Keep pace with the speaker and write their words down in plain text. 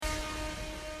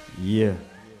Yeah.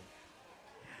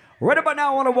 Right about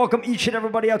now, I want to welcome each and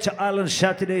everybody out to Island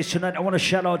Saturdays tonight. I want to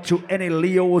shout out to any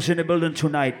Leos in the building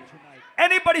tonight.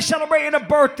 Anybody celebrating a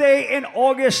birthday in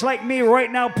August like me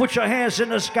right now, put your hands in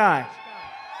the sky.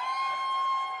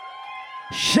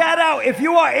 Shout out, if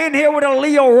you are in here with a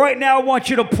Leo right now, I want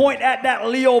you to point at that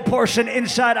Leo person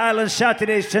inside Island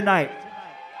Saturdays tonight.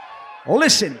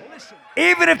 Listen,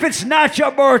 even if it's not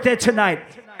your birthday tonight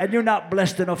and you're not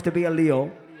blessed enough to be a Leo,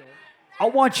 I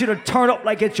want you to turn up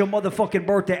like it's your motherfucking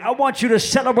birthday. I want you to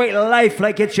celebrate life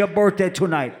like it's your birthday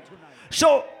tonight.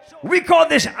 So, we call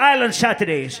this Island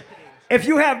Saturdays. If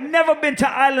you have never been to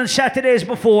Island Saturdays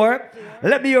before,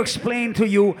 let me explain to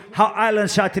you how Island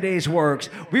Saturdays works.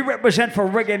 We represent for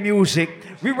reggae music,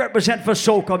 we represent for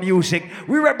soca music,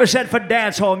 we represent for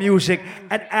dancehall music,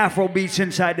 and Afro beats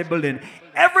inside the building.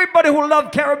 Everybody who loves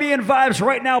Caribbean vibes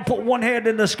right now, put one hand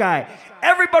in the sky.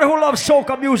 Everybody who loves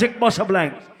soca music, bust a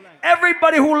blank.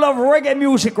 Everybody who loves reggae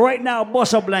music right now,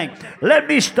 bust a blank. Let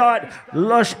me start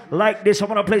lush like this. I'm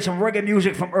gonna play some reggae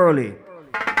music from early.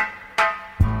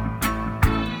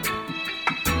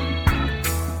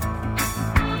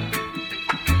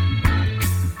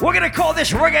 We're gonna call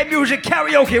this reggae music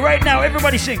karaoke right now.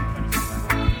 Everybody sing.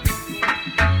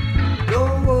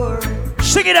 Don't worry.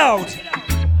 Sing it out.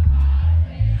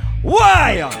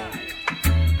 Why?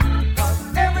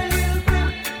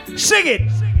 Sing it.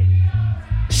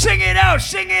 Sing it out.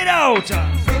 Sing it out.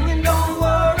 Singing, don't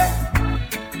worry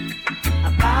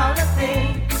about a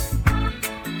thing.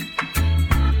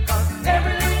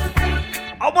 Every little thing.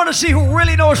 I want to see who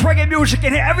really knows reggae music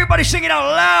in here. Everybody sing it out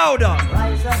loud.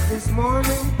 Rise up this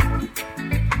morning.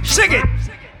 Sing it.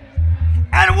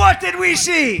 And what did we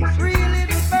see? Three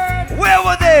little birds. Where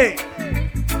were they?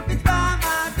 It's by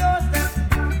my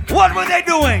doorstep. What were they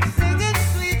doing? Singing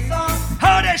sweet songs.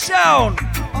 How they sound?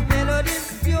 Of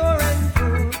melodies pure and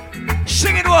true.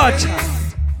 Singing what?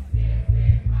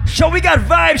 So we got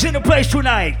vibes in the place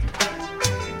tonight.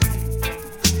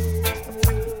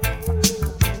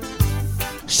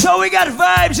 So we got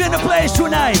vibes in the place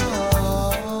tonight.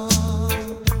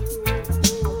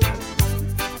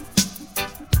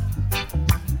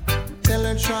 Tell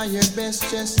her try your best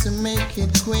just to make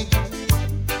it quick.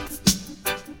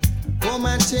 Come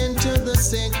attend to the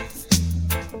sick.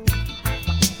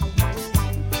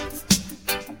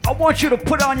 I want you to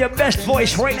put on your best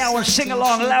voice right now and sing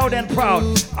along loud and proud.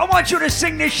 I want you to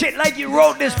sing this shit like you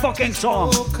wrote this fucking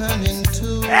song.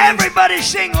 Everybody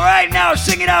sing right now.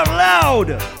 Sing it out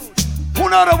loud. Who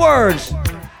know the words?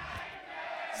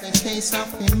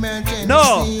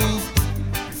 No.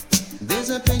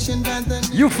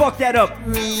 You fucked that up.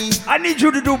 I need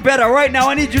you to do better right now.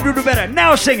 I need you to do better.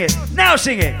 Now sing it. Now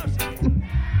sing it.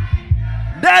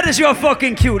 That is your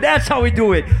fucking cue. That's how we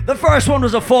do it. The first one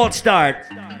was a false start.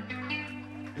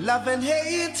 Love and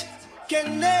hate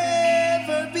can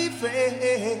never be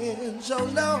friends. Oh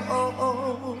no.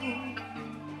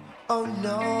 Oh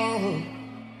no.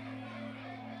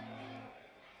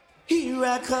 Here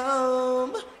I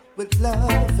come with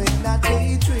love and not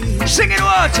hatred. Sing it,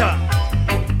 water.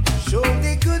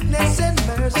 Surely goodness and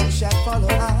mercy shall follow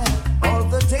I all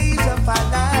the days of my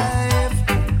life.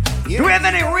 Do we have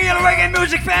any real reggae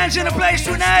music fans in the place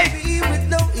tonight? Be with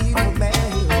no evil man.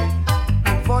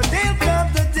 For there'll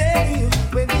come the day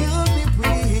when you'll be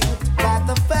breathed by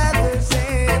the Father's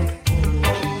hand.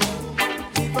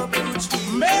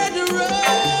 Murderer,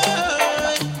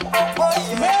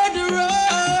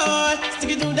 murderer,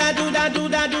 stick it do that, do that, do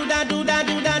that, do that, do that,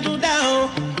 do that, do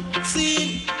that.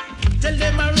 See, tell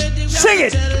them already. Sing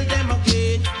it. Tell them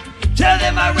again. Tell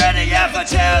them I'm ready, yeah, but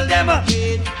tell them.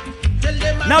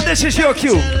 Now this is your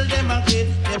cue.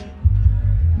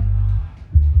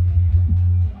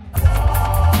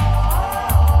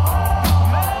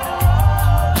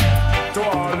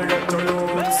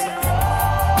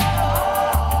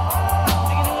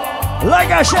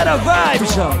 Like I said, a vibe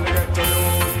song.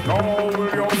 How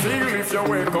will you feel if you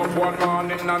wake up one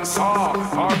morning and saw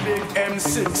our big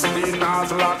M16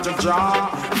 has a lot to draw?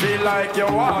 Feel like you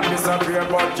want to disappear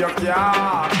but you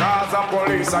can't. Cause the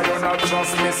police are you not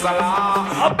trust me,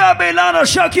 Salah. A Babylon will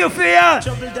shock you for ya.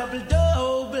 Double, double,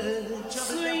 double,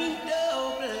 swing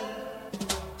double.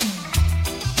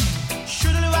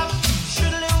 Shoodle up, whoa,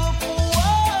 shoodle up,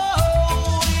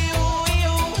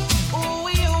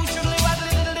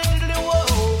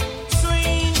 whoa,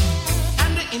 swing.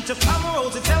 And the intercom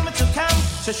rose to tell me to come.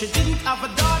 So she didn't have a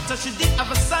daughter, she did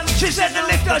have a son. She said the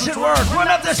lift doesn't work, run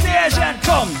up the stairs and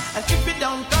come. And if it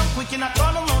don't come quick, in a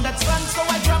corner round that sun. So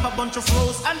I grab a bunch of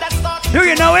flows and that start. Do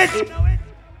you know it?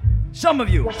 Some of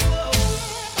you.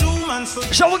 Too woman so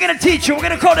So we're gonna teach you. We're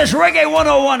gonna call this Reggae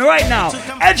 101 right now.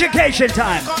 Education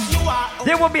time. you are.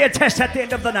 There will be a test at the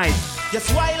end of the night.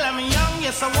 Yes, while I'm young,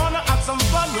 yes, I wanna have some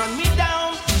fun. Run me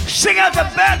down. Sing out the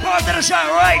bad part of the song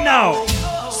right now.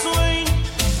 Swing.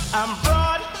 I'm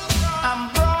broad.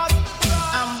 I'm broad.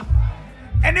 I'm.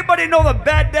 Anybody know the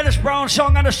Bad Dennis Brown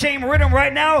song on the same rhythm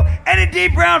right now? Any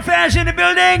Deep Brown fans in the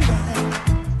building?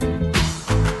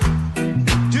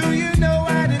 Do you know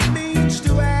what it means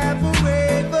to have a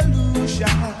revolution?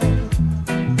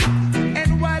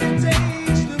 And what it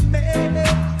takes to make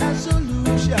a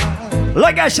solution?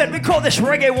 Like I said, we call this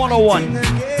Reggae 101.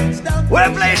 Against the We're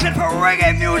blazing for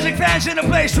reggae music fans in the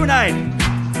place tonight.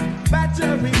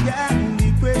 battery and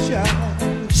depression.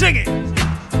 Sing it.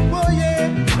 Oh yeah,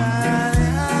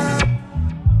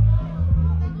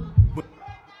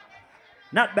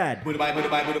 Not bad. Goodbye,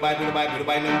 goodbye, goodbye, goodbye,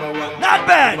 goodbye, number one. Not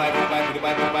bad. Goodbye, goodbye,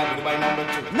 goodbye, goodbye, goodbye, number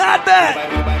two. Not bad.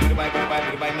 Goodbye, goodbye, goodbye,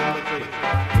 goodbye, number three.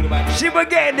 Goodbye. See, we're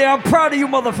getting there. I'm proud of you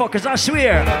motherfuckers. I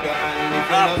swear.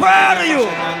 I'm proud of you.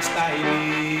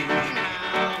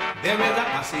 There is a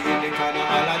posse in the corner,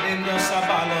 all of them just a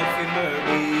ball of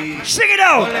murder. Sing it Oh,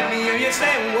 out. let me hear you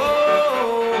say,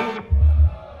 whoa.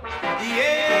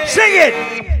 Yeah. Sing it.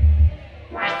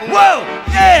 Whoa,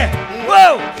 yeah.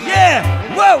 Whoa, yeah.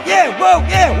 Whoa, yeah. Whoa,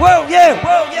 yeah. Whoa, yeah.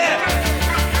 Whoa, yeah.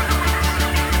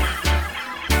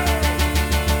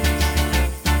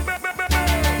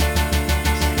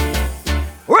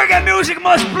 Reggae music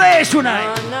must play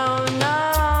tonight. No,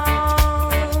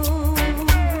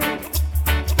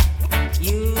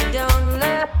 you don't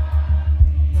love.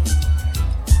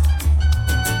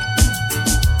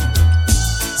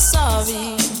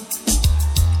 Sorry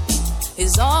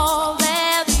is all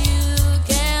that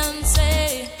you can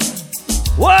say.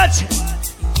 What?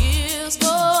 Years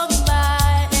go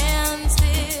by and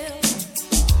still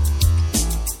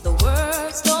the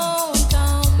words don't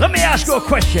come. Let me ask you a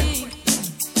question.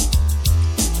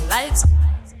 Like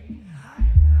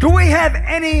Do we have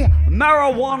any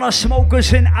marijuana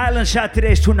smokers in Island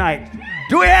Saturdays tonight?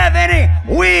 Do we have any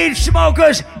weed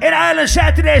smokers in Island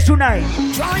Saturdays tonight?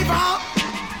 Driver,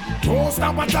 don't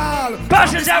stop at all.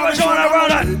 Buses, Arizona,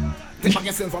 Rhode Think of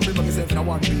yourself and bring yourself in a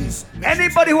one piece.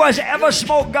 Anybody who has ever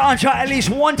smoked ganja at least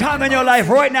one time in your life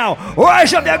right now,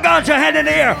 rise up that ganja hand in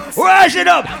the air. Rise it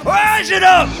up. Rise it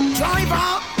up.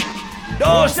 Driver,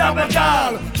 Don't stop at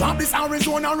all. drop this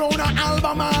Arizona round an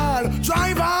Albemarle.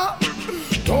 Driver,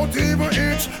 don't even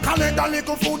itch. Collect a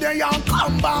little food there and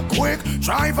come back quick.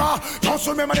 Driver, just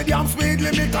remember the damn speed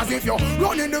limit. Cause if you're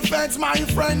running the fence, my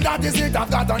friend, that is it. I've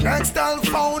got an Nextel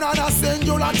phone and a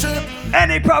singular chip.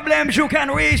 Any problems you can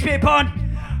reach me upon?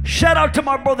 Shout out to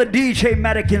my brother DJ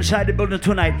Matic inside the building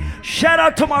tonight. Shout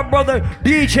out to my brother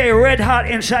DJ Red Hot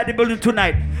inside the building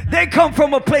tonight. They come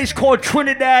from a place called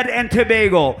Trinidad and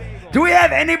Tobago. Do we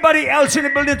have anybody else in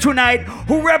the building tonight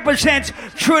who represents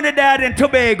Trinidad and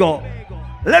Tobago?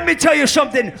 Let me tell you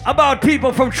something about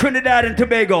people from Trinidad and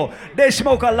Tobago. They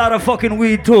smoke a lot of fucking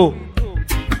weed too.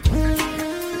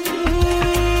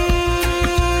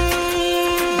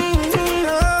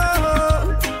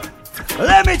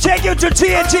 Let me take you to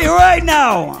TNT right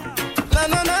now.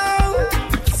 no.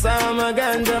 Some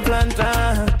ganja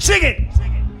planter. Sing it.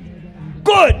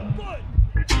 Good.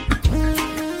 No.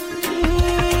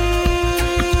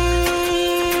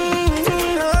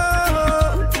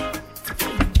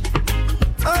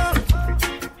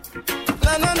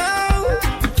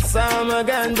 Some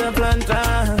ganja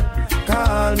planter.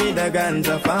 Call me the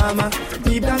ganja farmer.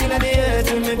 Deep down in the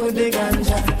earth, me put the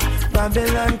ganja.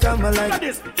 Babylon come like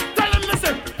This, tell him,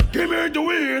 listen, give me the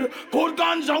weed, good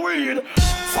ganja weed.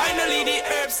 Finally the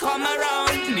herbs come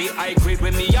around. The high grade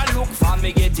when me a look for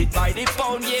me get it by the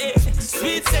pound, yeah.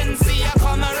 Sweet sensei a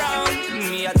come around.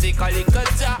 Me a take a little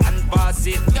jar and pass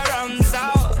it around. So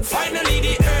finally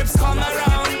the herbs come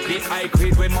around. The high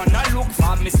grade when man a look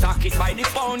for me stock it by the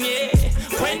pound, yeah.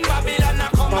 When Babylon a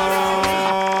come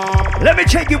around. Let me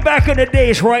take you back in the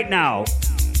days right now.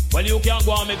 Well, you can't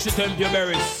go and mix it temp your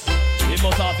berries. You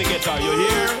must have to get her, you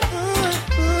hear?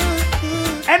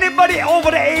 Anybody over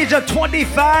the age of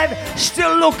 25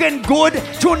 still looking good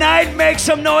tonight? Make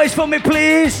some noise for me,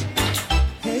 please.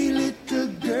 Hey little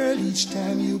girl, each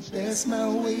time you pass my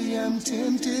way, I'm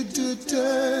tempted to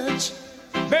touch.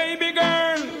 Baby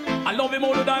girl, I love him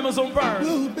all the diamonds on burn.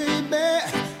 Oh baby,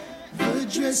 the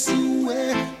dress you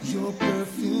wear, your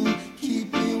perfume,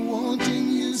 keep me wanting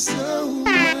you so much.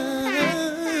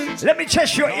 Let me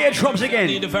test your eardrums Need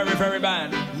again. the very, very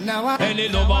bad. Now I Any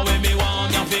lover when me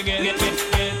want, nothing get. Any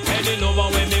lover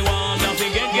when me want,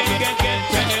 nothing get.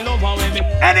 Any lover when me.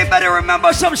 Anybody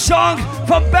remember some songs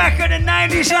from back in the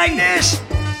 90s like this?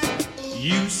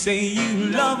 You say you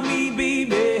love me,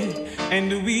 baby.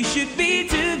 and we should be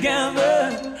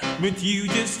together, but you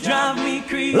just drive me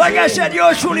crazy. Like I said,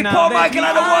 yours truly, Paul Michael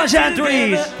on the ones and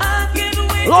threes.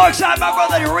 Alongside my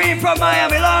brother Reem from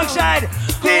Miami, alongside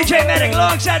DJ Medic,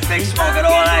 alongside Big Smoke and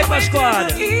all Hyper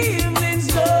Squad.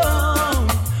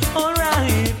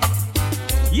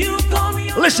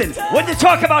 Listen, when you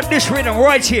talk about this rhythm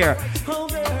right here,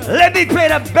 let me play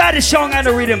the baddest song on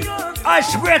the rhythm. I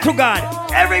swear to God,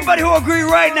 everybody who agree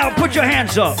right now, put your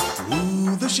hands up.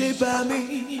 Ooh, the shape of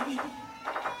me.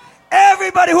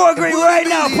 Everybody who agree right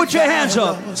now, put your hands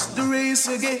up. The race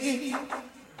again.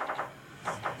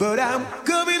 But I'm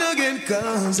coming again,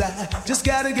 cause I just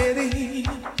gotta get in.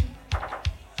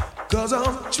 Cause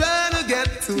I'm trying to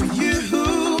get to you.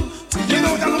 You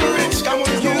know that I'm rich, come on,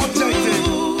 you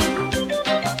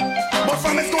but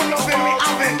from it's gonna love me,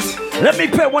 have it. Let me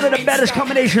play one of the baddest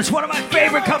combinations, one of my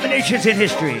favorite combinations in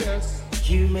history.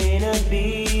 You may not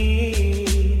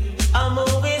be a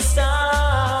movie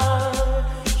star,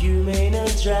 you may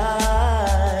not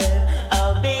drive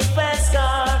a big fast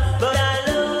car, but I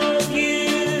love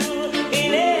you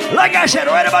in it. Like I said,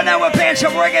 right about now we're playing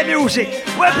some reggae music.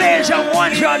 We're playing some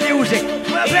one-shot music.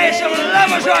 We're playing some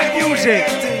lovers rock music.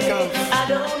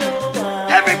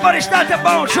 Everybody start to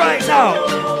bounce right now.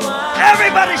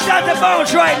 Everybody start to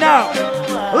bounce right now.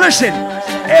 Listen,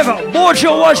 if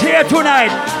Mojo was here tonight,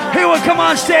 he would come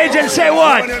on stage and say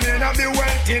what? When you mean I be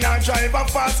waiting and drive a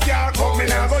fast car, come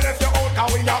in and go left you out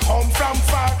and when you come from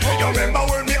far. You remember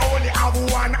when me only have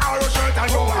one arrow shirt and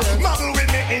you muggle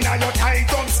with me in your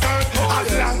tight up skirt. As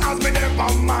long as me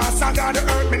never mass I got the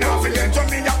earth, me now forget where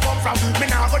me you come from. Me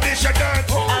now go dish your dirt.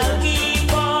 I'll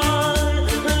keep on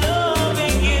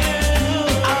loving you.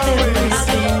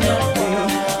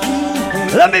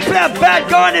 Let me play a bad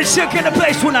gun and silk in the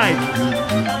place tonight.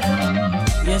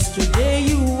 Yesterday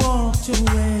you walked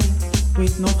away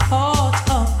with no thought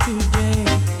of today,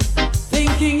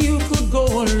 thinking you could go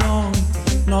along,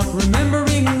 not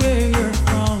remembering where you're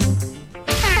from.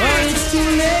 But it's too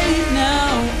late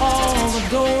now, all the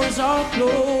doors are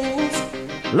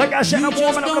closed. Like I said, I'm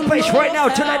warming up the place right now.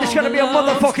 Tonight it's gonna be a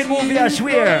motherfucking movie, I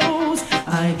swear.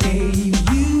 I gave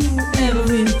you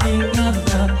everything I've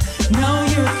got. Now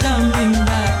you're coming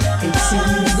back. It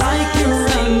seems like you're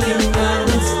running out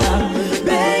of stop,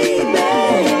 baby.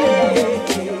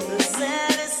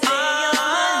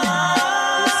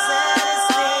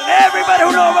 Everybody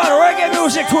who know about reggae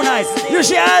music tonight, you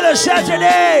see Island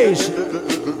Saturdays.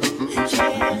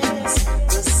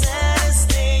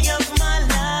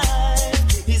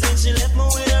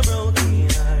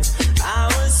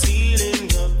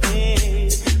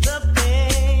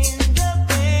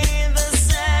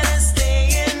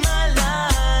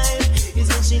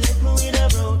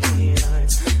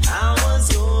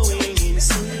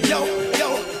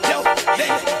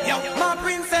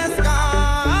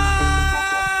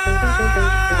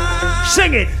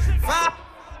 Sing it.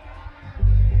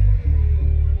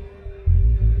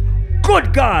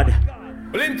 Good God.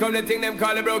 Well, in come the thing them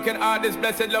call a broken heart. This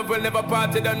blessed love will never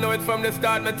part. They don't know it from the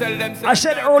start. Me tell them. I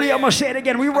said it earlier, I'm gonna say it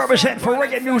again. We represent for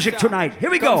reggae music tonight. Here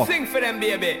we go. Sing for them,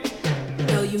 baby.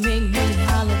 Though you make me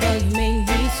holler, though you make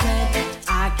me sweat,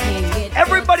 I can't get.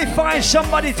 Everybody find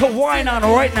somebody to whine on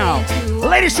right now.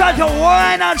 Ladies, try to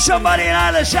whine on somebody in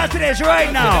Island Saturdays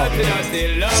right now.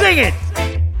 Sing it.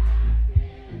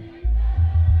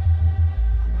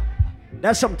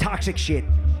 That's some toxic shit.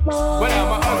 Well,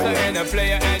 I'm a hustler and a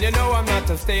player, and you know I'm not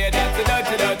a stayer. That's a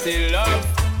dirty, dirty love.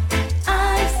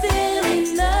 I'm still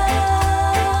in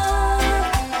love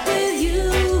with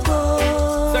you,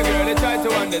 boy. So, girl, they try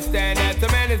to understand that a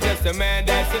man is just a man.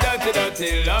 That's a dirty,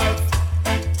 dirty love.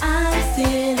 I'm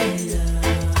still in love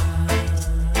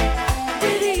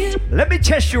with you. Let me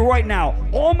test you right now.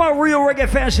 All my real reggae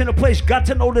fans in the place got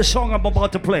to know this song I'm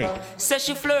about to play. Says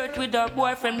she flirt with her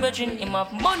boyfriend, virgin him of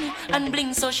money and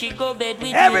bling, so she go bed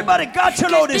with Everybody him. got to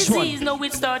know this disease, one. No,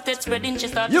 it started spreading. She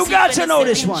started You got to know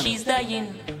this one. She's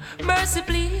dying. Mercy,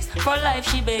 please, for life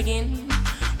she begging.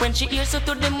 When she hears her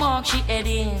to the mark, she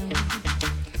heading.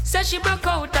 Says she broke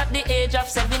out at the age of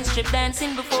 7, strip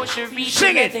dancing before she reached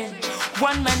Sing it. 11.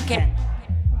 One man can.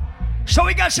 So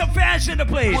we got some fans in the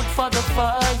place. Wood for the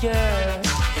fire.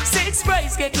 6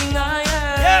 price getting higher.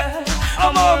 Yeah.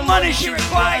 How more money she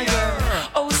require.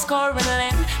 Oh, score and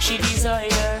land she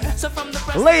desire. So from the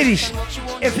Ladies,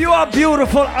 if you are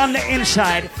beautiful on the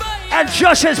inside and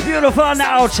just as beautiful on the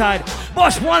outside,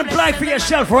 bust one blank for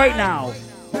yourself right now.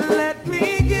 Let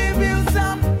me give you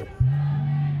some.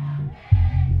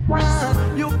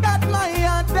 You got my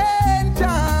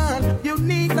attention. You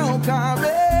need no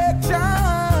correction.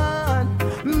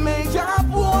 May your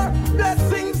pour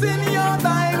blessings in your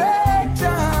direction.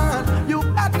 You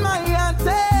got my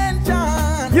attention.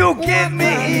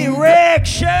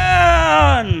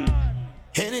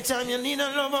 Anytime you need a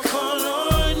lover, call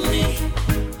on me.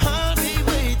 I'll be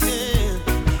waiting.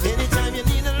 Anytime you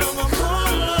need a lover,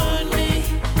 call on me.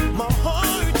 My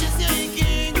heart is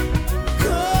aching.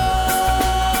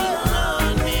 Call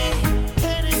on me.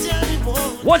 Anytime you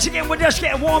want. Once again, we're just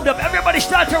getting warmed up. Everybody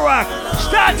start to rock.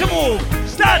 Start to move.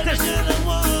 Start to...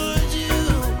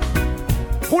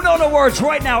 Who know the words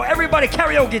right now? Everybody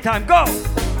karaoke time. Go.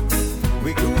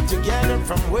 We grew together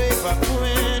from way back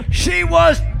when. She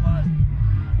was...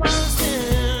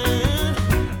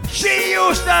 She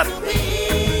used to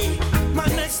be my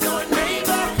next door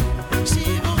neighbor. She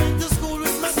even went to school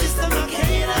with my sister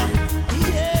Makeda.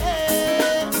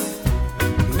 Yeah.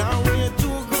 Now we're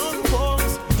two grown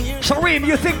folks. So Reem,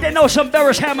 you think they know some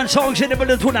Beres Hammond songs in the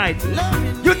middle tonight?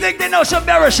 You think they know some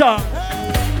Beres songs?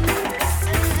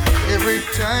 Every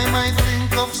time I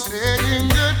think of saying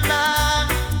goodbye,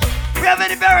 we have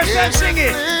any Beres fans singing?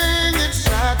 Everything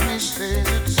inside me says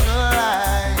it's a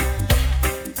lie.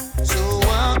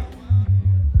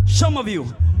 Some of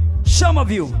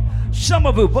you,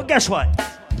 but guess what?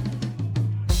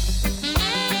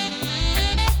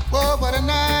 Oh, what a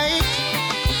night,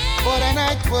 what a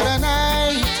night, what a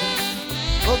night.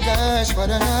 Oh gosh, what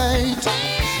a night.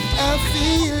 I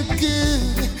feel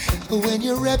good when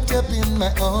you're wrapped up in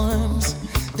my arms,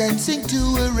 dancing to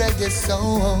a reggae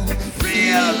song.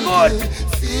 Feel good.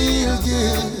 Feel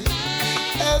good.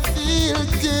 I feel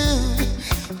good.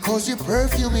 Cause your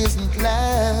perfume isn't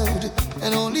loud.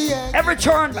 And only every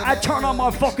turn I turn on my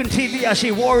fucking TV, I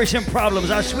see worries and problems.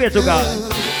 I swear to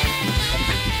God.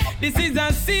 This is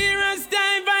a serious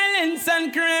time, violence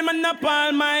and crime, and up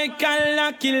all my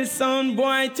color kill some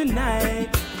boy tonight.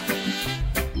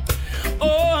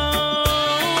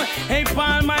 Oh, hey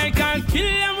Paul Michael, kill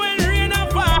them when rain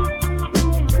apart.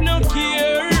 No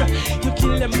care, you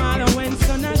kill them all when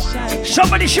sun shine.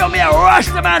 Somebody show me a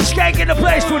Rasta man skank in the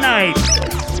place tonight.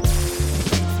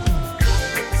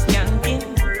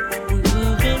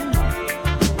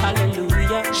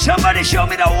 Somebody show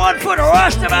me the 1 foot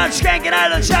Rastaman skanking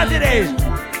Island Saturdays.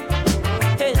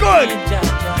 Good.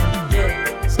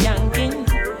 Skanking,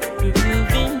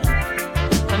 grooving,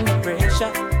 under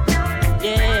pressure.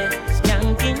 Yeah,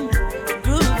 skanking,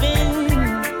 grooving.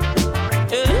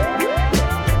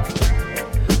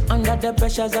 Under the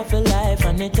pressures of your life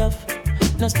and it tough.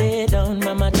 No stay down,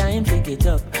 mama, time pick it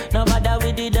up. No matter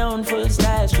with the down, full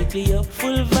style, strictly up,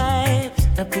 full vibes.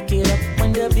 Now pick it up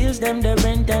when the bills, them, the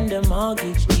rent and the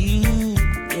mortgage due.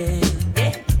 Yeah,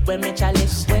 yeah. When me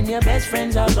chalice, when your best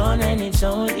friends are gone and it's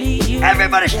only you.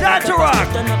 Everybody start to rock.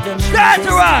 Start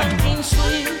to rock.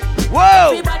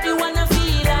 Whoa. Everybody wanna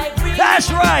feel like free. That's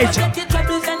right. Forget your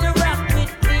troubles and you rock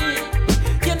with me.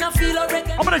 You know feel a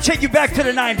record. I'm gonna take you back to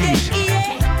the 90s.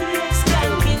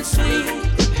 Skanking sweet.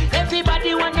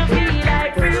 Everybody wanna feel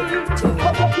like free.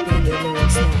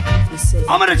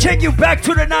 I'm gonna take you back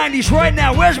to the 90s right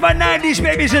now. Where's my 90s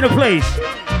babies in the place?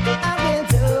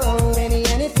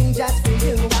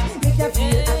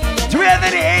 Do we have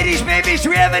any 80s babies? Do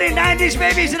we have any 90s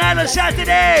babies in Island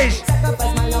Saturdays?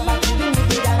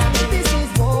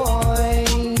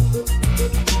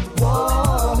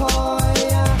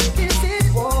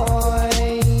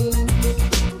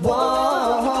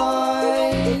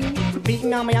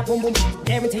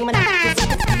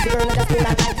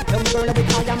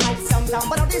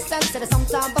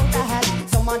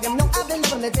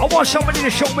 I want somebody to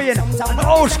show me an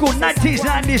old school 90s,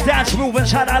 90s dance move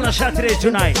inside Island Saturday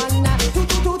tonight.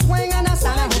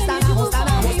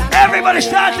 Everybody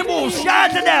start to move,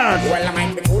 start to dance. Well, I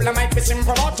might be cool, I might be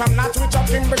simple, but I'm not switch up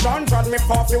in begun. Trod me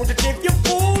for fugitive, you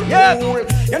fool. Yep.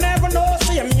 You never know,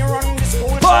 see me run the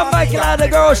school. Boy, Michael and the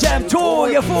girls, them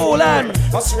too, you fool, and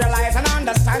must realize and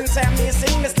understand, say me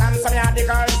sing this dance, and yeah, the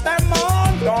girls, them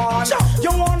all gone.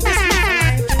 You want this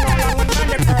man, you know, and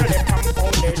the girl, they come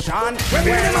foundation. When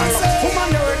we them and say, woman,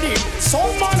 you're ready.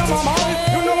 Some man of a man,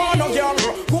 you know, I'm no girl.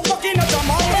 Go back in the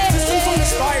drama, listen to the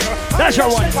style. That's our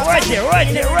one, right there,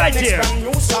 right there, right there.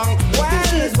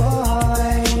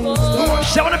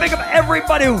 So I want to make up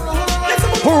everybody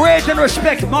who rate and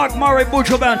respect Mark Murray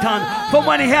Bujo Banton for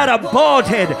when he had a bald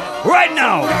head. Right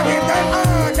now.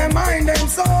 Them mind, them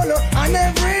soul, and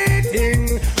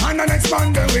everything, and an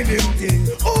expander with him thing.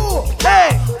 Oh,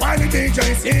 hey, while the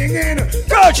DJ singing,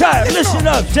 girl child, listen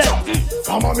up.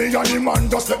 Some of me and the man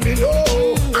just let me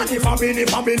know. And if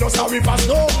I be no sorry for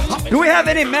snow. Do we have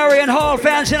any Marion Hall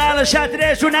fans in Island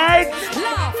Saturdays tonight?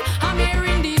 Love, I'm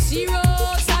hearing this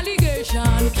serious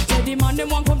allegation. Say the man them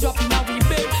want come drop in a we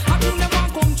bed. I tune them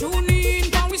want come tune in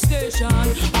from we station.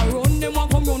 I run them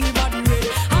want come run with body red.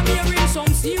 I'm hearing some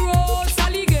serious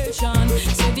allegation.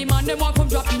 Say the man them want come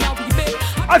drop in a we bed.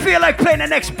 I feel like playing the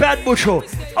next Bad Bushel.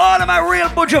 All of my real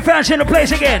Buju fans in the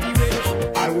place again.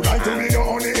 I would like to be the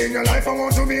only in your life. I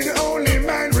want to be the only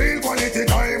man. Real quality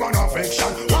time and affection.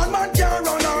 One man can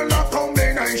run all the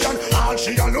combination. All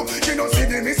she a look, she don't see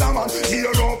the miss a man.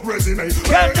 Tear up resume,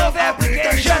 Kind of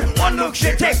application. One look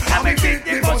she take, and me fit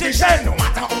the position. No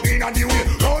matter how in a the way,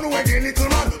 run away the little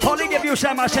man. Only give you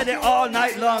time, I said it all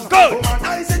night long. Go!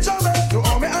 I say trouble, you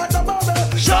owe me at the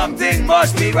bubble. Something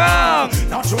must be wrong.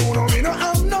 Not true, no me no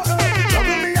have no.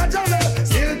 Trouble me a trouble,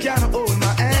 still can't hold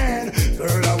my hand.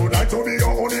 Girl, I would like to be the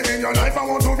only in your life. I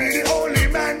want to be the only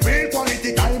man. Real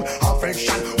quality time,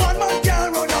 affection. One man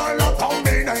can run all the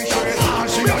combination.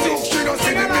 She don't look, she don't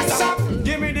see the miss up.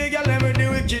 Give me the girl, let me the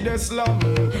wickedest slum.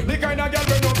 The kind of girl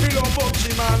we don't feel up up,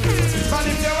 she man. Man,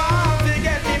 if you want to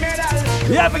get the medal,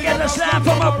 you ever get a slam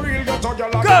from a real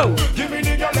go? Give me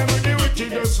the girl, let me the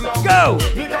wickedest slum. Go!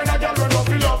 The kind of girl we don't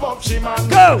feel up up, she man.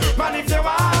 Go! Man, if you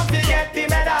want to get the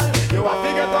medal, you have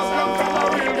to get a slam from a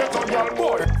real ghetto girl,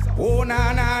 boy. Oh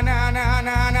na na na na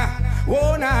na na.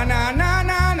 Oh na na na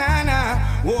na na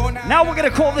na. Oh na. Now we're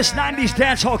gonna call this 90s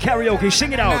dancehall karaoke.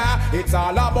 Sing it out. It's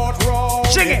all about roll.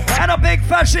 Sing it. And a big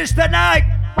fusses tonight.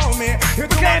 Me. You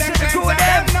do Can't them sit the things two of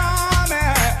that them. know me.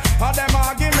 All them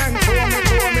arguments to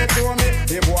me.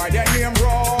 The boy that name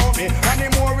roll me. And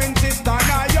the more insist on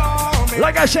I me.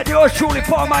 Like I said, yours truly,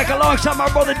 Paul Mike, alongside my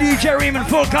brother DJ Reem in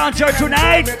full concert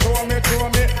tonight.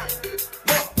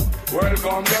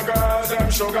 Welcome the girls, them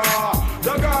sugar.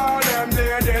 The girl, them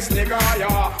near this nigga,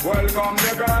 yeah. Welcome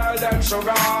the girl, them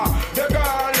sugar. The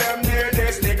girl, them near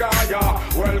this nigga, yeah.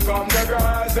 Welcome the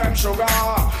girls, them sugar.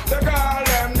 The girl,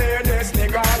 them near this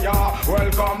nigga, yeah.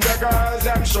 Welcome the girls,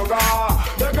 them sugar.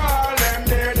 The girl, them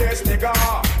near this nigga.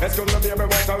 Excuse me, baby,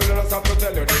 but I will just have to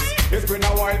tell you this. It's been a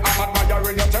while, I'm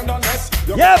admiring your tenderness.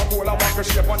 You got a cool, I walk a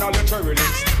shape on all the cherry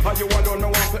lips. And you alone know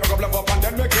want to rub up and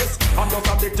then make kiss. I'm just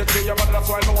addicted to you, but that's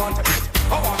why I want to eat.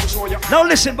 I want to show you. Now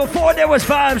listen, before there was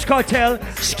Vibes Cartel,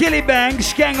 Skilly Bang,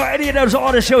 Skang, or any of those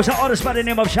artists, there was an artist by the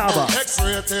name of Shaba.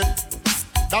 X-rated,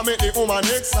 that make the woman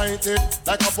excited.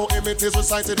 Like a poem it is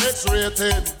recited,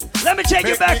 X-rated. Let me take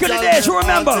you back to the days,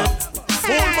 remember.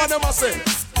 Fool man them a say,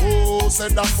 oh,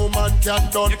 said that woman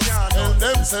can't done. Tell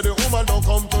them say the woman don't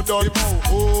come to done.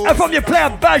 Oh. And from you play a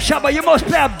bad Shaba, you must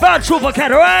play a bad Super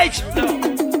Cat, alright?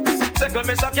 Second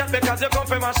me suck cat because you come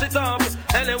from my shit up.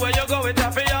 Anywhere you go, it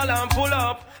happy all and pull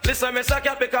up. Listen, me suck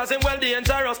cat because him well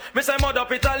dangerous. Me say mud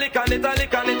up italic and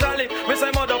italic and italic. Me say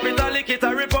mud up italic, it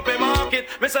a rip up a market.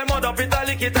 Me say mud up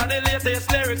italic, it a the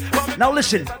latest lyrics. Now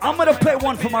listen, I'm gonna play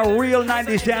one for my real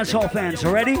 90s dancehall fans.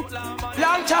 Ready?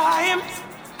 Long time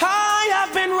I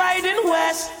have been riding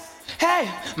west. Hey,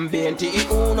 BNT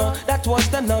Uno, that was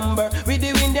the number. With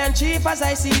the Indian chief as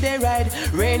I see they ride.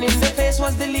 Rain in the face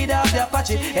was the leader of the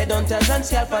Apache. Headhunters and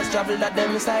scalpers traveled at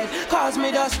them side. Cause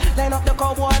me just line up the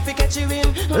cowboy to catch you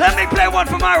in. Let me play one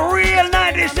for my real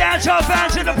 90s dancehall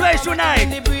fans in the place tonight.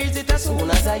 In the breeze it as soon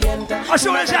as I enter. As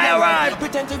soon as I arrive.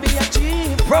 Pretend to be a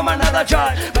chief from another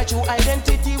tribe. My true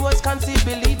identity was concealed,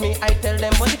 believe me. I tell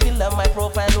them but the killer my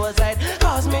profile was hide.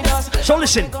 Cause me just. So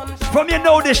listen, from you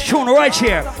know this tune right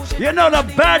here. You know the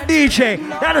bad DJ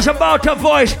that is about to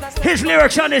voice his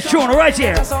lyrics on this tune right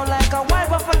here.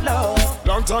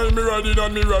 Long time me riding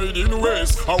and me riding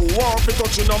ways. I want to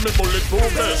touching on me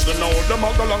bulletproof vest. And now them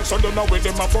a go long so don't know where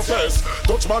them a profess.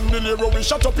 Touch man the hero, we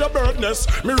shut up your birdness.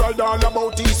 Me ride all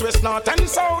about east, west, north and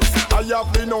south. I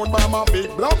have been known by my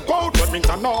big black coat. When me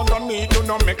turn on, don't need to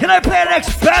know me. Can I play the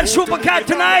next bad Super Cat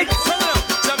tonight?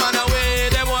 Some man away,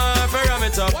 they want to ram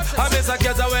it up. I miss a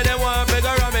cat away, they want to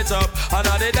ram it up. And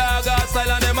all the dog got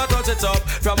style and them a touch it up.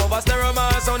 From over stereo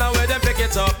man, sound away, them pick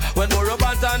it up. When more up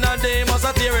and down and they must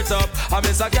a tear it up. I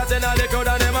miss a cat in all the crowd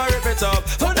and them a rip it up.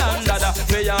 So dan dada,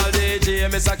 me all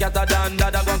DJ, miss a cat a dan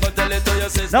dada. Go tell it to your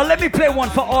sister. Now let me play one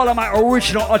for all of my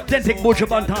original, authentic Buju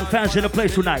Banton fans in the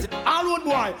place tonight. All road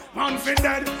boy, man fi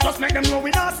dead. Just make them know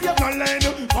we not save no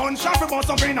lead. Gunshot fi bust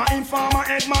up in a informer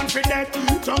head, man fi dead.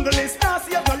 Jungle is not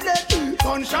save no lead.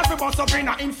 Gunshot fi bust up in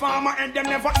a informer head. Them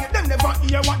never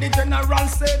hear what the general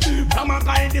said. From a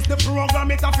guy, this the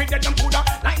program, it a fi dead. Them coulda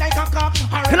like a cop.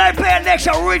 Can I play a next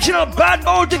original Bad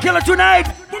Bounty Killer tonight?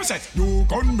 You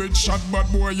gun with shot,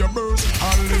 bad boy, you burst.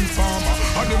 All informer,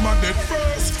 and them a dead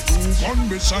first.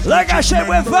 Like I said,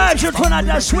 we're vibes you tonight,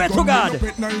 I swear to God.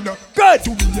 Good.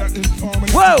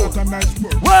 Whoa.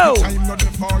 Whoa.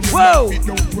 Whoa.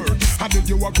 How did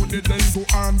you walk with the then go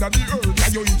under the earth?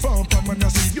 And you inform them when I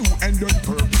see you and don't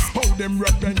perk. How them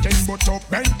repenting but up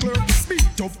and clear.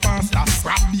 Beat up faster,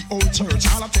 grab the old church.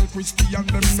 All I tell Christy and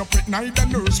them up at night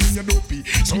and nurse me a dopey.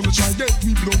 So they try get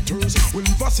me blood thirst. We'll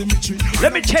leave a cemetery.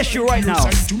 Let me test you right now.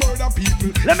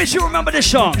 Let me see you remember this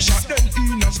song.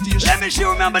 Let me see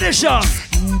you remember this song.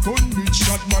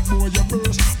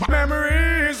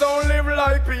 Memories don't live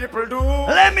like people do.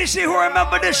 Let me see who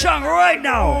remember this song right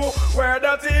now.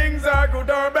 Whether things are good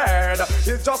or bad,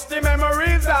 it's just the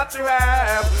memories that you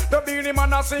have. The Beanie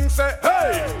Man a sing say,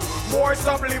 hey, boy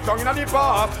stop live down in the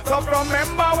past. Stop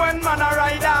remember when man a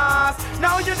ride us.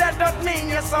 Now you dead don't mean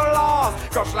you're so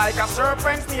lost. Crush like a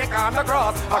serpent snake on the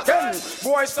cross. Again,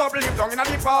 boy stop live down in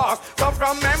the past. Stop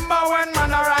remember when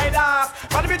man a ride us.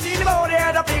 But between about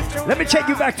there the picture. Let me take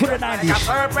you back to the 90s. Like a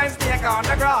serpent snake on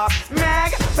the grass.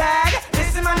 Meg, bag,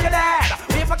 listen man, you're dead.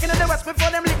 We fucking in the west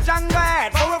before them live jungle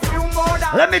head. For a few more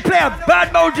down. Let me play a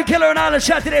Bad Mojo Killer on Island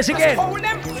Saturdays again. Them leave the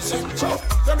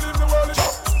world in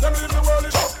them leave the world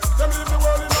in them leave the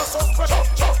world in a suspect.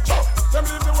 Them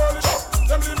leave the world in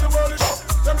them leave the world in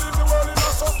them leave the world in a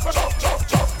suspect.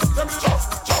 Them leave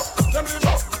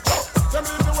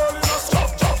the world in a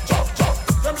suspect.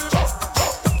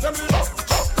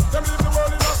 Them leave the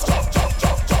world in a suspect.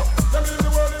 Them leave the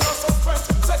world in a suspect.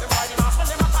 Say them riding off when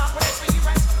them attack with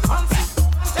experience. And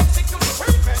execute the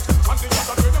treatment. And the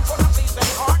other rhythm for the please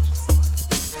them heart.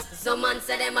 Some man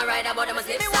say them a rider, but them a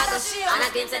slip saddle. And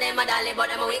again say them a dolly, but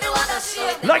them a wiggle waddle.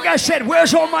 Like I said,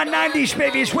 where's all my 90s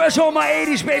babies? Where's all my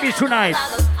 80s babies tonight?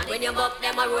 And when you buck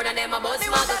them a road and them a bus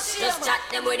muggle, just chat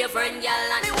them with your friend, girl,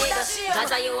 and nigga.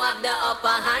 Cause you have the upper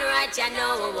hand right, you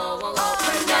know. Girl,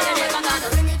 you never gonna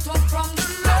bring it up from the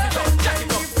left.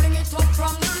 Bring it up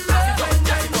from the left.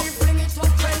 Bring it up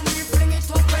when we bring it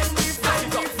up when we bring it up from the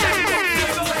left.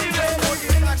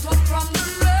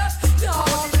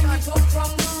 Bring it up from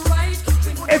the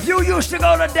right. If you used to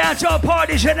go to dancehall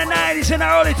parties in the 90s and the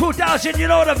early 2000s, you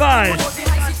know the vibes.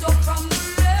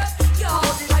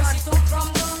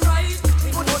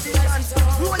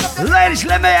 Ladies,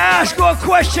 let me ask you a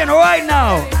question right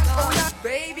now.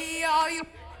 Baby, are you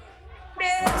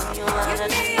there? Give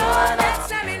me all that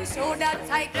selling so that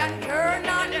I can turn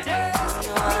on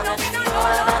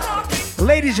turn.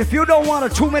 Ladies, if you don't want a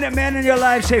 2-minute man in your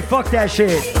life, say fuck that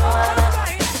shit.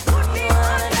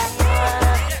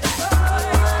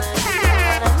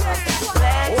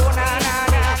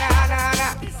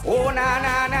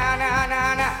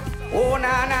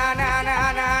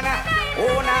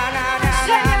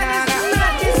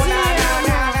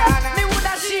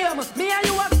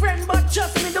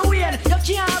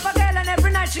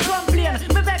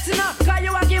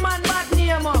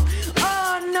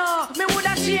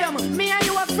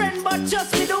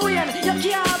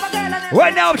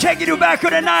 Right now, I'm taking you back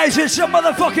on the nights and some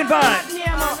motherfucking vibe.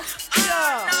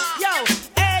 Yo,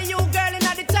 hey, you girl in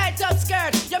the tight up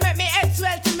skirt. You make me head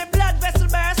swell till my blood vessel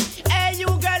burst. Hey, you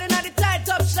girl in the tight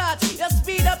up shorts. You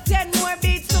speed up 10 more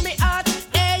beats to me heart.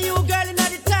 Hey, you girl in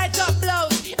the tight up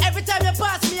blouse. Every time you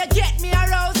pass me, you get me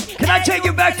aroused. Can I take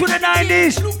you back to the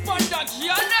 90s?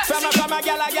 From a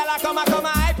gala, come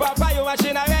hype up. Are you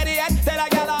machine already yet? Tell a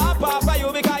gala up off for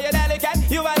you because you're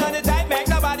delicate. You are on the type, make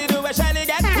nobody do a shelly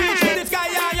get. Reach to the sky,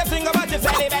 yeah, you think about your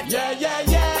celibate. Yeah.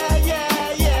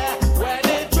 When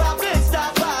it drop, it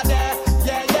stop out there.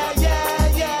 Yeah.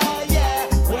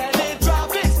 When it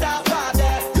drop, it stop out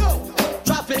there. Go,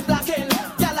 drop it back in.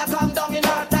 Gala come down in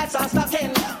our tights and stuck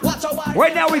in. Watch out.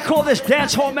 Right now, we call this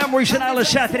Dance Hall Memories and Island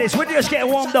Saturdays. We're just getting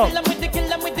warmed up. Kill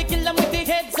 'em with the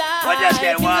heads high. We're just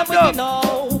getting warmed up.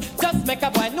 Just make a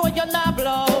boy know you're not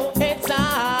blow. Heads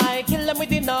high, kill them with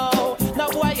the no. No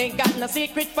boy ain't got no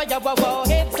secret for your wow.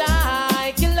 Heads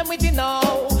high, kill them with the no.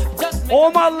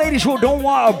 All my ladies who don't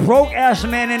want a broke ass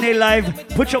man in their life,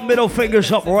 put your middle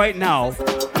fingers up right now. If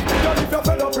you're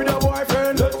fed up with your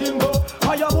boyfriend, let him go.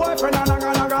 Or your boyfriend,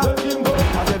 naga, let him go.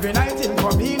 And every night him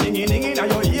come in your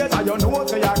ears, and your nose,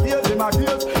 say your ears, in my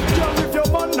ears. Just if your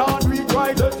man not reach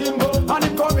right, let him go. And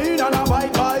him come in and a bite.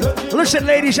 Listen,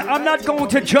 ladies, I'm not going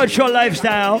to judge your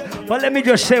lifestyle, but let me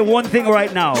just say one thing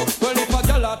right now. Well, if a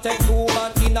girl take 2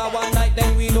 man in a one night,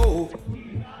 then we know.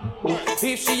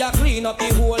 If she a clean up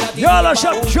the whole of the y'all are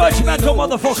some judgmental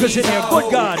motherfuckers in here.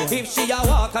 Good God. If she a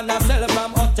walk and a sell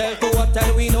from hotel to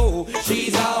hotel, we know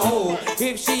she's a hoe.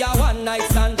 If she a one night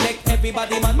stand, take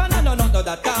everybody man, I know not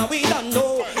that can we don't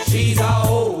know. She's a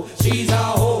hoe.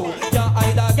 You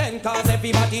hide again, cause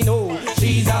everybody know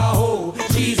she's a hoe.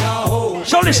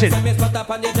 So listen.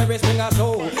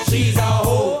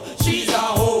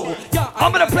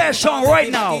 I'm gonna play a song right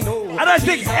now, and I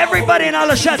think everybody in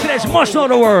Island Saturdays must know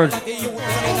the words. You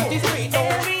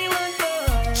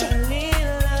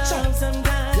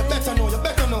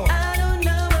better know.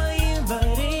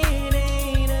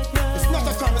 It's not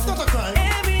a crime.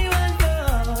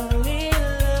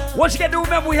 Once again, do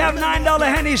remember we have $9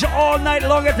 Hennies all night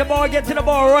long at the bar. Get to the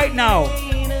bar right now.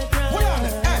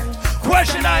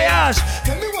 Question I ask.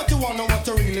 Tell me what you want, know what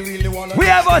you really We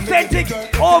have authentic,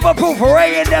 overproof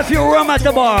Ray and Nephew rum at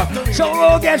the bar. So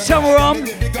we'll get some rum.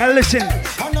 And listen,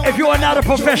 if you are not a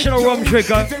professional rum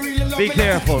drinker, be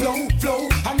careful.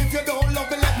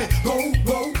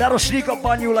 That'll sneak up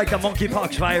on you like the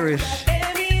monkeypox virus.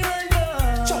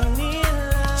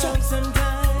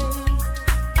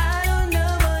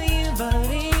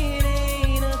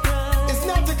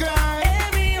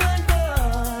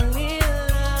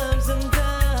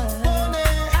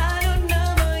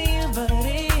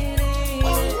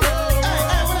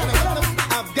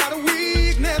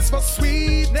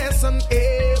 Sweetness and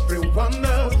everyone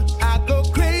knows I go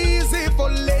crazy for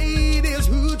ladies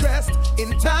who dressed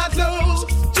in tight clothes.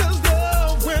 Just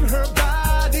love when her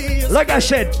body is like I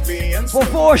said,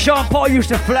 before Sean Paul used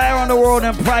to fly around the world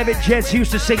in private jets, he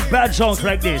used to sing bad songs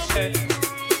like this.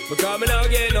 Because me now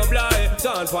get no blind.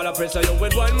 Don't fall a pressure you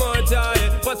with one more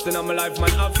time. Busting on my life,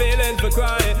 man, I'm feeling for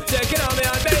crying. Checking on me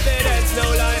and baby, that's no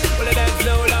lie. Well, that's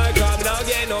no lie. Cause me now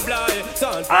get no blind.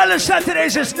 Island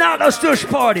Saturdays is not a stush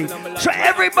party. So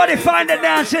everybody find a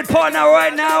dancing partner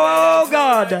right now. Oh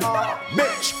God.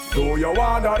 Bitch, do you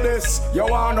wanna this? You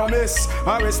wanna miss?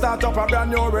 I will start up a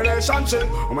brand new relationship.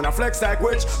 I'm gonna flex like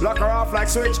witch, lock her off like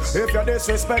switch. If you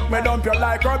disrespect me, dump you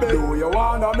like rubbish. Do you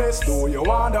wanna miss? Do you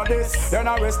wanna this? Then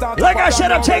I will start. Like I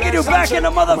said, I'm taking you back in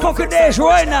the motherfucking days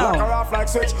right now. Lock her off like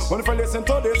switch. When if you listen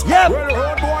to this, yep. Well,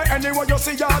 road boy, anyway you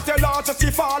see her, tell her to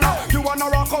see follow. You wanna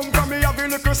rock come from me, have a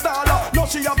little style. No,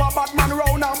 she have a Batman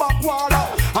round her back wall.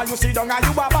 And you see down and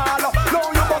you a ball. No,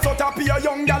 you bust out a pure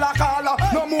young gal a caller.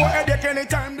 No more headache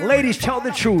anytime. Ladies, tell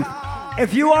the truth.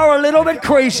 If you are a little bit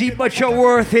crazy, but you're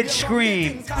worth it,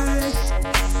 scream.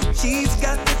 She's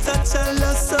got the touch I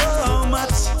love so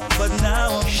much, but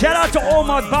now shout out to all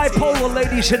my bipolar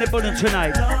ladies in the building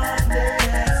tonight.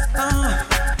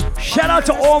 Shout out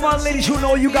to all my ladies who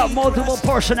know you got multiple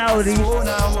personalities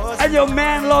and your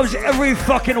man loves every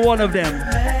fucking one of them.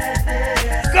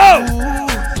 Go!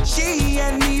 She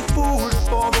and me food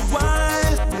for the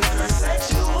while,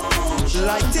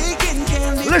 like taking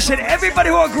candy. Listen, everybody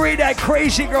who agree that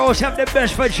crazy girls have the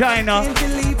best vagina,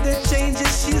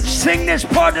 sing this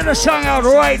part of the song out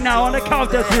right now on the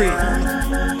count of 3.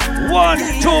 1,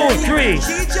 2, 3.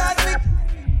 She drives me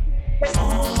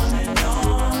on and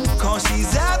on, 'cause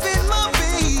she's having my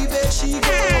baby. She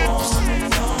goes on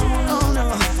and on. Oh no,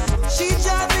 she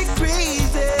drives me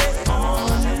crazy.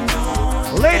 On and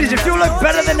on. Ladies, if you look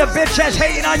better than the bitch that's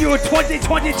hating on you in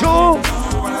 2022,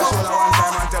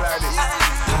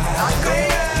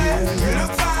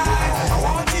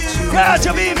 got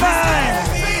to be mine.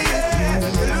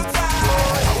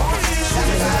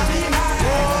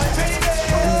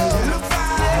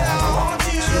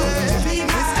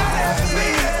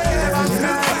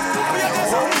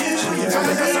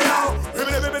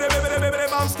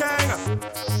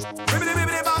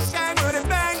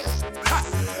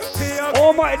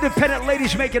 All my independent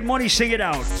ladies making money, sing it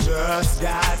out. Just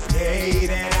got paid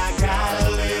and I got a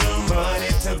little money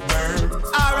to burn.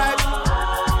 Alright.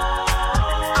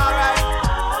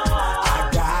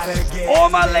 All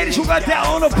my ladies who got their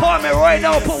own apartment right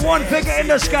now, put one finger in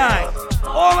the sky.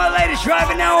 All my ladies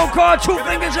driving their own car, 2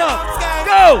 fingers up.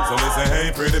 Go! So listen,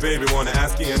 hey, pretty baby, wanna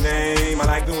ask you your name. I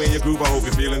like the way you groove, I hope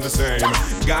you're feeling the same.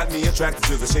 Got me attracted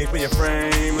to the shape of your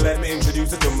frame. Let me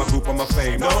introduce you to my group, my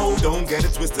fame. No, don't get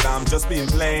it twisted, I'm just being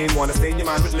plain. Wanna stay in your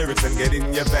mind with lyrics and get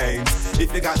in your veins.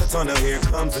 If you got the tunnel, here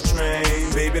comes the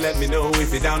train. Baby, let me know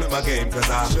if you're down with my game, 'cause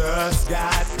I just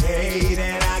got paid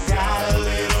and I got a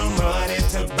little money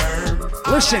to burn.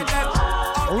 Listen,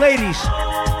 ladies,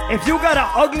 if you got an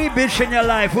ugly bitch in your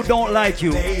life who don't like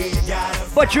you,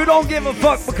 but you don't give a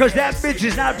fuck because that bitch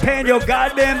is not paying your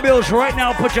goddamn bills right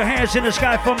now, put your hands in the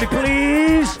sky for me,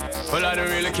 please. Well, I don't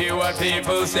really care what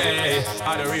people say.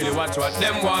 I don't really watch what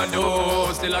them want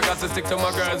do. Still, I got to stick to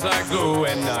my girls like glue.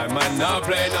 And I might not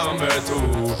play number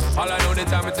 2. All I know the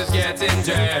time is just getting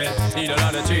jet. Need a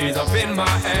lot of trees up in my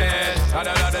head. Got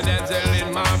a lot of dental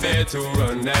in my bed to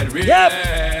run that real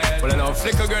head. Well, I know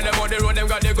flicker girl, them on the road, them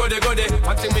got the goody.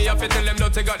 One thing me have to tell them,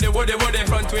 don't take out the woody.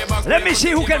 Front way, back. Let me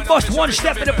see who can bust one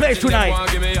step in the place tonight. Roll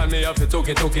the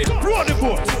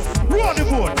boat, roll the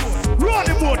boat, roll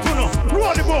the boat, you know,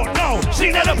 roll the boat now.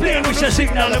 Signal the plane, we shall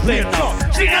signal the plane now.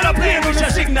 Signal the plane, we shall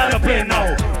signal the plane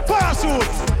now. Parachute,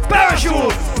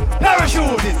 parachute,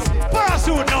 parachute it.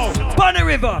 Parachute now. Pon the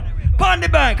river, pon the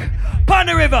bank, pon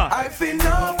the river. I've seen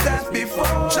enough dance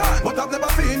before, but I've never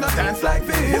seen a dance like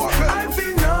this. I've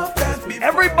seen enough dance before.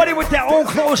 Everybody with their own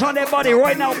clothes on their body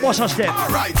right now, bust a step.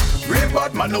 Alright, real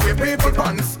bad man, no way people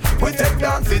pants. We take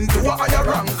dancing to a higher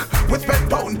rank. with spend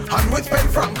pound and with spend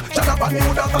franc. Shut up and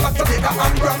new dance like Jamaica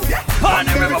and Grand. Yeah. Pon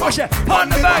the river, what's that? Pon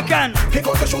the back end. Kick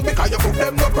out the shoes because you put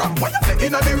them no cramp. When you play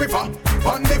in the river,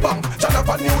 on the bank. Shut up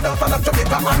and new dance like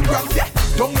Jamaica and Grand. Yeah.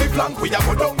 Down the flank, we a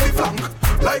go down the flank.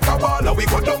 Like a baller, we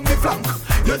go down the flank.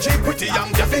 You're cheap, pretty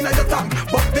young, just in your tank.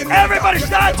 But everybody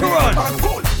start to run.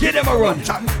 Give them a run.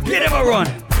 Give them a run.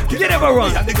 Give them a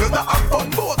run. And the girls that have fun,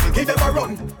 both. Give them a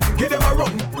run. Give them a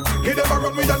run. Give them a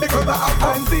run. We and the girls that have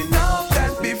fun. I've seen enough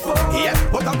dance before.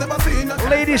 Yeah, but I've never seen a...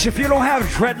 Ladies, if you don't have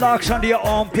dreadlocks under your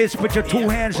armpits, put your two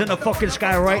hands in the fucking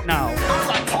sky right now.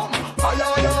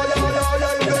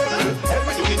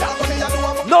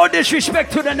 No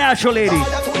disrespect to the natural ladies.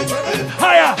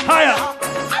 Higher, higher.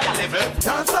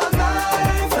 Dance all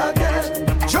night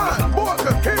again. John,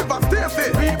 Walker, Cave, and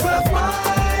Stacy. People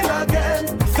smile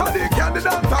again. Study candy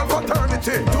dance all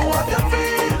fraternity. Do what you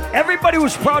feel. Everybody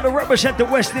who's proud to represent the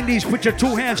West Indies, put your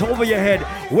two hands over your head.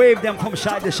 Wave them from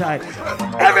side to side.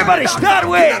 Everybody start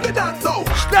wave.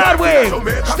 Start wave.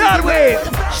 Start wave.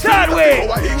 Start wave.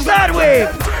 Start wave.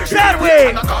 Start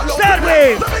wave. Start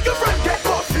wave.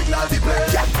 Signal the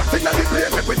plane, signal the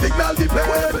plane, make we signal the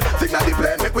plane. Signal the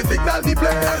plane, make we signal the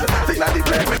plane. Signal the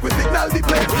plane, make we signal the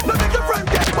plane. Now make your friend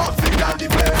get boss, signal the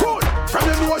plane. Cool, from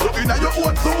your nose you inna your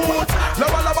own suit.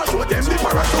 Lava lava show them the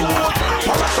parachute,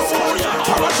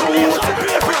 parachute,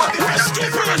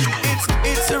 parachute.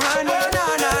 It's a run, na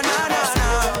na na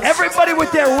na. Everybody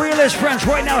with their realest friends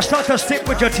right now, start to stick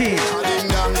with your team.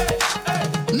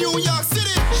 New York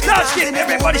City. Start skip,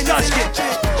 everybody start skip.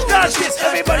 Start skip,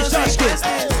 everybody start skip.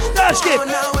 Start skip.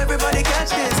 Now everybody catch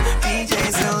this.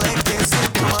 DJ select this.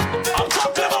 I'm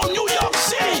talking about New York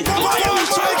City, Miami,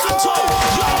 Toronto,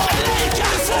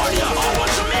 California, all of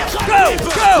Jamaica. Go.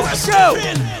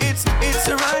 It's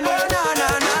a run, na na na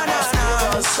na na.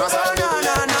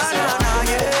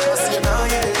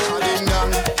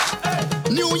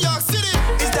 New York City.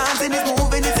 It's dancing, it's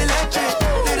moving, it's electric.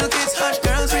 Little kids, hot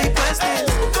girls request this.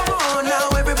 Come on now,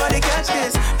 everybody catch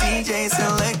this. DJ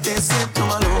select this.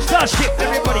 Start skip,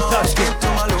 everybody start skip.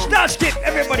 Start skip,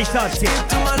 everybody start skip.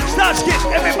 Start skip,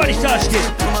 everybody start skip.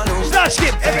 Start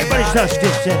skip, everybody start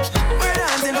skip. We're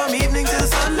dancing from evening till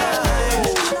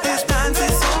sunlight. This dance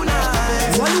is so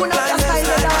nice. One would not style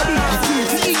the daddy.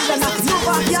 England have no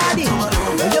backyardy.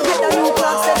 When you get the new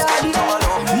clocks, the daddy.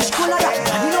 Which color that?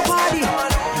 You know party.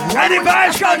 And the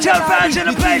vibes come tell fans in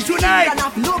the place tonight.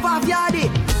 No backyardy.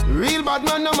 Real bad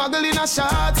man, no muggle in a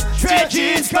shots. Straight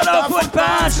jeans, cut off foot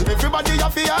pants. Everybody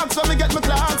have to ask when me get my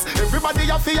clocks. Everybody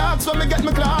have to ask when me get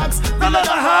my clocks. None of the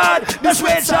hard, the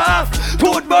sweat soft.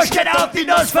 Toothbrush get out the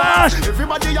dust fast.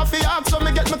 Everybody have to ask when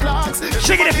me get my clocks.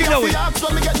 Shake it if you know it.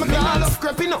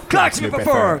 Clocks me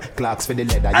prefer. Clocks for the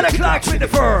leather. And the clocks with the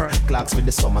fur. Clocks for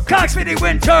the summer. Clocks for the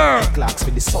winter. Clocks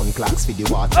for the sun. Clocks for the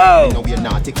water. Oh. You know we're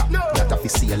nautica. Not a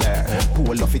sailor.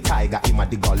 Pool of a tiger. Him a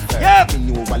the golfer. Yep. Me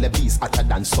knew all the bees hotter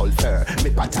than sulfur. Me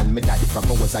pattern me daddy from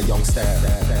I was a youngster.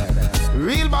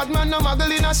 Real bad man, no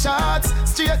muggle in a shots.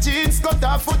 Straight jeans, cut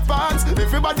off foot pants.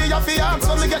 Everybody have to ask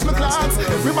when me get my clocks.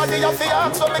 Everybody have to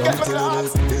ask when me get my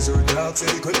clocks. Desert dark,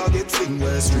 say could not get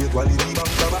finger. Straight while the demon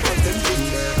come and them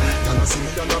finger. Can I see me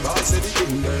on the bar, say the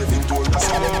finger. Victoria,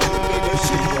 say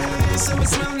them Some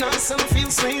smell nice, some feel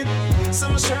sweet.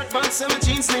 Some shirt pants, some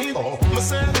jeans neat.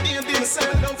 Myself, baby,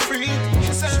 myself, I'm free.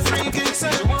 She said free, she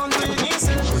said she want me, he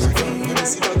said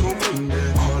see that you mean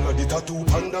there. All of the tattoo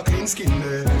panda clean skin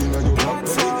there. Inna your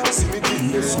back, see me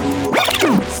in there.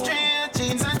 Straight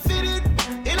jeans and fitted.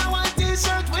 In a white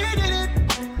t-shirt, we did it.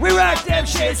 We rock them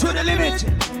shades to the limit.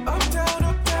 Up down,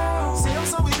 up down. See how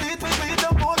so we beat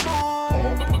the board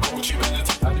more. Gucci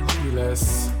belt are the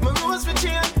realest. My rose with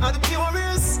chain are the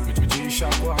purest. With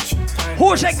G-Shock watch.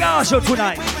 Who's that Gaza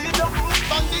tonight?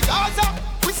 On the Gaza,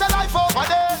 we say life over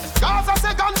there. Gaza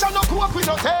say ganja no coke we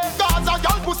no take. Gaza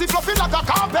girl pussy fluffy like a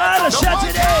carpet. All the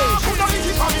Saturdays.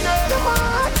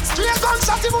 Straight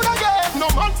gunshot him again. No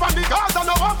man from the Gaza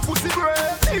no one pussy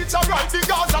bread. Teacher right the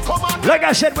Gaza come on. Like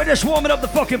I said, we're just warming up the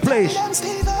fucking place.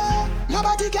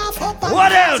 Nobody can fuck on What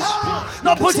the else? Gaza.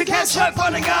 No pussy can suck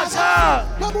on the Gaza.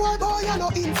 No boy, you no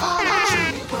informer.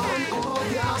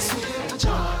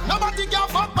 Nobody can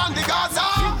fuck on the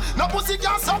Gaza. No pussy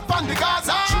can suck on the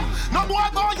Gaza. No boy,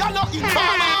 you no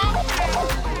informer.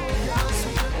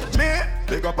 Me,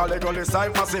 big up a Legolas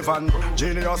type massive and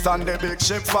Genius and the big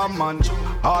ship from man.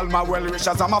 All my well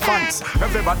wishers and my fans.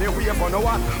 Everybody wait for no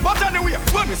one. But anyway,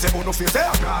 when me say uno fi say,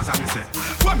 Gaza me say.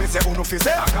 When me say uno fi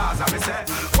say, Gaza me say.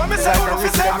 When me say uno fi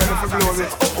say, Gaza me say.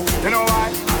 You know why?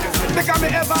 Because me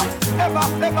ever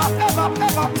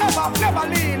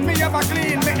lean. Me ever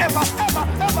clean. Me ever.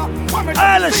 When me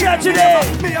let's shout today.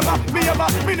 Me never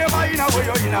in a way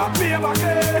you in a. Me ever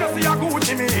care. You know see a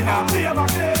Gucci me in a. Me ever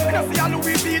care. You know see a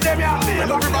Louis V them ya. Me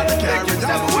ever care.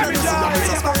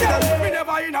 Me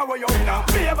never in a way you in a.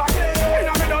 Me ever care. In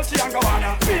a me Dolce and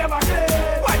Gabbana. Me ever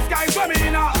care. White sky for me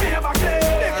in a. Me ever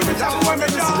care. Me tell when me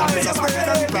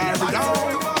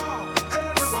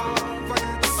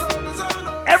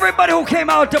Everybody who came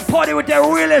out to party with their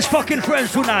realest fucking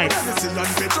friends tonight.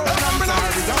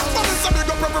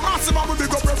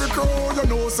 You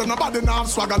know, so nobody now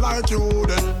swagger like you.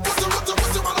 Then.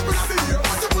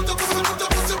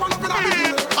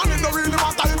 And it don't really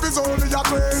matter if it's only a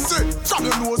 20. From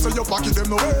you know, so your pocket them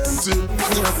no empty.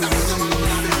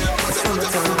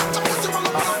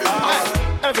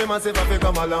 Every man say if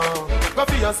come along, go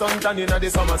for your suntan in the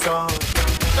summer sun.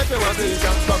 Make you a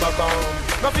vision, go back home.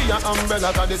 Go for your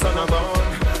umbrella 'cause the sun a gone.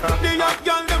 The young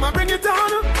girl them a bring it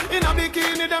on. In a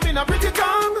bikini them in a pretty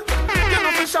tongue. You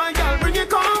know for shy girl bring it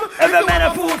come. Every man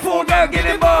a fool girl get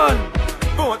it born.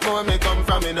 Both more may come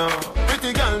from me now.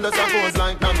 Pretty girl does a pose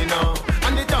like me now.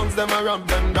 And the tongues them a rub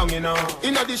them down, you know.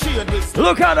 In the shade this.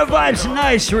 Look how the vibe's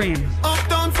nice, Reem.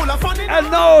 Uptown full of fun. And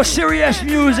no serious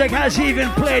music has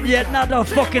even played yet, not a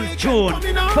fucking tune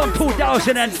from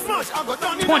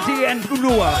 2020 and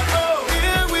newer.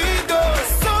 Here we go.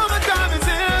 Summertime is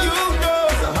here, you know.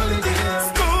 It's a holiday.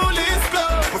 School is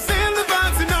closed. We feel the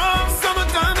vibes, you know.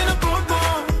 Summertime in a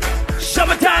boardwalk.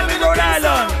 Summertime in Rhode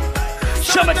Island.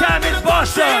 Summertime in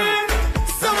Boston.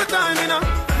 Summertime in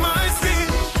my city.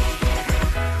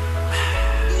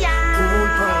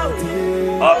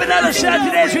 Up another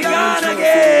Saturdays, we gone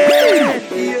again.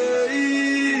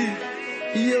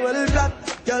 Yeah, well, black,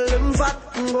 girl, them fat,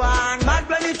 one bad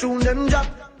when they tune them drop.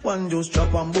 One just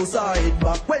drop and bust her head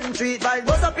back. When treat like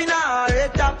bust up in her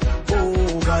head top.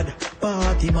 Oh God,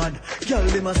 party mad. Girl,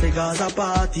 them a say Gaza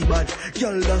party bad.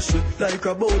 Girl, that shit like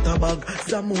a butter bag.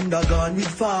 Zamunda gone with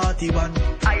 41.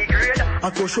 I agree. I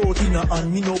go short in her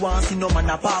hand. Me no want see no man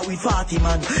a part with 40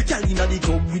 man. Girl inna the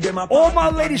club with them a. All my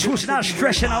ladies who's not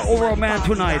stressing out over a man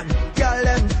tonight. Girl,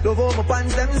 them love how my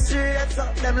pants them straight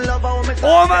up. Them love how me.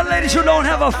 All my ladies who don't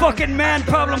have a fucking man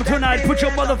problem tonight, put your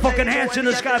motherfucking hands in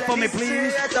the sky for me,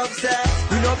 please. We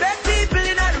no beg people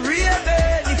in a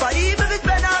raving. If I even it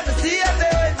better to see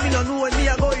it. Me no know when me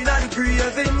a going on the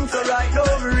craving. So right now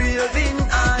we raving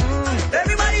and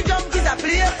everybody jump is a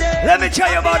plaything. Let me tell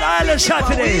you about Island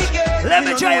Saturdays. Let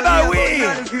me tell you about we.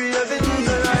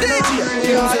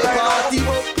 Party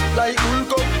bop like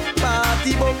Hulk up.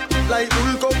 Party bop like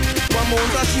Hulk up. One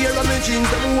month a share and me jeans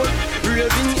them whole.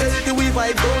 Raving healthy we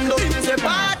vibe down up. Say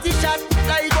party shot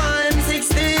like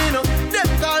 116. Them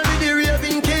call me the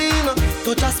raving king.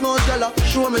 Touch a small girl,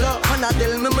 show me love. And I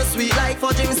tell me my sweet like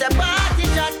for Jim. Say party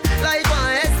shot like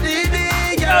one STD.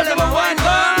 Girl, them a wine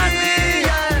for me.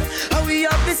 How we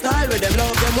have this style with them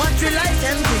love them. Watch we like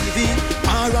MTV.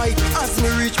 Alright, as me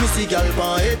reach me see girl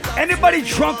by it. Anybody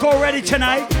drunk already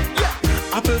tonight? Yeah.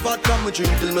 Apple vodka me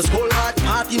drink till me skull hot.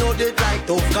 Party no dead like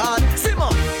tough card.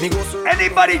 Simmer, me go so.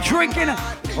 Anybody drinking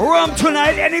rum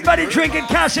tonight? Anybody drinking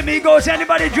Casamigos?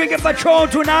 Anybody drinking Patron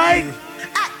tonight?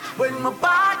 When my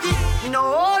party, you know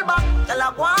all back, tell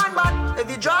up one back, if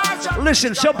you drive.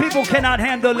 Listen, some people cannot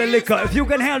handle the liquor. If you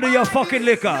can handle your fucking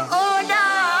liquor.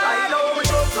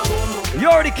 You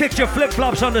already kicked your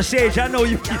flip-flops on the stage. I know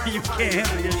you can't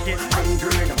handle your shit.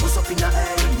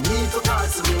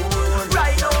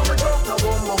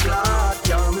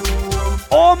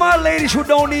 All my ladies who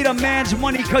don't need a man's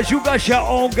money because you got your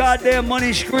own goddamn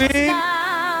money, scream.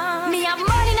 Me have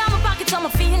money in my pocket, so I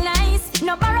feel nice.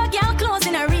 No borrow girl clothes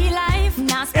in a real life.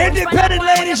 Independent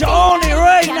ladies only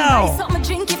right now. Something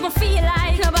drink if I feel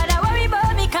like. Nobody worry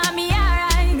about me, call me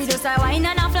alright. Me just a wine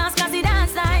and a flask cause it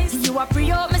dance nice. You a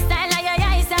pre-up my style like your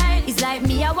eyesight. It's like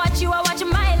me, I watch you, I watch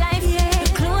my life. Yeah.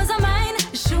 The clothes are mine,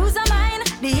 the shoes are mine,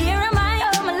 the hair are mine.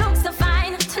 Oh, my looks are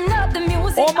fine. Turn up the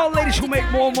music. All my ladies who make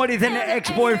more money than their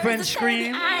ex-boyfriend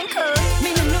scream. Me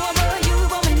no know about you,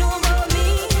 but me know about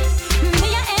me.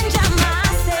 Me a enjoy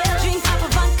myself. Drink up a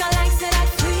vodka like say that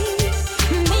free.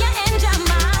 Me a enjoy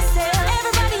myself.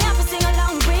 Everybody have to sing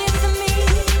along with me.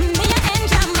 Me a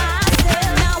enjoy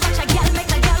myself. Now watch a girl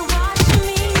make a girl watch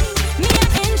me. Me a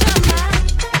enjoy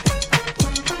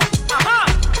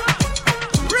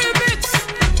Remix,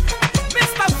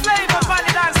 Mr. Flavor on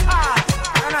the dance hall,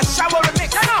 and a shower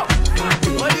remix. You know.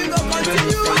 What you gonna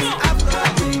continue?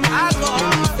 I go.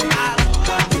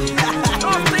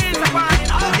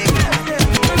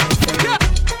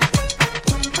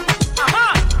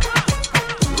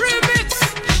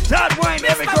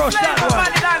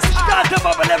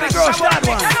 every girl start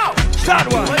one.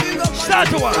 Start one. Start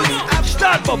to one.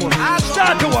 Start bubble.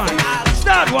 Start to one.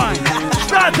 Start one.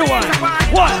 Start to one.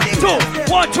 1,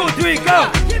 2, 1, 2, 3,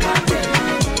 go.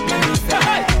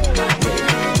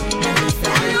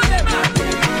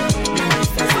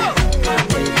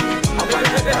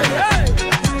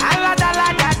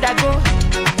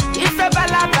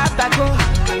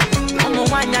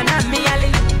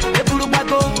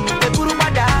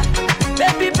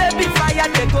 Baby, fire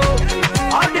they go.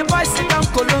 All the boys sit down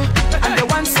colo, and they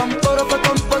want some poro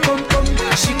tom.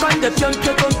 She con the pium,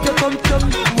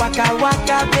 waka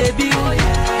waka, baby.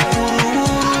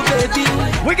 Ooh, baby.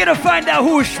 We're gonna find out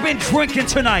who's been drinking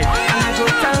tonight. I go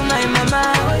tell my mama.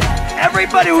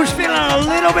 Everybody who's feeling a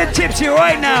little bit tipsy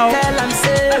right now,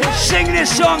 sing this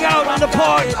song out on the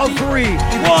part of 3.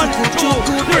 1, 2,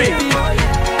 3.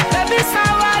 Baby,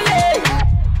 sawale,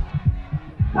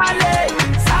 wale.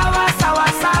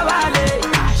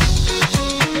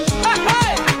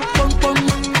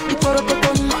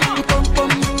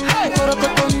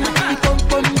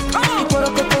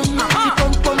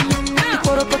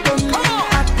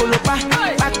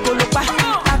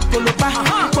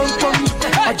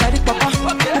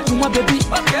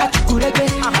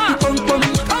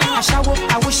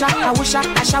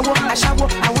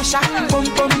 I wish I boom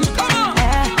boom.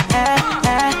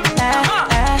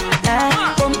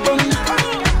 Boom boom.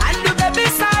 And the baby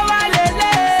sawa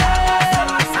lele.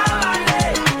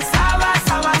 Sawa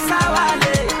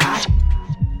lele.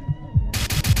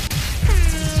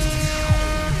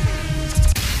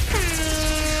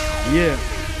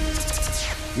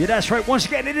 Yeah, that's right. Once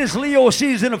again, it is Leo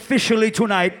season officially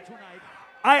tonight.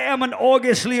 I am an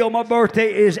August Leo. My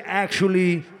birthday is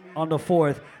actually on the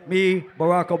 4th. Me,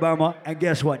 Barack Obama, and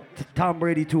guess what? Tom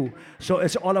Brady too. So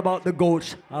it's all about the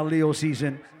goats on Leo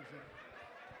season.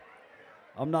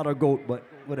 I'm not a goat, but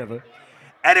whatever.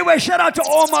 Anyway, shout out to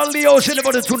all my Leos in the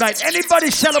building tonight.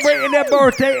 Anybody celebrating their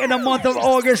birthday in the month of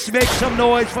August, make some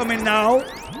noise for me now.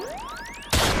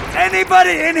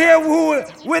 Anybody in here who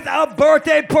with a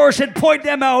birthday person, point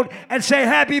them out and say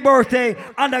happy birthday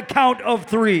on the count of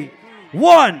 3.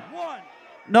 1.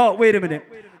 No, wait a minute.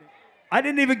 I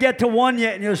didn't even get to 1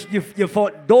 yet, and you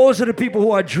thought, those are the people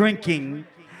who are drinking.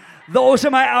 Those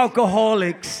are my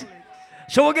alcoholics.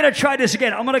 So we're going to try this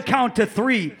again. I'm going to count to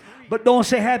 3, but don't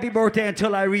say happy birthday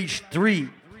until I reach 3.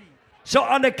 So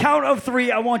on the count of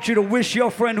 3, I want you to wish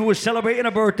your friend who is celebrating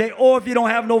a birthday, or if you don't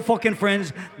have no fucking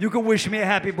friends, you can wish me a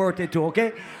happy birthday too,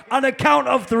 okay? On the count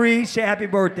of 3, say happy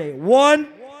birthday. 1,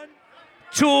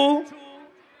 2,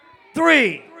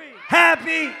 3.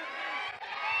 Happy.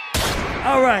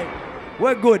 All right.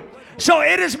 We're good. So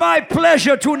it is my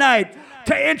pleasure tonight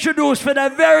to introduce for the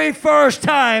very first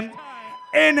time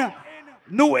in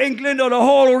New England or the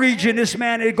whole region, this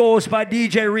man, it goes by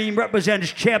DJ Reem,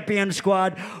 represents Champion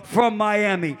Squad from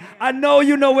Miami. I know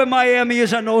you know where Miami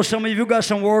is. I know some of you got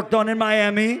some work done in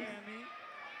Miami.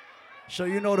 So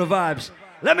you know the vibes.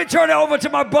 Let me turn it over to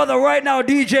my brother right now,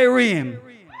 DJ Reem.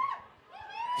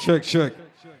 Check.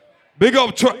 Big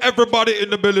up to everybody in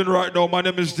the building right now. My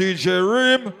name is DJ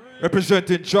Reem,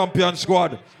 representing Champion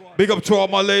Squad. Big up to all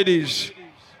my ladies.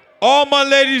 All my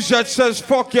ladies that says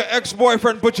fuck your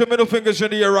ex-boyfriend, put your middle fingers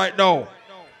in the air right now.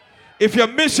 If you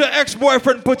miss your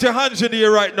ex-boyfriend, put your hands in the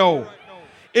air right now.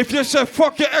 If you say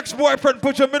fuck your ex-boyfriend,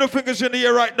 put your middle fingers in the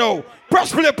air right now.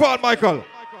 Press play part, Michael.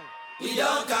 We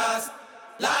don't cast,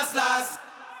 last.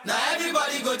 Now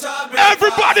everybody go to break.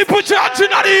 Everybody put your hands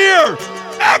in the air.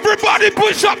 Everybody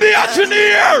push up the hands in the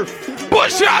air.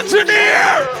 Push your hands in the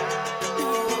air.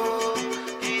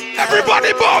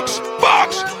 Everybody box.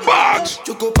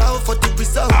 Choco power for the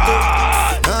result.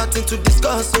 Nothing to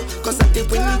discuss, cause I did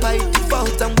win by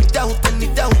default and without any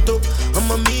doubt. I'm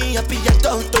a me happy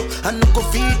adult. I no go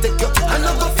feed the girl,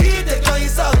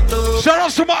 it's out. Shout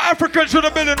out to my Africans in the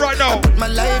building right now. I put my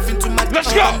life into my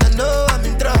Let's go. I know I'm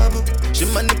in trouble. She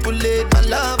manipulate my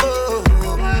love.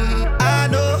 I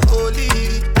know holy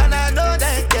and I know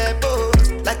that get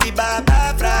both. Like the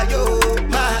Baba Frayo,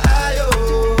 my ayo.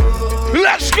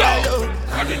 Let's go.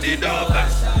 I need it all back.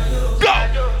 Go.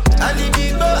 I need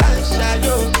it more and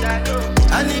shadow.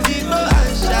 I need it more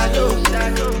and shadow.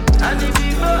 I need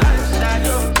it more and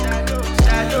shadow.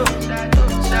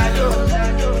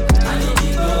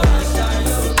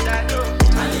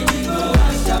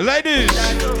 Ladies,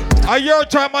 at your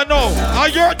time I know.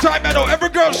 At your time I know. Every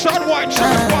girl shine wine.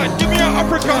 Give me an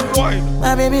African wine.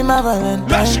 My baby, my Valentine.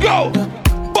 Let's go.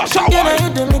 Bust out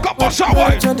wine. Come bust out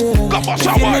wine. Come bust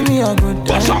out wine.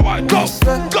 Bust out wine. Go.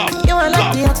 You are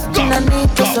like the oxygen I need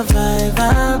to survive.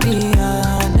 I'll be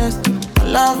honest.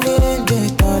 Loving the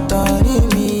thought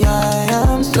of me, I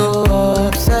am so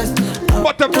obsessed.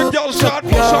 But every girl shot,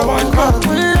 bust Bust a wine, come.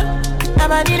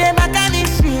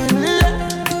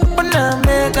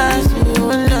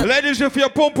 Ladies, if your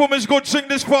pum pum is good, sing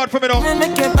this part for me now.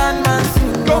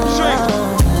 Come sing.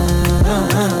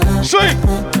 Sing.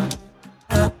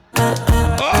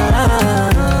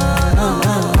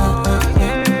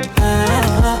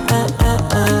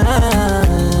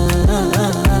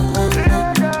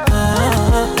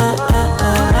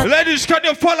 Ladies, can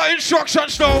you follow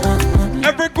instructions now?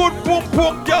 Every good pum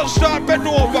pum girl start bend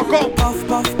over, come.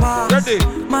 Ready,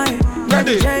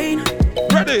 ready,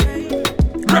 ready,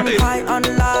 ready,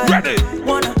 ready.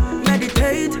 Wanna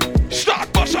meditate.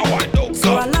 Start bust a wine, no.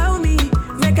 So allow me,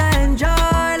 make I enjoy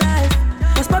life.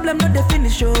 Cause problem not the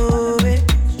finish, oh.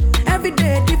 Every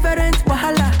day different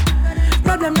wahala.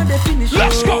 Problem not the finish, oh.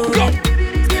 Let's go, go.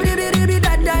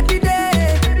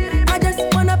 I just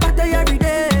wanna party every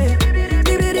day.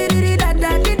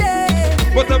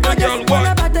 But every girl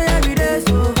want every day,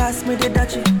 so pass me the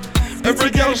dutchie.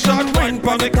 Every girl start wine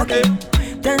for me cocky.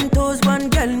 10 toes, one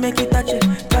girl make it touch it,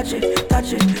 touch it,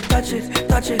 touch it, touch it,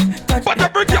 touch it, touch it. But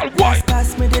every girl wine.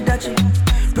 Pass me the dutchie.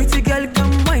 Pretty girl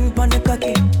come wine pon the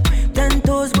cocky. 10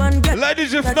 toes, one girl.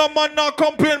 Ladies, if no man now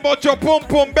complain about your pum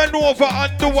pum, bend over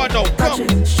and do one now.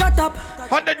 Come. Shut up.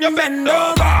 And then you bend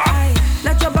over.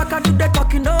 Let your back do the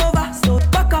talking over. So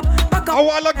back up, back up. I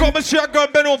wanna come and see a girl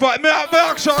bend over. May I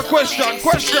ask her a question?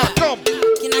 Question, come.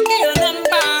 Can I get your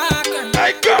number?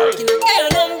 Hey girl. Can I get your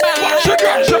number? What's your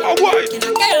girl? Show my wife. Can I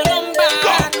get your number?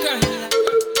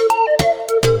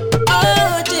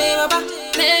 Oh, J-Baba,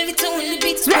 Melvin to the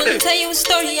beats. Wanna tell you a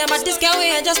story about this girl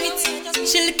where I just meet.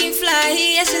 She looking fly,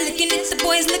 yeah, she looking at the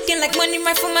boys looking like money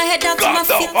right from my head down to my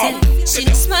feet. She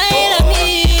just smile at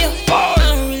me. I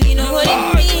don't really know what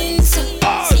it means.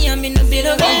 See, I'm in a bit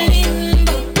of a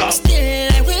limbo.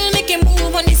 Still, I will make a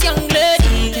move on this young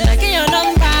lady. Can I get your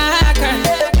number,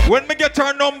 girl? When me get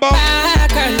her number,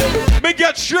 me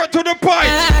get straight to the point.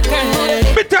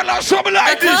 Me tell her something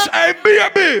like this, hey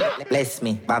baby. Bless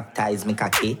me, baptize me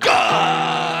cocky.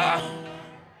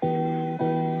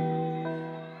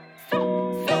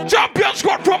 Champion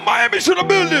squad from Miami to the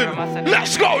building.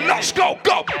 Let's go,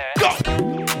 go, go.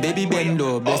 Baby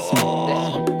Bendo, bless me.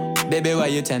 Baby, why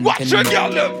you tempting me? Watch your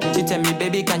girl. She tell me,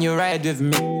 baby, can you ride with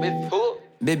me? With who?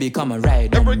 Baby, come and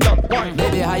ride. Every girl, wine.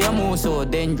 Baby, how you move so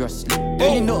dangerously?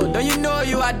 Don't you know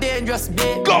you are dangerous,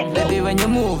 babe? Go. Baby, when you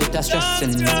move, it's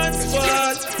stressing me.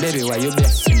 Baby, why you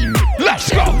blessing me? Let's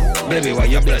go. Baby, why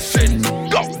you blessing me?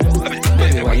 Go.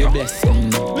 Baby, why you blessing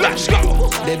me? Let's go.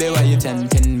 Baby, why you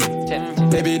tempting me?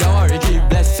 Baby, don't worry, keep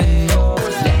blessing me.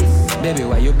 Baby,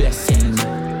 why you blessing me?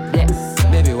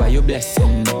 Baby, why you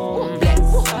blessing me?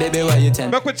 Baby, why you tempting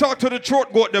me? Make we talk to the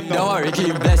throat goat them now. Don't worry,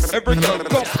 keep blessing. Every girl,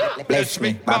 go. Bless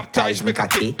me, baptize me,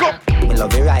 cocky. Go. Me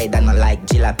love you ride and I like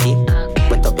jalopy.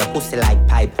 Wet up your pussy like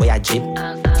pipe or your jeep.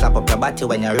 Slap up your body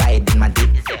when you ride in my deep.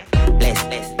 Bless.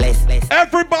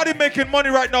 Everybody making money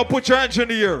right now, put your hands in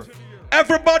the air.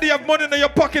 Everybody have money in your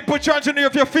pocket, put your hands in the air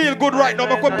if you feel good right now.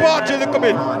 Make we party a little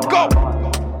bit. Go.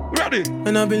 Ready?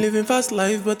 And I've been living fast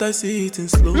life, but I see it in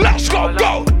slow. Let's go.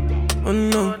 Oh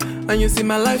no, and you see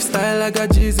my lifestyle, I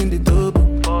got G's in the double.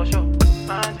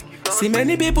 See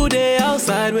many people there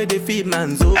outside where they feed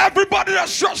man's over. Everybody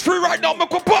that's stress free right now,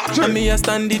 make a party. And me a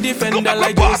stand the defender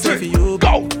like Joseph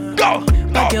Yobo. Go.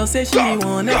 My girl say she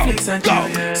want Netflix and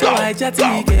chill. So I just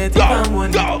get if I'm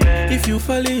one. If you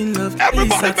fall in love,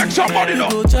 everybody make some money now.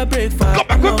 Go to breakfast. Come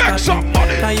back, make some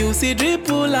money. Can you see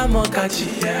dripple? I'm not catchy.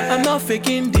 I'm not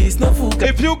faking this, no fool.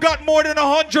 If you got more than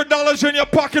 $100 in your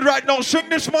pocket right now, sing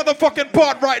this motherfucking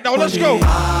part right now. Let's go.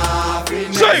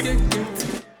 Sing.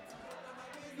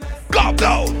 Calm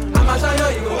down.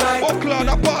 Oh, clown,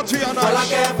 a party and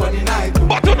us.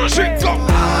 But on the street, come.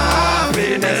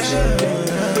 Happiness.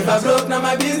 If I broke, now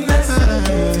my business.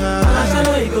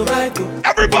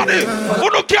 Everybody, who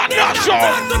don't care that song?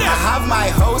 I have my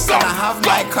house and I have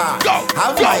my car.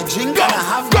 Have my drink and I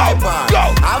have my bar.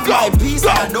 Have my peace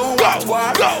and I don't want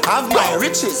war. Have my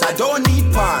riches, I don't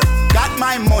need part. Got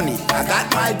my money, I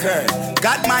got my girl.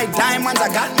 Got my diamonds, I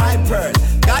got my pearl.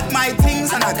 Got my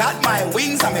things and I got my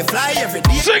wings. I may fly every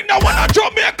day. Sing now when I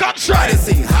drop me a concert. I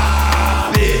sing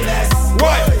happiness.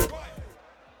 Right.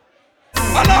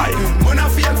 Alive. Gonna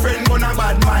feel friend, gonna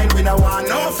bad mind. We don't want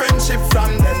no friendship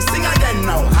from them. Sing again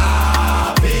now.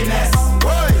 Happiness.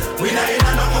 We not in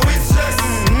a nothing with stress.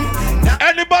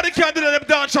 Anybody can do that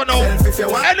dance or no?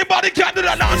 Anybody can do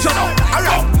that dance or no?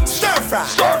 Alright. Stir fry.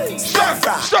 Stir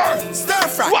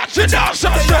fry. Watch it dance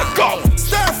and go.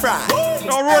 Stir fry.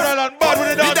 No Rhode Island bad with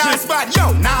the The dance dancing. bad.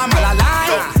 Yo, now I'm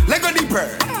alive. Lego the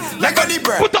bird.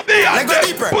 Put up the hand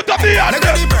there. Put up the hand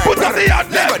there. Put up the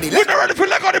hand there. We're not ready for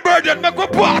Lego the bird yet. Make a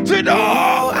party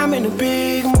now. I'm in a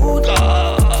big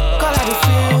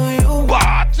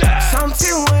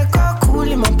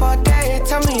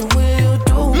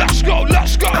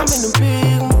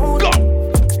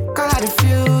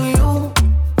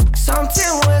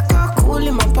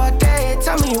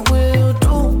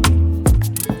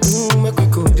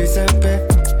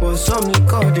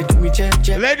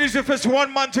Ladies, if it's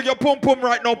one man to your pum pum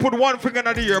right now, put one finger in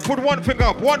the air. Put one finger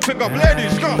up.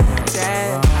 Ladies, go.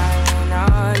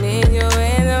 I need you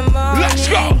in the morning. Let's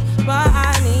go. But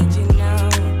I need you now.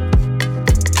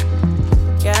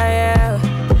 Yeah.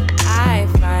 I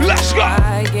find Let's go.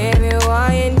 I give you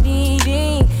what you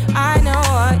needing. I know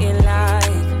what you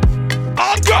like.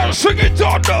 All girls, sing it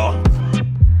out now.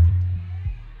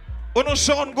 Wanna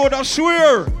sound good, I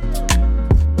swear.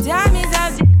 Time is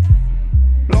up.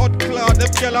 Lord Cloud, them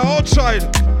girl are outside.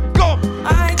 Go.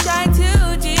 I try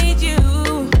to teach you.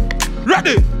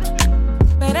 Ready.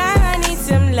 But I need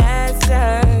some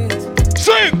lessons.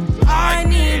 Sing. I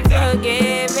need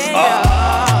forgiving.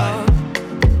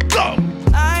 Go.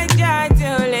 I try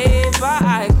to live, but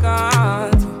I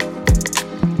can't.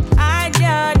 I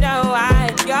don't know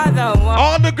why you're the one.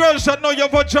 All the girls that know your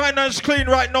vagina is clean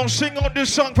right now, sing out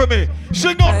this song for me.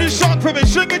 Sing out this song for me.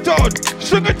 Sing it out.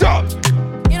 Sing it out.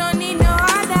 You don't need no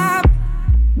other.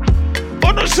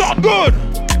 Oh, the song good.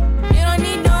 You don't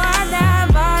need no other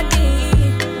body.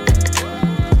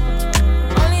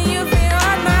 Only you feel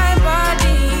on my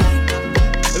body.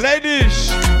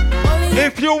 Ladies,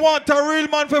 if you want a real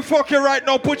man for fuck you right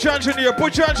now, put your hands in here.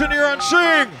 Put your hands in here and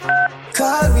sing.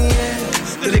 Call me,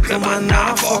 the little man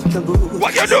now fuck the boo.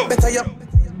 What you do? Better you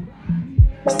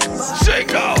sing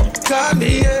now. Call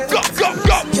me, go.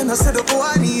 You know say the boy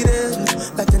I need it.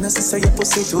 Like you know say your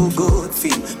pussy too good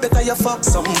feel. Better you fuck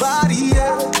somebody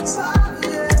else.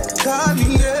 Call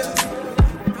me,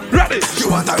 ready? You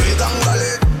want a real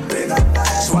gangbale?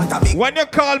 When you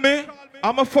call me,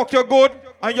 I'ma fuck you good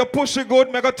and your pussy good.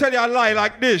 Me gonna tell you a lie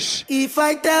like this. If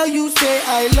I tell you say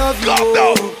I love you,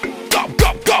 go.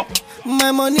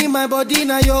 My money, my body,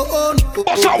 now your own.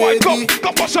 Boss a white, go.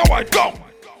 Boss a white, go.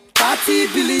 30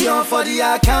 billion for the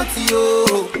account, yo.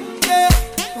 Yeah.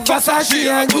 Versace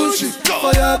and Gucci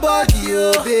for your body,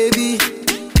 oh baby.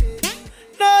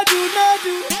 No do,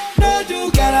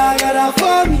 gotta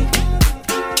for me.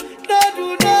 No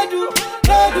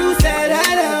do, say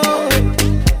that, oh.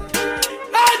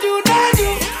 No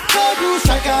do,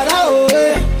 shakara, oh.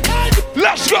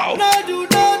 Let's go. No do,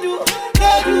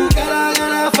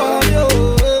 gotta for you.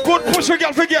 Good pussy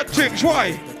girl forget things,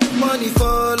 why? Money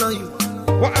fall on you.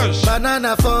 What else?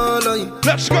 Banana fall on you.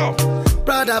 Let's go.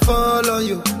 Prada fall on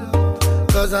you.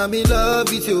 Cause I'm in love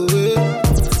with you.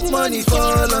 Money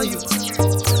fall on you.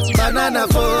 Banana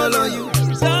fall on you.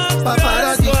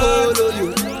 Paparazzi follow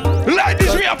you.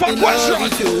 Ladies, we have a question.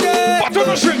 What do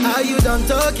you sing? Are you done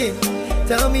talking?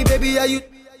 Tell me, baby, are you?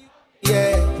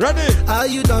 Yeah. Ready? Are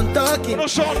you done talking?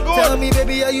 Tell me,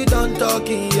 baby, are you done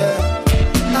talking? Yeah.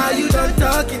 Are you done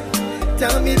talking?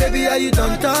 Tell me, baby, are you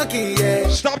done talking? Yeah.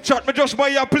 Stop chat, me just buy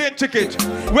you a plane ticket.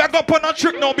 We are going on a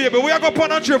trip now, baby. We are going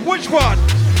on a trip. Which one?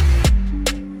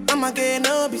 I'ma get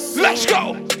no be so. Let's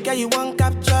go. Yeah, you won't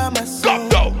capture my soul.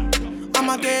 Go.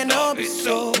 I'ma get no be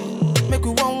so. Make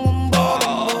we one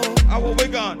ball. What we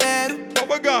gone? What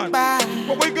we gone?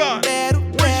 What we gone?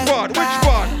 Which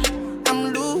part?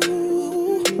 I'm loose.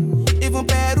 Even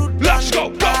better. Let's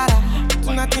go.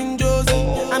 Tonight in Josie.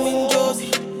 I'm in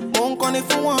Josie. Won't call if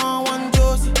you want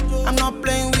Josie. I'm not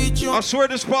playing with you. I swear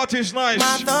this party is nice.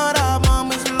 My thought of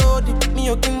mom is loaded. Me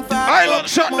you can find Island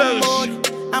Shutters.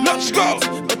 Let's go.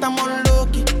 But I'm on low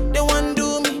key. They want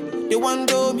do me. They want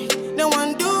do me. They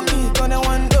want do me. Cause they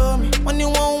want do me. When you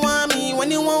won't want me. When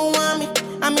you won't want me.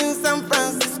 I'm in San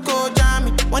Francisco,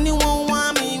 Jammy. When you won't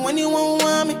want me. When you won't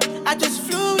want me. I just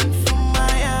flew in from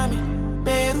Miami.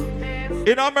 Peru.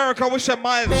 In America, we say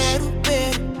miles.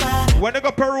 When they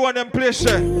go Peru and them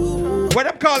places, what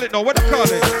them call it now? What them call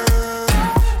it?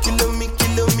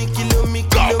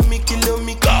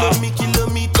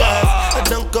 Kilometers. I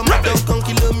don't come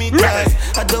kilometers.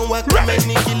 I don't walk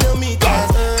many kilometers.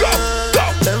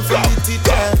 Learn from the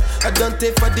teachers. I don't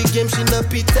take for the game, she no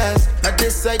pitas. I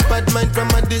decide bad mind from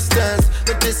a distance.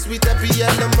 But this sweet happy, I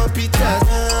love my pitas.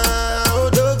 Oh,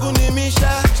 Doguni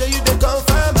Misha, show you the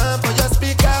confirm for your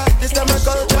speaker. This time I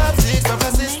call top 6 of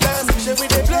assistance. Show me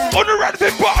the play. On the red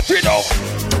big party now.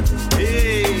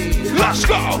 Hey, let's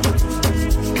go.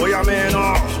 Oh, yeah, man,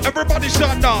 everybody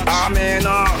start dance.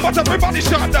 But everybody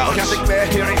start dance.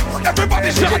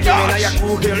 Everybody start dance.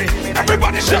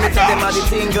 Everybody start dance.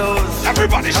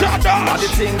 Everybody start dance.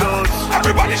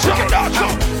 Everybody start dance.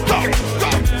 Go.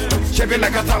 Chevy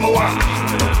like a Samoa.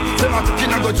 Say my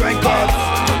cooking, I go drink up.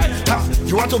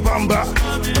 You want to bamba?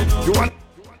 You want?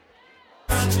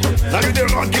 Now you the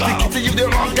wrong, kitty, you the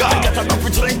wrong guy. Get enough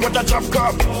to drink with a drop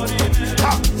cup.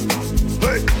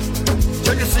 Hey.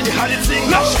 Can you see how the thing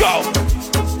goes? Let's go!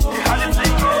 How the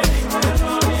thing goes?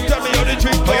 Tell me how the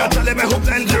thing goes. Oh, you're telling me who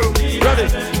blend you. Ready.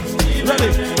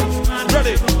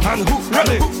 And who?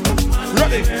 Ready.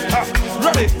 Ready,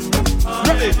 ready,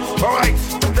 ready. All right,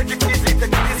 take it easy,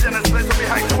 and let's play some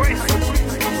behind the waist.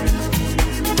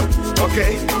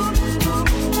 Okay.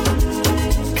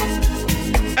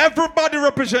 Everybody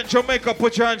represent Jamaica,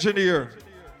 put your hands in the air.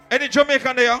 Any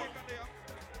Jamaican there?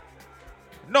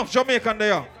 No, Jamaican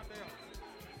there.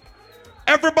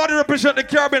 Everybody represent the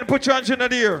Caribbean, put your hands in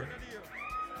the air.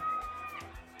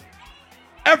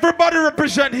 Everybody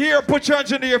represent here, put your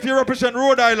hands in the air if you represent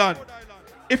Rhode Island.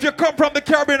 If you come from the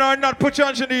Caribbean or not, put your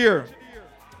hands in the air.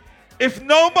 If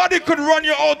nobody could run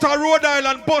you out of Rhode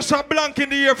Island, bust a blank in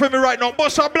the air for me right now.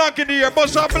 Bust a blank in the air,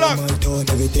 bust a blank.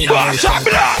 Bust a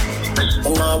blank.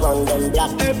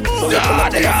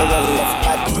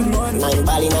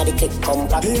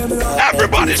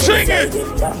 Everybody sing it.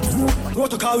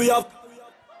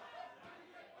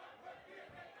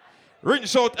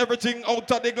 Rinse out everything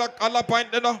out of the Glock a la pint,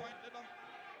 you know.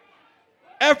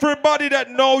 Everybody that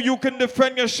know you can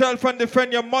defend yourself and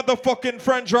defend your motherfucking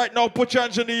friends right now, put your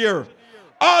hands in the air.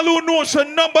 All who know so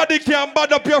nobody can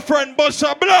bad up your friend, bust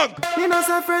a blank. You know,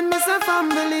 say friend, me say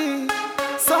family.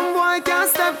 Some boy can't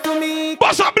step to me.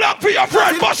 Bust a blank for your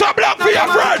friend, bust a blank for your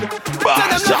friend.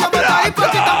 Bust a blank.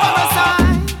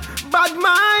 Bad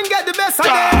mind get the best of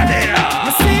them.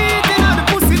 Me see it in the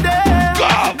pussy there.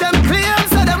 Them claims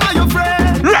say them are your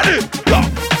friend. Ready, go.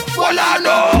 Well, I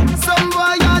know. Some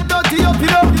boy are dirty up, you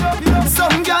know.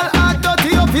 Some girl are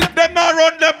dirty up, you know. Them not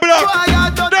run them block.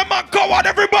 Them are coward,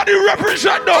 everybody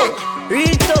represent them.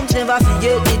 Real thugs never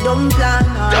forget the dumb plan.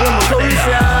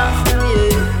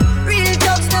 Real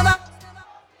thugs never.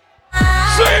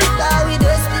 That we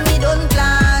destiny don't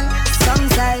plan. Some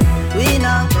say we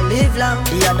not live long.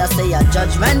 The other say a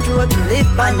judgment road to live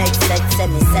by. Next set say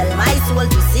me sell my soul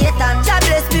to Satan. God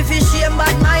bless me for shame,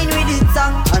 bad mind with it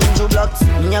song. Andrew Blocks,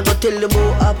 me a go tell the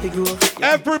boy happy growth.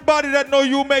 Everybody that know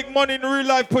you make money in real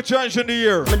life, put your hands in the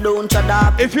air. Me don't shut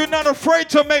up. If you're not afraid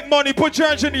to make money, put your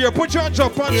hands in the air. Put your hands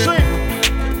up and sing.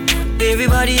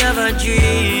 Everybody have a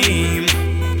dream.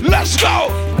 Let's go.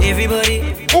 Everybody.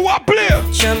 Who I play?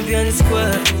 Champion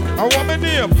squad. I want my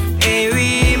name. Hey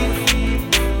Reem,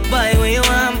 buy what you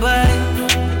want buy.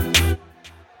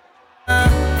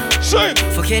 Sing.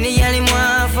 For Kenny and him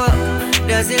want fuck.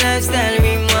 That's the lifestyle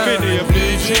Reem want.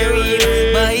 DJ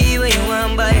Reem, buy what you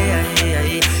want buy.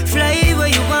 Fly where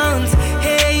you want.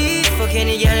 Hey, for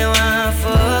Kenny and him want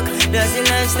fuck. That's the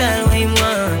lifestyle we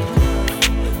want.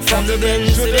 From the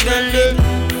Benz to the Bentley.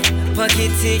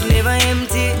 Pocket sick, never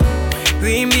empty.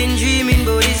 Reem been dreaming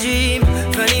about his dream.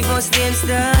 From the first day and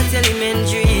start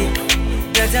elementary.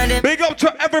 Big up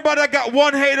to everybody that got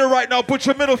one hater right now. Put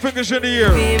your middle fingers in the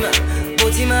air.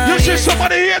 You see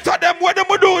somebody hate them. What them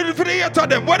we do for the hate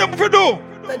them? What them we do?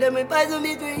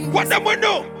 What them we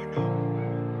do?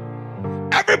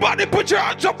 Everybody put your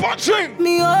hands up and sing.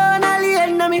 Me own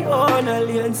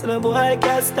alien, so the boy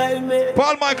can't style me.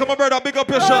 Paul Michael, my brother, big up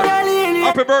yourself.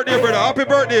 Happy birthday, brother. Happy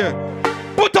birthday.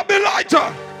 Put up the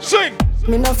lighter. Sing.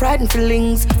 Me no frightened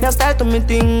feelings, now start to me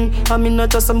thing. And me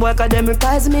not just some boy cause them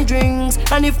replies me drinks.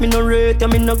 And if me no rate,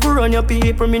 me no go run your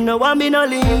people. Me no want me no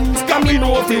links, cause me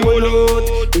know if he will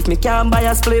out. If me can't buy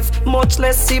a spliff, much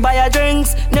less see buy a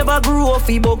drinks. Never grew up,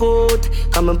 he bogot.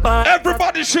 Come and buy.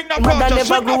 Everybody sing that part.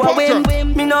 Never grew up win.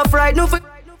 Me no frightened for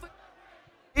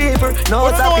people.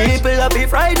 No some people that be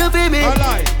frightened for me.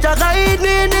 Just hide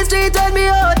me in the street and me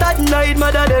out at night.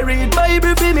 Mother they read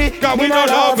Bible for me. Cause we no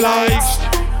love lies.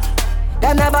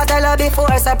 Them never tell her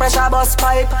before, say pressure bus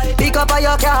pipe. Pick up on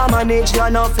your car, manage your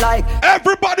enough like.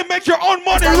 Everybody make your own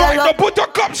money right now, put your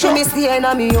cups up. Me stay in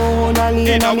a me own,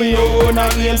 alien, a me own,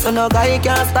 alien. So no guy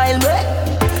can style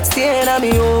me. Stay in a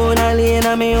me own, alien,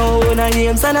 a me own,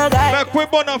 alien. So no guy. Make we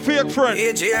burn a fake friend.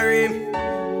 Hey Jerry,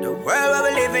 the world where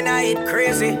we live in, I hit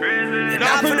crazy. You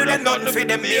not for do them nothing for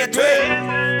them hate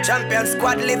way. Champion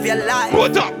squad, live your life.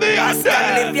 Put up the hand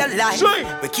there. Live your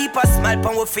life. We keep a smile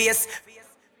on our face.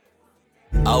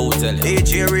 I will tell you.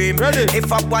 DJ Reem,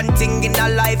 if I one thing in a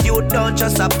life, you don't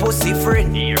just a pussy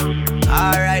friend.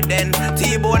 Alright then,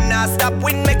 T-Bone now stop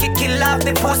win, make it kill off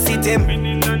the pussy Tim.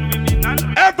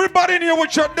 Everybody in here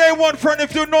with your day one friend,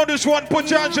 if you know this one, put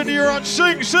your hands in the air and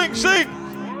sing, sing, sing.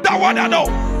 That one I know.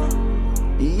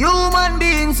 Human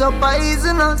beings are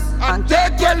poisonous and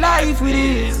take your life with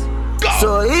ease.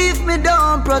 So if me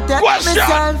don't protect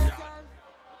myself,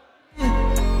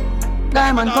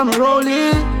 Diamond come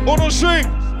rolling. Uno sing.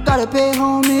 Gotta pay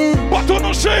homie. What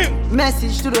uno sing?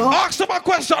 Message to the home. Ask them a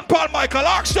question, Paul Michael.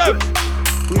 Ask them.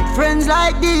 With friends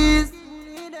like these.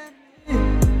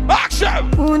 Ask them.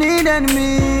 Who need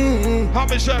enemy? How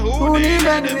me say who need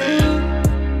enemy?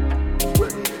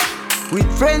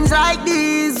 With friends like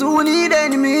these, who need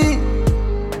enemy?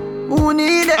 Who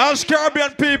need enemy? As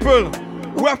Caribbean people,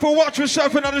 We have to watch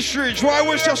yourself in the streets. Why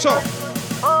waste yourself?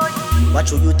 What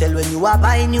should you tell when you are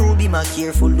buying new? Be more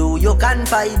careful, though you can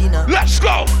find dinner. Let's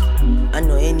go. I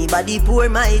know anybody pour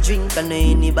my drink, I know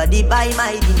anybody buy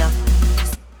my dinner.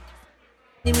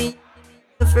 Me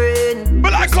friend,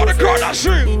 but I call the crowd that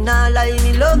street. Me nah lie,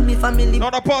 me love me family.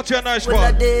 Not a party a nice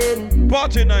man.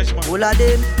 Party nice man. All of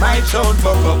them, my sound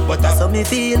fuck up, but that's how me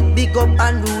feel. Big up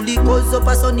and rule, cause up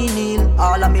a sunny kneel.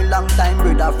 All of me long time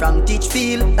brother from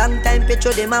Teachfield. Long time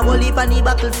petro them a whole heap on the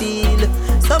battlefield.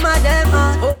 Some of them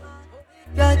are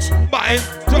judge.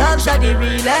 Dogs are the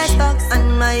realest dogs,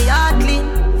 and my heart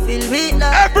clean.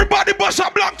 Everybody bust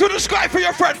a block to the sky for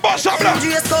your friend. Bust a block.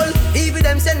 Even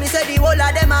them send me say the whole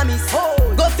of them a miss.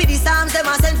 Go for the Psalms, them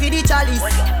a send for the chalice.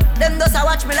 Them does a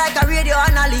watch me like a radio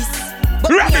analyst.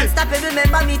 But me unstoppable,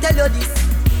 remember me tell you this.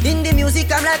 In the music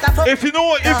I'm like a If you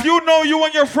know you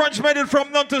and your friends made it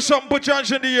from none to something, put your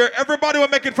hands in the air. Everybody will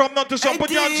make it from none to something.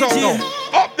 Put your hands up now.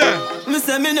 Up there. Me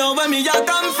say me know where me a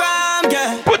come from,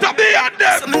 yeah. Put up the hand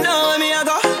there. So me know where me a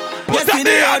go. Put up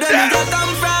the hand there.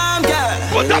 Come from, yeah.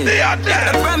 Put up the hand there.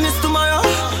 I promise tomorrow.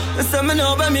 Me say me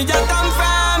know where me a come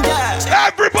from, yeah.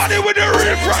 Everybody with the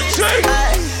refresh, sing.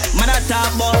 Man a talk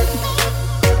about.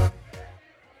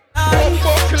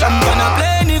 I'm gonna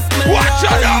play if me watch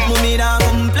out now. Me nah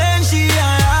complain, she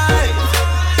alright.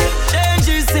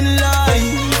 Changes in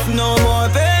life, no more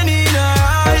pain in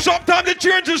life. Sometimes the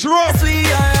change is rough,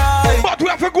 but we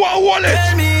have to go and hold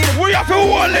it. We have to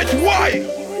hold it. Why?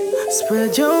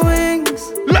 Spread your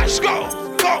wings. Let's go.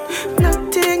 Go.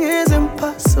 Nothing is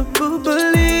impossible,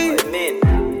 believe me.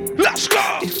 Let's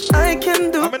go. If I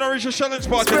can do. I'm in a Richard Shelling's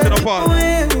party in the park.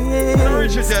 I'm in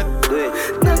Richard yet.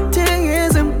 Nothing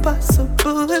is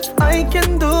impossible. If I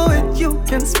can do it, you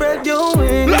can spread your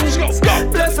wings. Let's go.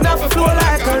 Go. Blessing off a flow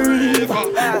like a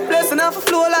river. Blessing off a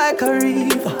flow like a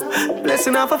river.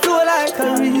 Blessing off a flow like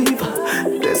a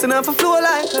river. Blessing off a flow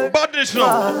like a badness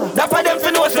now. That's why them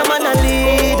fi know some man a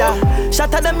leader.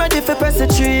 Shot at them ready for press the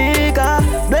trigger.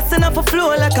 Blessing off a flow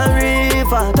like a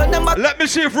river. Turn them back. Let me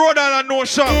see if Rhode Island knows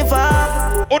something.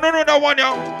 Oh no, that one,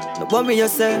 yo. Don't worry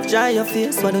yourself, dry your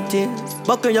face for the tears.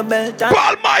 Buckle your belt.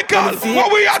 Paul Michael,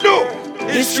 what we a do?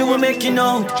 This you will make you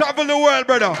know. Travel the world,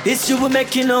 brother. This you will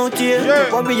make you know, tears. Yeah.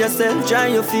 Don't worry yourself, dry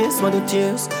your face for the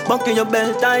tears. Buckle your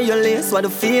belt, tie your lace for the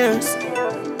fears.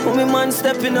 Put me man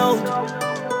stepping out.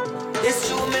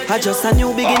 I just a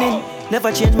new beginning.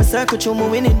 Never change my circle, show me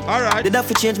winning. Alright. Did have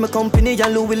to change my company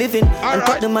and Lou we living. And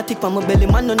cut the matic on my belly,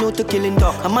 man no know to killing.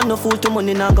 A man no fool to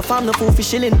money, now go farm no fool for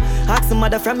shilling. Ask the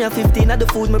mother from your 15 at the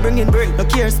food me bringing. No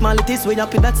care small it is, way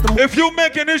happy that's the. If you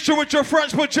make an issue with your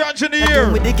friends, put your hands in the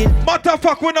air. Matter of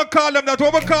fact, we not call them that.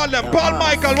 What we call them? Paul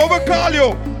Michael, what we call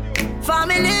you?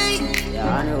 Family.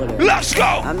 Let's go.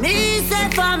 I me say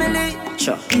family.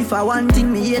 Sure. If I want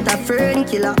thing, me hate a fern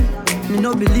killer. Me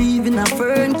no believe in a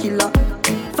fern killer.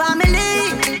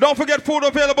 Family. Don't forget food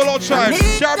available outside.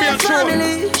 Caribbean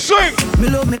show. Sing. Me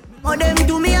love me. All them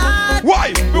do me hard.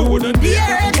 Why? Me wouldn't be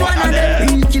one of them.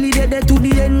 Real kill it dead to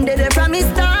the end. Dead from me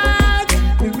start.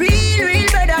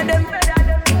 Real better them.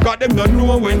 Got them don't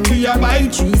know when we are buy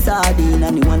 3 sardine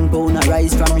and 1 pound of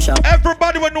rice from shop.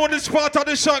 Everybody will know this part of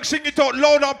the song. Sing it out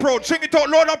loud and proud. Sing it out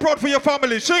loud and proud for your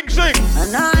family. Sing.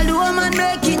 And all the woman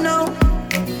make it now.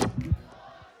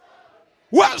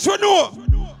 What else we know?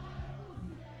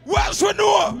 What else we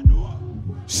know?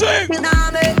 Sing.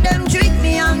 Now make them trick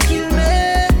me and kill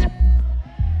me.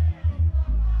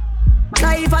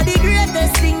 Life are the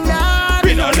greatest thing that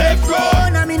me no left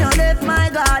God. No, me no left my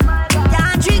God.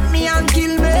 Can't trick me and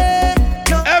kill me.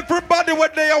 No. Everybody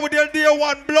what they are with their dear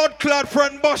one blood clot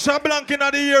friend Bossa Blanc in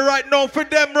the ear right now for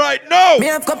them right now. Me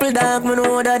have couple dog, me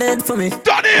know that dead for me.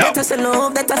 Done here. That I say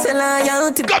love, that I say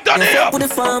loyalty. Got done here. With the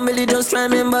family, just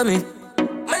remember me.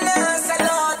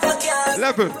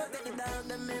 11.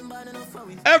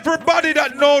 Everybody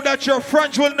that know that your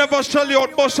friends will never sell you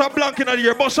out Bossa Blanc in a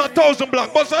year. Bossa 1,000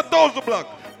 Blanc. Bossa 1,000 Blanc.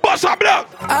 Bossa Blanc.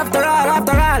 After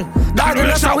all, dog will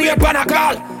just wait when I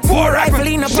call. 4 rifle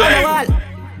in the wall.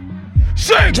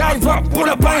 Sing. Drive up, pull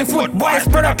up on foot, boys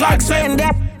spread up like saying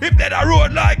that. If they a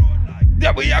road like,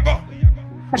 there we go.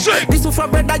 Sing. This is for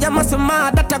bread that you must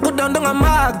mad, that I go down a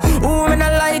mag. Who me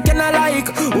not like and I like.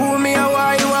 Who me a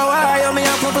why, you a why. You me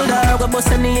a couple dog, a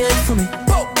bust in the head for me.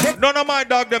 None of my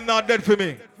dog, them not dead for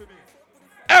me.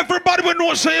 Everybody will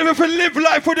know, say if you live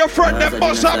life with your friend, them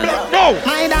Bossa Blanc. No.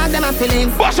 My dog, them a feeling.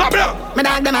 Bossa Blanc. My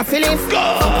dog, them a feeling.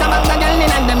 Go. Come back, the girl,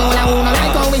 and them all a who no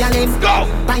like how we a live. Go.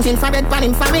 Panting for bed,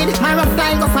 panning for me. My rough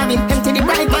style go for me. Empty the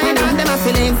bright, my dog, them a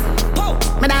feeling.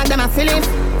 My dog, them a feeling.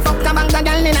 Fuck the bank, the a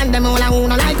girl in them all who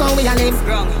no like how we a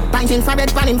live. Pint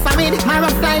infrared, pan infrared. My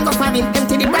rough flying go for him.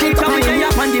 Empty the brand cup of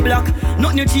him. On the block,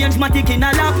 nothing you change, my tick in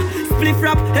a lap. Spliff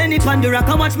rap, any pan the rock.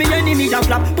 How much me enemy that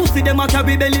flap? Pussy them a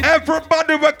carry belly.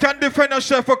 Everybody who can defend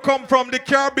yourself will come from the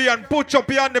Caribbean. Put up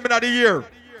behind them in the year.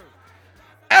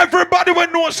 Everybody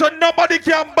will know so nobody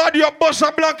can bad your bus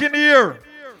a blank in the year.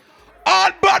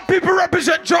 All bad people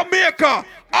represent Jamaica,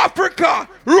 Africa,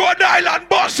 Rhode Island,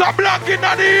 bus a blank in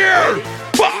the year.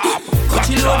 Bam!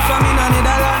 She load from in a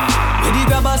Netherlands. Where the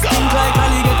grabbers stink like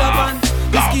alligator pan.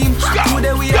 The scheme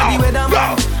today we are the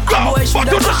weatherman. A boy should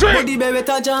have back body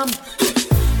better jam.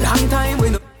 Long time we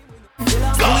know.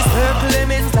 So we circle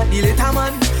lemons like the little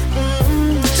man.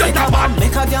 Shut up, man.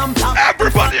 Make a damn pop.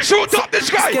 Everybody shoot up this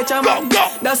guy. Go,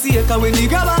 go. That's the echo when the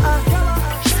grabber.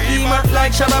 Scheme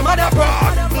like Shabba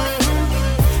Motherfucker.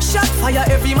 Shot fire,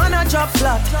 every man a drop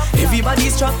flat.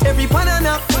 Everybody's trapped, every pan a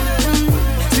knock.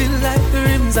 Feel like the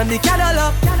rims and the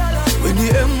Cadillac. When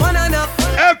the M1 a knock.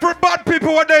 Every bad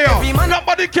people were there.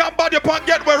 Nobody can bad your pan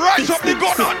get where rise up the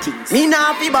gun on. Me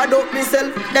nah fi bad up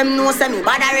myself. Them know say me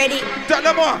bad already. Tell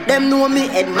them what. Them know me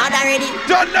head mad already.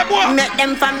 Tell them what. Make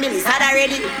them families sad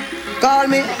already. Call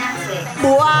me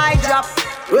boy drop.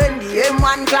 When the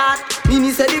M1 clock.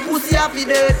 Me say the pussy a fi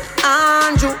dead.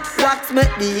 Andrew, wax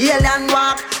make the alien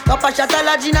walk. Papa shot a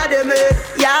lodge inna dem head.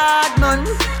 Yard man.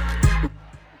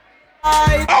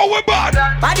 Oh, we're bad.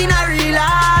 Bad in a real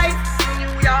life.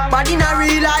 Bad in a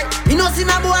real life. You know see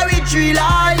my boy with 3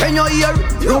 life. When you hear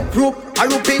rope, a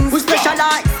rooping. We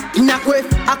specialize in a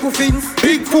quiff, a coffins.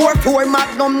 Big 4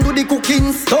 magnum do the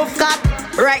cookings. Tough cat,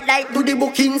 right like do the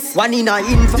bookings. One in a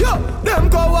info. Yo, them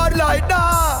coward like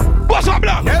that. What's up,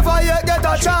 block? Never yet get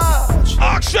a charge.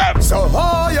 Ask them. So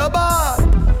how you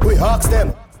bad? We ask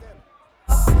them.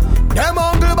 Them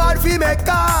uncle bad fi make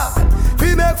car,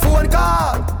 fi make phone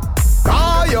call.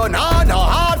 Call you nah no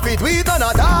hard fit with an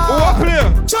attack. Who up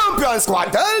here? Champion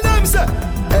squad, tell them say,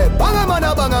 hey banga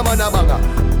mana banga mana banga.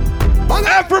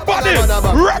 Everybody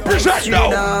represent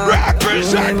now.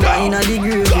 Represent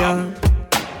now.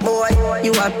 Boy,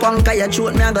 you a punk, you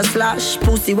shoot me, I go slash.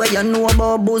 Pussy where you know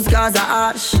about booze, cause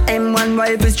I ash. M1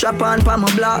 rifle strap on for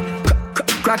my block.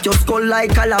 Crack your skull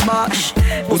like calabash.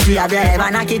 Pussy, have you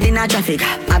ever knocked it in a traffic?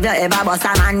 Have you ever bust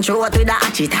a man throat with a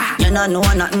hatcheta? You don't know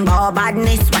nothing about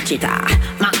badness, watch it.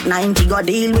 Mac 90 go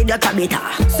deal with your cabita.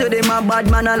 Say them a bad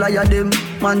man, I lie them.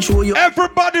 Man show you.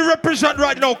 Everybody represent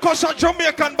right now. Cause a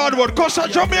Jamaican bad word. Cause a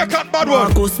Jamaican bad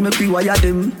word. Cause me pre-wire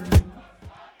them.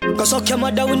 Cause I came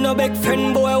out with no big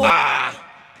friend boy.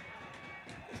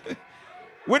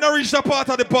 We not reached the part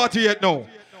of the party yet now.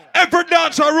 Every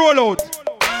dancer roll out.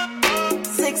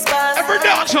 6 bars. Every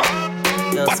dancer.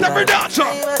 But every dancer.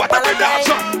 But every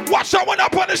dancer. Watch someone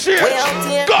up on the stage.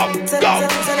 Go, go, go.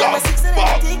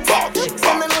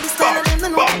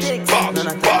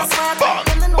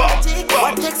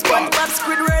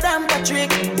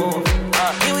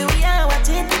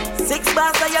 6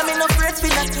 bars, I am in no afraid to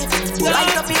knock it.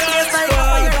 Light up in place like a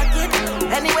fire rocket.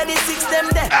 Anyway, the 6 them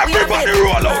there. Everybody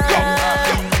roll out, go.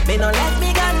 Me no let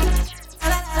me gun.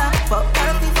 Fuck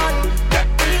therapy fun.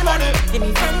 Real money. Give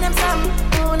me friend them some.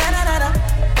 Oh na na na na.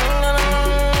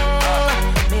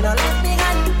 Me no let me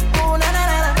gun. Oh na na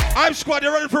na na. I'm squad,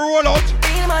 you ready for roll out?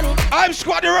 Real money. I'm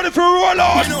squad, you ready for roll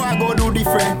out? You know I go do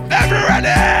different. Every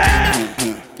ready.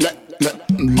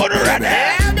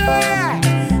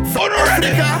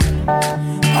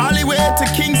 All the way to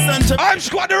Kingston. I'm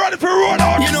squad, you ready for roll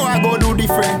out? You know I go do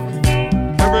different.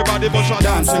 Everybody bust a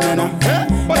dancing, man.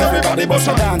 But everybody bust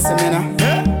a dancing, man.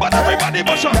 But everybody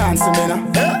bust a dancing,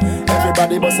 man.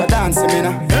 Everybody bust a dancing,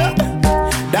 man.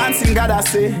 Dancing, God I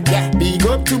say, big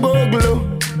up to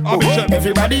Boglo.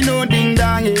 Everybody know ding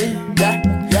dong,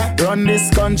 yeah. Run this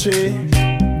country.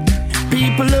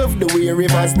 People love the way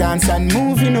rivers dance and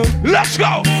move, you know. Let's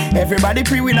go. Everybody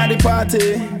pre-win at the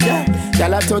party.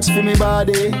 Y'all a touch for me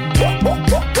body.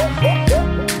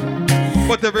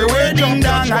 But everywhere ding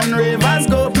dong and rivers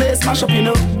go, play smash up, you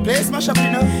know. Play smash up, you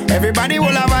know. Everybody will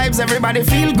have vibes, everybody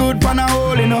feel good, pan a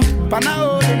hole, you know. Pan a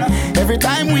hole, you know. Every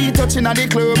time we touching at the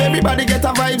club, everybody get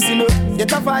a vibes, you know.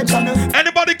 Get a vibes, you know.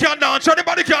 Anybody can dance,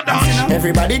 anybody can dance.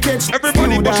 Everybody catch,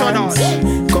 everybody bust a dance.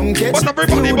 Come catch, but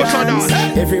everybody bust a dance.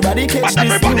 Everybody catch, but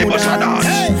everybody bust a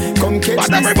dance. Come catch,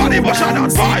 but everybody bust a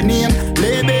dance. Vibes,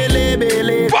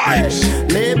 vibes,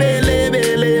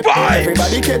 vibes.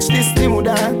 Everybody catch this new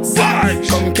dance. Vibes.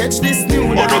 Come catch this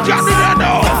new dance. Oh,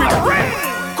 no,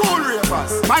 cool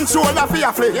ravers. Man shoulder for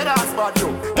your flick. Yeah, that's bad, yo.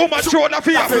 Oh, man shoulder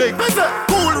for your flick.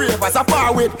 Cool ravers are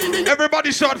far with.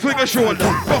 Everybody start fling a shoulder.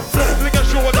 Fling a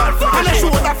shoulder. Fling a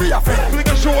shoulder for your flick. Fling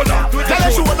a shoulder. Fling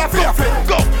a shoulder for your flick.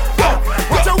 Go, go.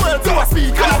 Put your world to a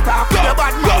speaker. Talk with your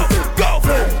bad mouth. Go.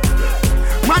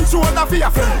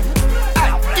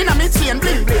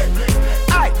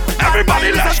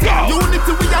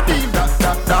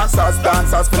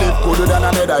 just believe gooder than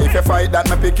another. If you fight that,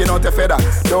 me picking out a feather.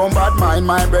 Don't bad mind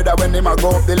my brother when him a go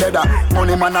up the ladder.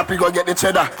 Money man happy go get the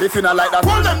cheddar. If you not like that,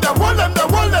 hold them there, hold them there,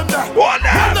 hold them there. Hold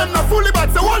them there, fully back,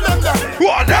 so hold them there.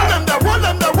 Hold them there, hold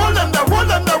them there, hold them there, hold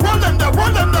them there, hold them there,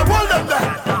 hold them there, hold them there.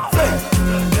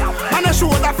 And I show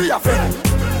that for your friend.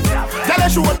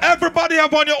 Everybody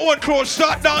have on your own clothes.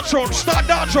 Start dancing, start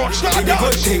dancing, start dancing. The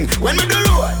good thing when we do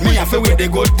road, me have to wear the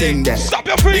good thing then. Stop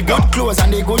your finger. The good clothes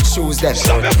and the good shoes then.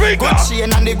 Stop your finger. Good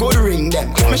chain and the good ring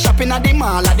them. Me shopping at the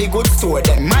mall at the good store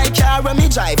them. My car when me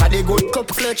drive at the good cup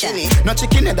clutch. No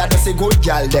chicken head that does a good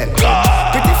gal them.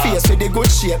 Pretty face with the good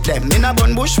shape them. In a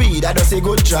bun bush weed that does a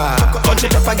good job. Country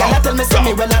top a gal tell me say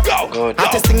me well up.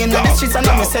 Artist singing in the streets and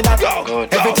me say that.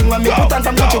 Everything when me put on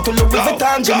from Gucci to Louis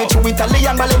Vuitton, Jimmy Choo,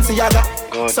 Italian Balenciaga.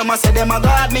 Some say them a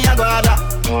god, me a god.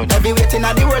 Every waiting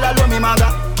at the world alone me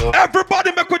maga.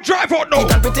 Everybody make we drive out now.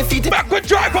 Make we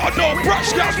drive out now.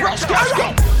 Brush gas, go.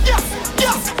 Yes,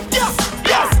 yes, yes,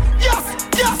 yes, yes,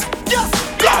 yes, yes,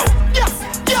 go. Yes,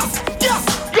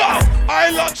 go.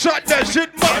 Island shot this shit,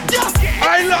 man.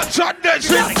 Island shot this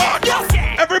shit, man.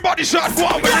 Everybody shot go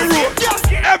on with the road.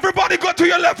 Everybody go to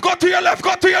your left, go to your left,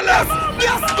 go to your left.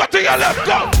 Go to your left,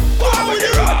 go. Go on with the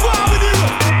road, go on with the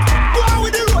road. Go on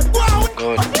with the road, go on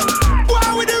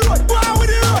with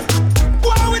the road. Go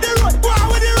on with the road, go on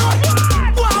with the road.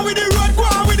 Go on with the road, go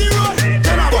on with the road.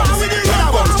 Go on with the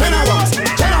road, go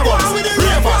on with the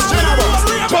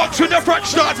road. Box with the French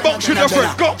start, box with the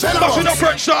French. Go. Box with the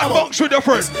French start, box with the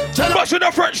French. Box with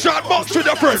the French start, box with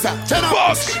the French. Box.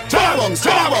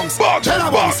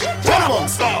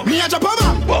 Me a jump a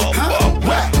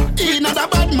man. He not a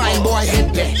bad mind boy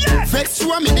head there. Vex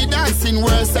you and me the dancing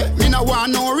worse. Me no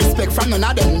want no respect from none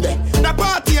of them there. The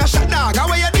party a shot dog,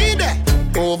 how you did there?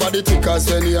 Over the tickers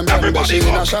when you remember. She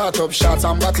in a shot up shots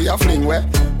and body a fling where.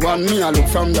 One me a look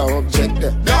from the object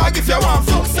there. Dog if you want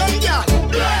fuck some girl,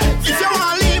 if you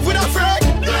want live with a friend,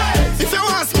 if you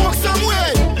want smoke some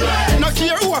way, no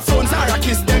care who a phones or a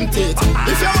kiss them teeth.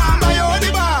 If you want buy your the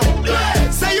bar,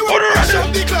 say you want to rush up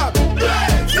the club,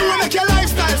 you want make your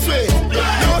lifestyle sweet.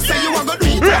 No say you want to do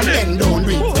it and then don't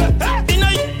do it.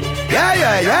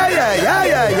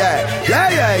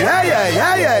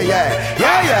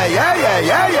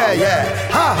 Yeah.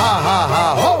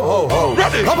 Ha. Ho.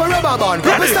 Ready. Couple rubber band,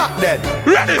 couple stop dead.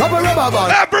 Ready. Couple rubber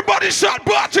band. Everybody shot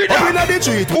party now. Up in the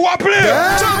street. Who a play?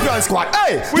 Champion squad.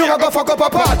 Hey, you gonna go fuck up a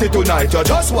party tonight. You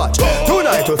just watch.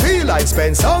 Tonight you feel like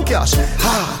spend some cash.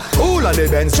 All on the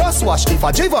Benz just watch. If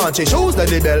a Givenchy shoes, then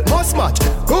the belt must match.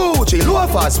 Gucci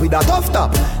loafers with a tough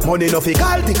top. Money no fi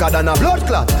call thicker than a blood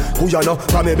clot. Who you know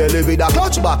from me belly with a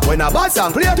clutch back. When a bass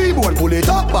and play keyboard, pull it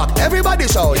up back. Everybody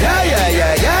shout yeah.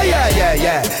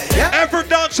 Every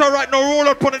dancer right now, roll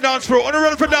up on the dance floor. On the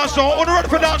ready for dance now. On the ready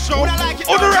for dance now. On the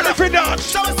ready for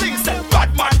dance.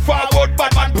 Bad man forward,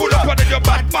 bad man pull up. And then your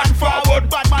bad man forward,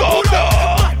 bad man pull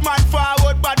up. Bad man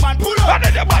forward, bad man pull up. And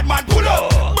then your bad man pull up.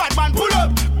 Bad man pull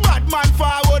up. Bad man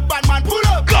forward, bad man pull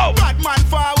up. Go. Bad man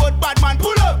forward, bad man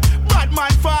pull up. Bad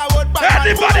man forward, bad man pull up.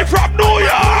 Anybody from New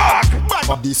York?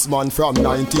 This man from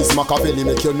 90s Machiavelli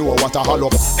make you know what a hollow.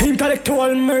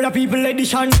 Intellectual murder people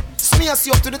edition. Smears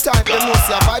you up to the time. They know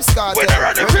see a vibes card. We're not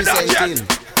ready for that yet.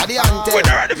 The anthem. We're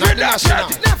not ready for that yet.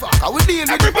 Never. I will deal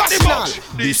with everybody the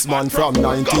national. This man from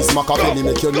 90s Machiavelli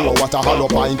make you know what a hollow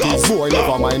pint is. Boy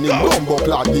never mind him. Bumbo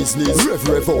clock business.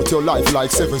 Rev out your life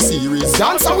like 7 series.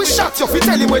 Dancer we shot you fi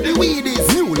tell him where the weed is.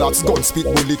 New lots gun spit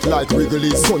bullet like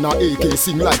Wrigley's. Gunna AK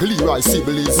sing like Leroy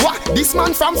Sibbles. What? This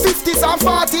man from 50s and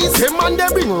 40s. Them man they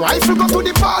bring rifle go to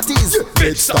the parties.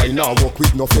 Bed style now work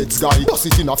with no feds guy. Bust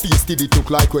it in a feast till it look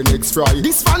like when eggs fry.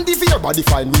 This fan the fear body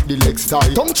fine with the legs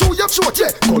tie. Tongue through your throat yeah.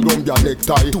 Columbia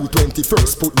necktie.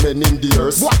 221st put men in the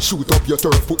earth. What? Shoot up your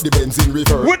turf put the Benz in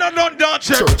reverse. We not done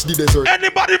dancing. Church the desert.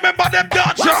 Anybody remember them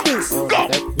dancing? Go.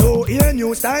 No ear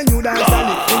new style new dance.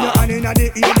 In your hand in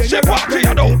the ear then you rock.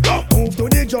 Move to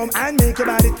the drum and make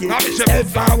your body kick. Step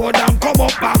forward and come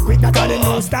up back quick. That's all the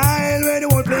new style where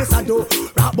the whole place I do.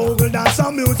 Rap bogle dance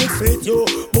some music sweet you.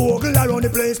 Bogle around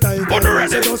the place time. So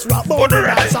just rap bogle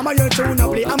dance. Some of your tune a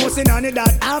play. I'm missing on it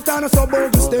that after no so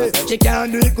bogle stay. She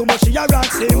can't do it good but she a rock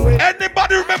same way.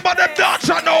 Anybody remember them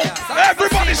dancer now?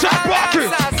 Everybody start party.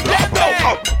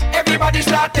 Go. Everybody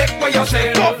start take for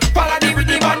yourself. Follow the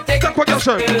rhythm and take for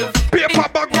yourself. Paper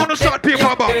bag, gonna start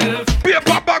paper bag.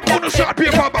 Paper bag, gonna start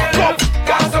paper bag. Go.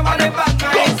 Cause some of them bad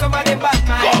mind, some of them bad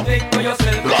mind. Take for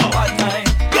yourself, bad mind.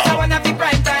 This a one of the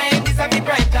prime time, this a the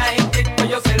prime time. Take for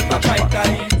yourself a prime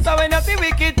time. So when you see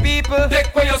wicked people, take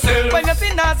for yourself. When you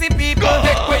see nasty people,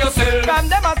 take for yourself. From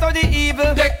them out of the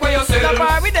evil, take for yourself. So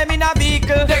far with them in a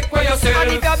vehicle, take for yourself.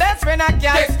 And if your best friend a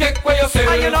cat, take for yourself.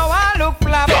 And you know I look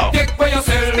flap, take for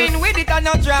yourself. Spin with it and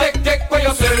a drop. Take for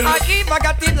yourself. I even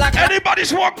got it like anybody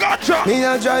smoke ganja. Me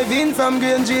a drive in from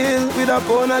Green Jail with a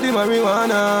pound of the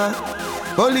marijuana.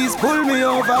 Police pull me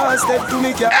over, step to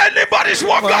me car. Anybody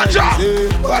smoke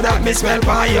ganja? What that me smell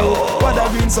by you? What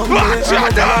that been some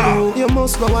day? You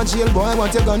must go to jail, boy.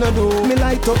 What you gonna do? Me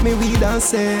light up me weed and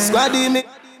say, Squaddy me.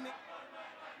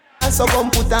 So come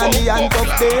put on the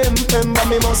handcuff them. Remember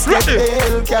me must get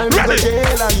bail. Carry me go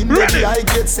jail and in the I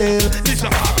get sale.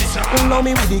 Know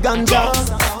me with the ganja.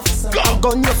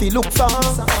 Gun you feel look for.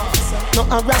 No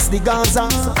harass the Gaza.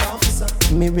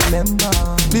 Me remember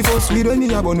before sweet when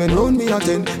me a bun when round me a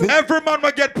 10. Every man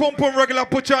will get pum pum regular,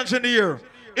 put your hands in the air.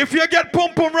 If you get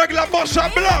pum pum regular, bust a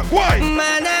block. Why?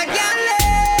 Man, I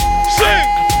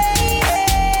sing.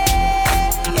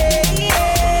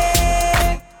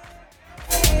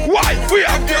 Why? We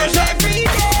have girls every day.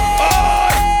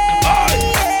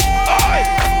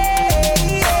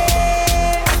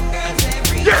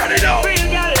 You already know.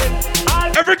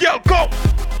 Every girl, go.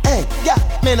 Hey, yeah,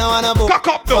 me no wanna book. Cock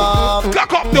up though.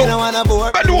 Cock up though. Me no wanna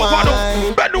book. Bend over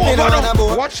though. Bend over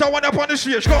though. Watch someone up on the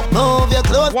stage. Come. Move your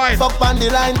clothes. Wine. Fuck on the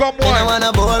line. Come me no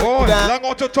wanna book. Oh, long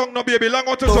out your tongue, no baby. Long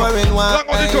out your tongue. Boring wine. Long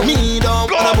out your tongue. Me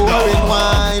don't wanna boring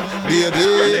wine,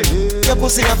 baby. Your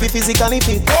pussy have to physically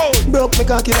fit. Broke me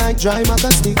cocky like dry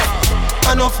maca stick.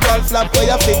 Enough girl flap where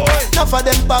you fit. Enough of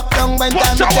them pop down when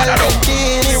time to tell them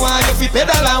Dini want you fi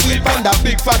pedal and whip on that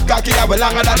big fat cocky that way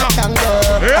longer than a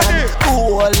kangaroo.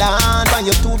 Hold on, when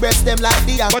your two breasts them like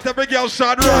the but every girl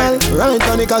shot right. Right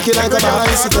on the cocky like a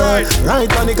bicycle. Right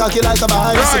on the cocky like a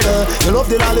bicycle. You love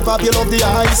the lollipop, you love the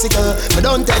icicle. But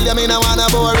don't tell you me no wanna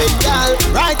boring girl.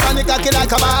 Right on the cocky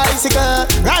like a bicycle.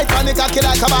 Right on the cocky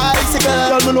like a bicycle.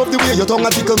 Girl, me love the way your tongue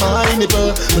a tickle my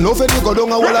nipple. Me love when you go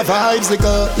down a wall of vibes like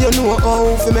you know how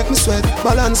fi make me sweat.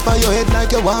 Balance by your head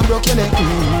like you want broke your neck.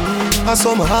 And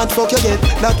some hard fuck you get.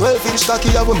 That 12-inch cocky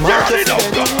I will mark you for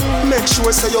dead. Make sure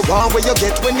say you want where you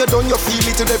get. When you're done you feel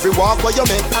it in every walk where you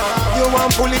make. You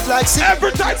want pull it like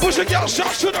every time push a girl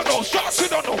shot, she don't know, shot, she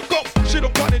don't know. Go, she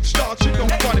don't want it, start, she don't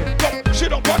want it. Go, she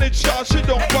don't want it, start, she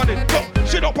don't want it. Go,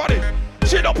 she don't want it,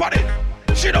 she don't want it.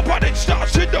 She don't want it, start,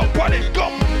 she don't want it. Go,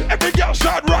 every girl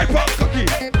shot right back cocky.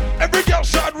 Every girl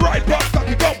shot right back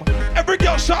cocky. Go, every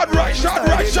girl shot right,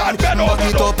 bend over.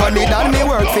 Back it up on me and me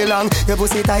work for long. Your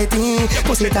pussy tighty,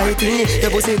 pussy tighty, your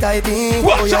pussy tighty.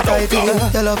 Oh you tighty,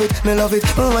 you love it, me love it.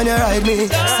 Oh when you ride me,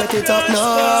 set it up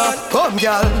now. Come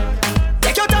girl,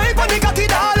 take your time on the cocky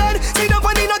darling. See the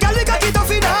bunny no girl, the cocky tough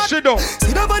enough. She don't.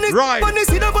 See the bunny, right.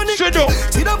 See the bunny, she don't.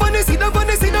 See the bunny, see the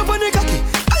bunny, see the bunny cocky.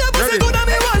 I your pussy good and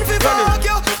me want fi fuck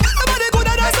you. Everybody good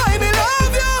and that's why me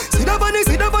love you. See the bunny,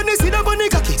 see the bunny, see the bunny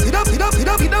cocky. See the bunny,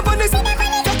 see the bunny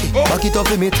cocky. Back it up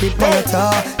with me trip on your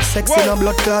tar. Sex in a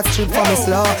blood clot strip for me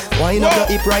slaw. Wine up your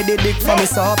hip, ride the dick for me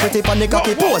saw. Pretty pan the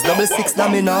cocky pose, double six na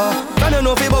me now. Can you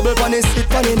know fi bubble pan it, sit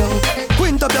pan it now.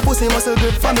 Quint up your pussy muscle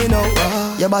grip for me now.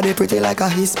 Your body pretty like a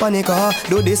Hispanic.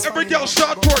 Do this. Every girl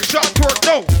shot twerk,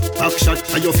 no. Back shot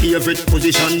are your favorite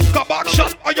position. Come back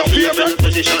shot are your favorite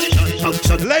position. Back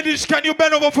shot. Ladies, can you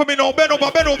bend over for me now? Bend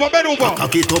over, bend over, bend over.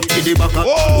 Cock it up to the back.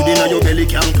 Put in your belly,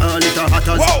 can't call it a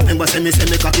hatters. Remember say me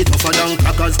cock it tougher than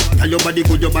crackers. Tell your body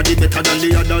good, your body better than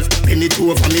the others. Penny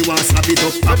two over me, want slap it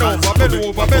up. Packers.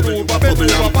 Bubble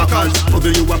and packers.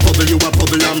 Bubble you a bubble, you a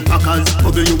bubble and packers.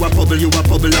 Bubble you a bubble, you a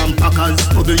bubble and packers.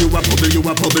 Bubble you a bubble, you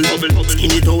a bubble.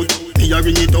 Skin it out, me a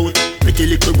ring it out. Pretty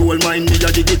little gold mine, me a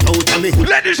dig it out. And me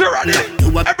ladies are ready.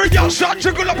 Every girl shot,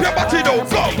 jiggle up your body now.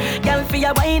 Go. Girl for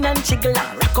your wine and jiggle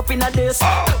and rock up in a this.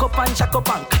 Cock up and jack up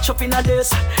and catch up in a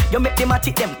this. You make them at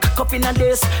it, them cock up in a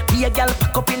this. Be a girl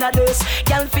pack up in a this.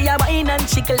 Girl for your wine and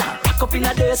jiggle and rock up in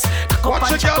a this. Cock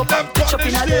up and jack up and catch up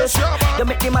in a this. You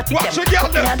make them at it, them cock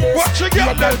up in a this. Be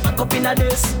a girl pack up in a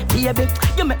this. Baby,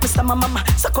 you make me star my mama.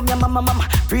 So come your mama.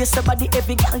 Raise your body,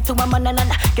 every girl to mama na.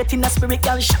 Get in a spirit,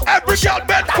 girl shout. Every girl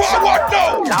bend forward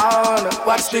now.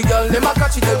 Watch the girl, them a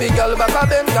catch it, every girl back of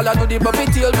them. Girl a do the puppy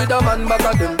tail with a man back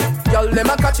of them. Girl, them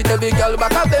a catch it, every girl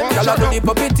back of them. Girl a do the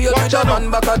puppy tail with a man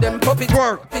back of them. Puppy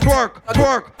twerk. Girl a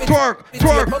do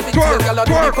the puppy tail. Girl a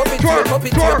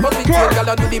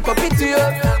do the puppy tail.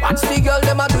 Watch the girl,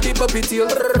 them a do the puppy tail.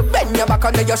 Bend your back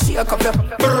and then you shake up your.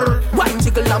 Wine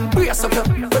jiggle and brace up your.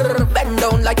 Bend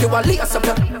down like you a lace up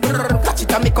your. Catch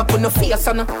it and make up on your face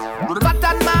and. Fat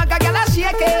and maga, girl a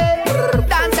shake it.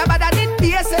 Dance your body did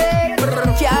basic.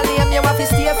 Can't name you have to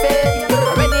stay fit.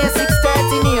 Ready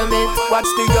 6:30 name it.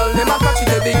 Watch the girl, them a catch it,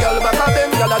 every girl back of them.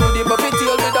 Girl a do the puppy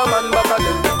tail with a man back of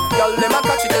them. Girl, them a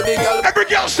catch it, every girl. Every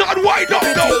girl start wind up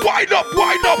now, wind up,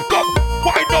 come.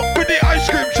 Wind up for the ice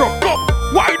cream truck, come.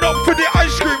 Wind up for the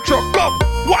ice cream truck, come.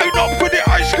 Wind up for the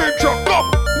ice cream truck, come.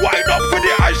 Wind up for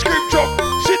the ice cream truck.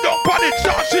 Sit down on it,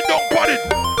 sit down on it.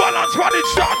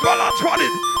 balance on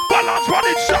it. Balance on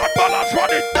it, shot, balance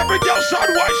on it. Every girl shot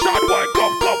wide,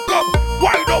 come, come, come.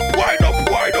 Wind up, wind up,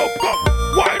 wind up, come.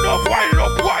 Wind up, wind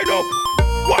up, wind up,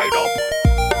 wind up.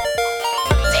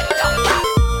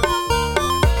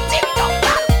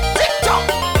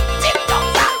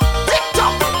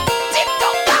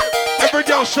 Every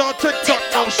girl shot TikTok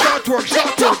now, shot work,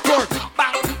 work.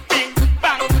 Bang, ding,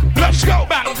 bang. Let's go.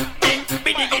 Bang, ding,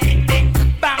 ding, ding, ding.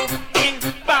 Bang, ding,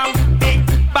 bang, ding,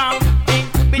 bang, ding.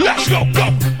 Let's go, go.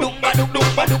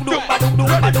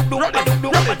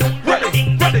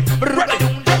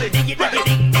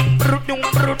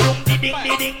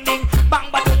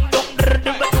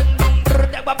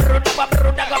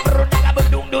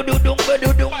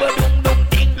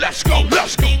 Let's go,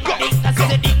 let's go, go,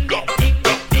 go,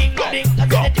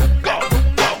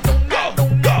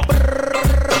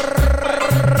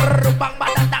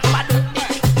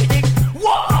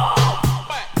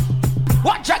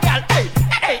 Watch a girl, hey,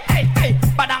 hey, hey, hey,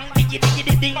 badang, diggy, diggy,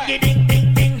 ding, ding,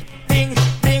 ding, ding, ding,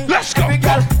 ding. Let's go,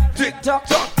 girl, tick tock,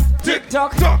 tick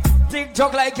tock, tick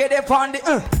tock like it on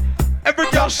the. Every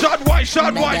girl shot wide,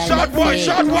 shot wide, shot wide,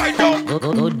 shot wide, no.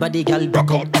 Good body girl,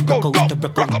 broke out, broke out, broke out,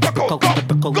 broke out,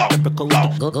 broke out, broke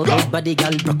out. Good body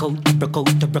girl, broke out, broke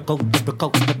out, broke out, broke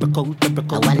out, broke out,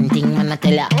 broke out. One thing man I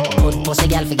tell ya, good pussy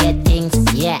girl forget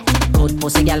things, yeah. Good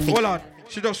pussy girl forget. Hold on,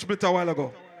 she just split a while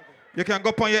ago. You can go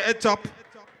up on your head top.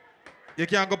 You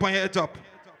can go up on your head top.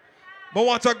 But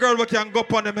want a girl who can go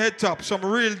up on them head top, some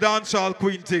real dancehall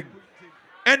queen thing.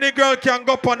 Any girl can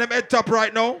go up on them head top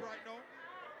right now.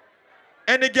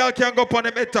 Any girl can go up on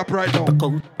them head top right now.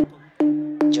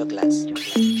 Jugglers.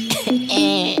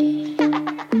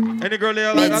 Any girl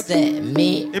there like that?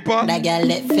 Me, that girl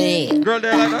let fade. Girl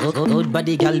there like that? Good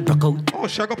body girl broke out. Oh,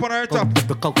 she go up on her head top.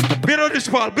 Bid on this,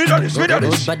 Paul. Bid on this, bid on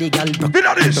this. Good body girl broke out. Bid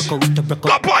on this. Go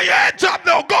up on your head top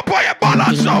now. Go up on your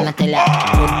balance now. Good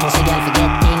pussy girl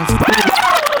forget things.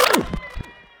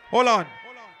 Hold on.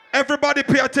 Everybody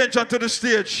pay attention to the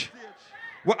stage.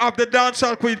 We have the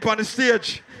dancehall queen on the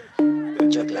stage.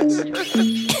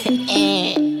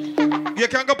 You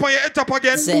can go up on your head top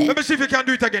again. Let me see if you can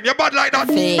do it again. You're bad like that.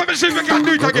 Let me see if you can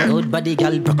do it again. Good body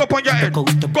girl broke out. Go up on your head. Go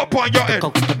up on your head.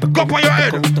 Go up on your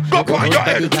head. Go up on your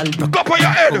head. Go up on your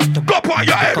head. Go up on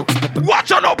your head.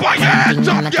 Watch on up on your head.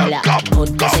 Top girl. Go.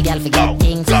 Good pussy girl forget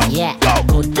things. Yeah.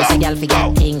 Good pussy girl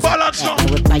forget things. Balance now.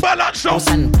 Balance now.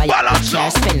 Balance now.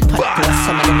 Spend pot to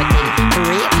some of them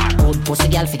things. Good pussy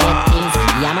girl forget things.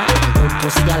 Yeah man. Good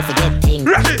pussy girl forget things.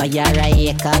 Buy her a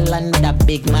acre land with a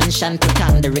big mansion. Put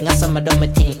on the ring of some of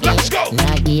them things. Let's go.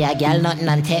 Nah give a girl nothing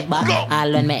and take back.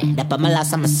 All on me. That my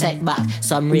last I'm a setback.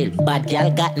 Some real bad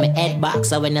girl got me head back.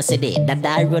 So when I see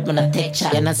that road when I take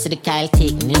chat. You not see the Kyle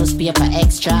take newspaper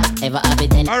extra. Ever have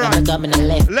it any right. Come in the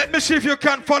left. Let me see if you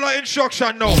can follow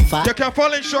instruction now. You can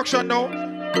follow instruction now.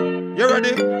 You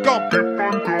ready? Come.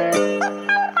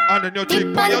 And then you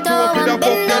tip on your toe, open the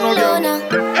book, then again.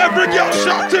 Every girl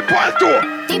shot tip on toe.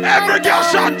 Every girl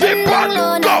shot tip on.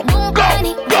 Go, go, go, go,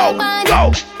 go, go,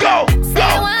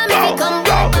 go, go,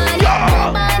 go.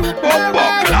 Bumbo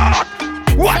clock.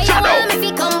 Watch out now.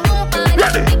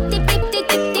 Ready?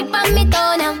 Tip on me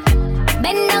toe now.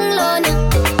 Bend down low now.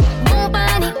 Boom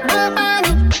bunny.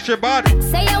 She bad.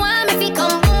 Say you want me fi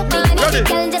come boom bunny.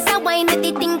 Girl just a wine with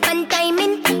the thing pan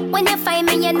timing. When you find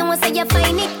me, you know say you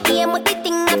find it. Game with the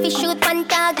thing I fi shoot pan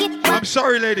target. I'm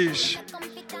sorry, ladies.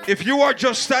 If you are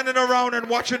just standing around and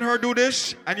watching her do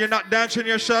this, and you're not dancing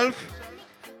yourself,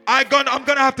 I'm gonna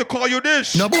have to call you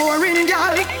this. No boring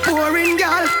girl, boring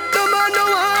girl. The man no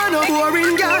want no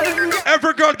boring girl.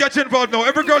 Every girl gets involved now.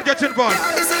 Every girl gets involved.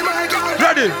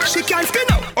 Ready? She can't spin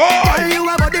up. Oh, girl, you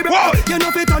a body break. You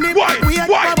know fit on it. Why?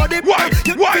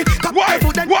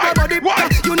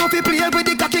 You know fit play with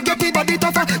the cocky, get the body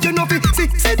tougher. You know fit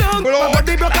sit down.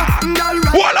 Body broker, girl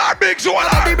right. Walla big, walla.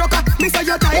 Body broker. Me say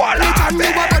you tight. Anytime you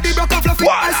a body broker, fluffy.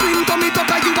 I swing to me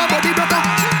tucker. You a body broker.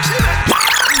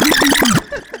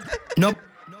 Nope.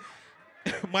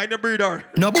 Mind the breeder.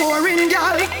 No boring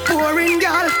girl, boring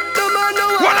girl. The man no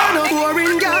want no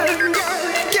boring girl.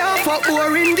 Can't fuck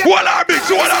boring girl. Walla big,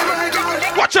 walla.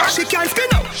 Watch out. She can't spin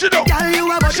up. She don't. Girl,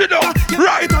 you a body. She don't.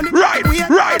 Right.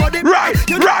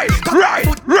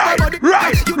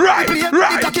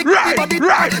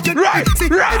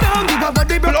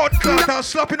 Blood clot and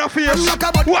slap in her face.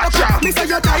 Watch out. Me say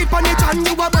you type on it and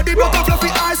you a body broker. Fluffy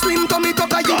eyes slim to me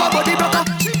tucker. You a body broker.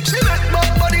 She make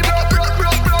body broke.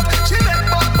 She make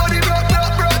body broke.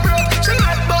 She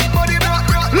make body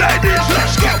broke. Ladies,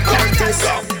 let's go.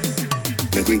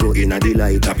 Make we go in a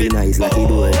delight, happy nice, lucky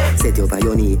door. Set you by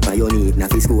your knee,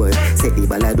 naffy score. Set the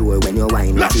ballador when you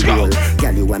wine, lucky roll.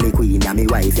 Girl, you are me queen, you me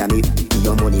wife, you me. Give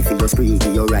your money for your spree,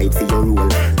 give your right for your rule.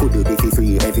 Could you be for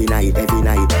free every night, every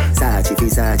night. Sachi,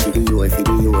 the your, for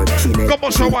the your. She never. Come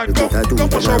on, so wine, come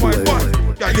on, so wine,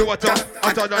 boy. Yeah, you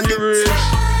hotter than the rest.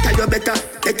 Girl, you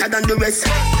better than the rest.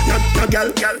 No girl,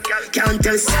 can't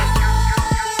test.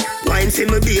 Wine for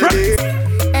me, baby.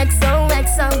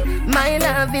 XOXO, my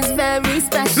love is very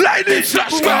special. Ladies,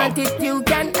 let's go. Want it, you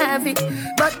can have it,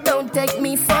 but don't take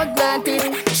me for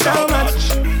granted. So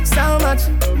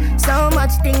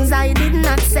much things I did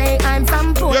not say. I'm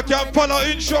from poor. You can follow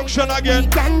instruction again. We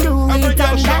can do it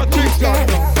on that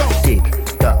tick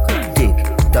tock, tick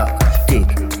tock, tick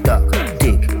tock,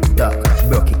 tick tock.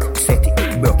 Broke it, set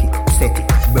it, broke it, set it,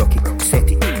 broke it,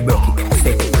 set it, broke it,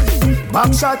 set it.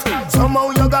 Back shot, somehow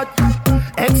you got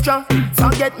extra.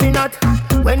 Forget me not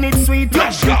when it's sweet.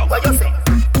 Let's go. What you say?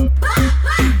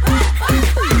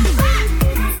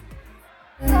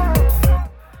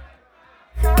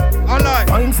 Alright.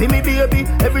 Wine for me, baby,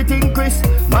 everything crisp.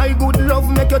 My good love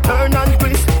make you turn and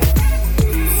crisp.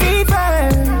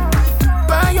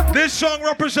 This song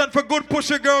represent for good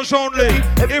pussy girls only.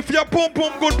 If your pum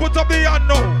pum good, put up the hand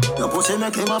now. Your pussy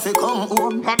make him have to come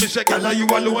home. How me say, girl, are you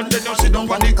alone? Then you sit down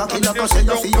on the cocky like I say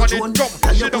you feel your tone.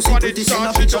 Tell your pussy pretty, send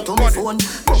a picture to my phone.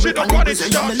 Sit down on the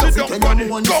pussy, you me love it when you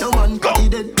moan. Your man cocky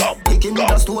dead, pick him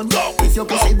with a stone. If your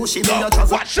pussy bushy, me a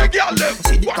travel. Watch the girl them.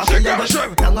 See the cocky you got,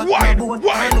 young at my bone.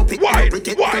 I know pick up,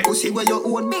 protect the pussy where you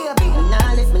own. Me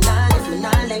nah lift, me nah lift, me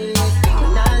nah lift.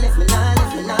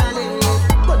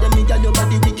 Your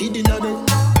body wicked in a bed.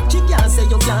 She can't say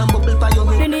you can't bubble by your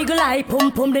head. The nigga like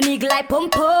pum pum, the nigga like pum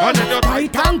pum.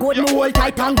 Tight and good, me hold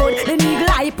tight and good. The nigga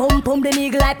like pum pum, the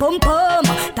nigga like pum pum.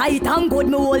 Tight and good,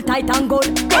 me hold tight and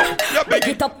good. Back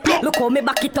it up, look how me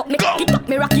back it up, me cock it up,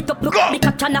 me rock it up. Look how me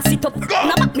catch and I sit up.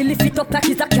 Now back me lift it up like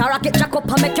it's a car. I get jack up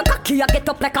and make your cocky. I get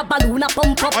up like a balloon, I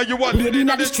pump up. Lady in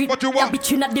the street, a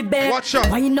bitch in the bed.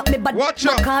 Wind up me bad,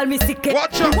 call me sick.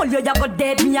 Hold you, you go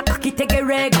dead, me a cocky take a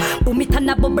reg. Boom it and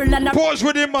a bubble and a pause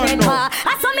with him, man.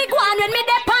 I saw me go on when me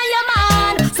dep on your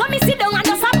man. So me sit down and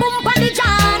just a boom pan the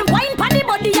jan. Wine pan the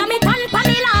body and me tan pan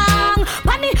the long.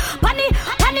 Panny.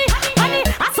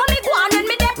 I saw me go on when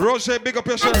me dep. Rose, big up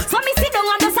yourself. So me sit down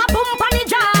and just a boom pan the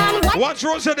jan. Once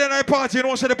Rose then I party, you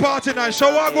don't say the party night. So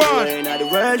what go on?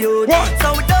 What?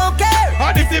 So we don't care.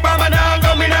 And if the mama now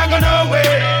go, me now go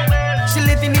nowhere. She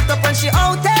living it up and she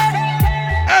out there.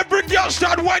 Every girl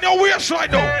start wine your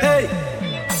waistline now. Hey.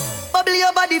 Bubble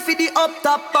your body for the up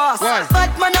top boss.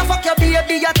 Bad man a fuck your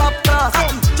baby a top class.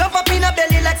 Jump up in a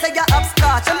belly like say you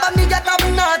upstart. Remember me get up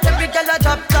not every girl a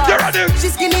drop class. She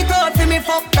skinny tall for me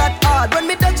fuck that hard. When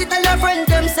me touch it tell her friend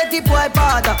them set it boy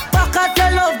bad. Back at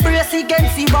your love brace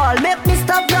against the ball. Make me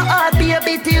stop your heart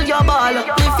baby till your ball.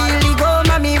 Me feel the go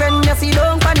mommy when you see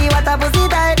don't funny. What a pussy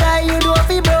die you do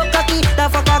fi broke cocky. The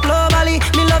fuck her globally.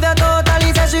 Me love you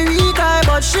totally. Say she weak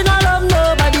but she not love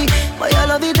nobody. But you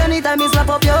love it anytime me slap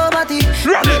up your body.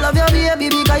 I love your baby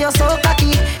because you're so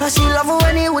cocky. And she love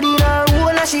when he would in her hole.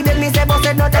 And she beg me say but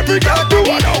said not take it out of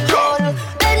it.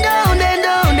 Then down.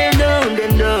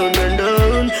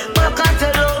 Back at the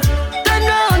door. Then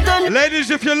down. Ladies,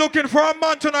 if you're looking for a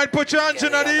man tonight, put your hands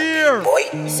in the ear.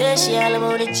 Say she all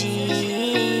about the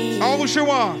G. How she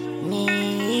want?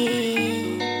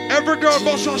 Me. Every girl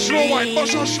bust a slow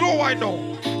wine now.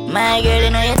 My girl, you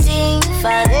know your thing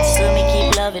fat, so me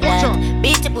keep loving that.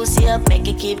 Beat your pussy up, make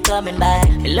it keep coming back.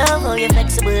 Me love how you're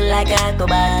flexible like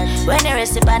acrobat. When you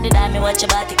rest upon the dime, me watch your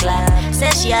body clap. Say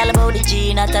she all about the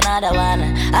G, not another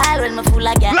one. All when me fool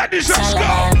like that,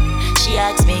 Solomon. She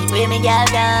asks me, where me girl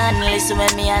gone? Listen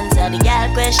when me answer the girl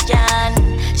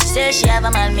question. She says she have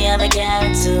a man, me have a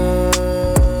girl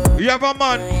too. You have a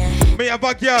man, me have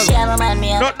a girl. She have a man, me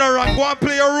have not no wrong, go and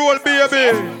play a role,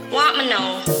 baby. Want me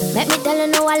now? Let me tell you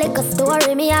now a little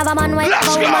story. Me have a man when a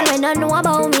woman when I know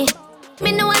about me.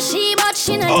 Me know a she but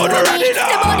she not know me.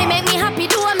 The body make me happy,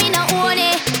 do me not own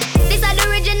it. This is the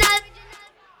original.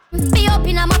 Me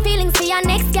open up my feelings for your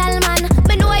next girl man.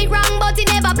 Me know it wrong but it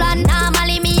never plan.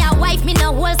 Normally me a wife, me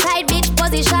no whole side bitch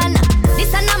position. This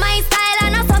is not my style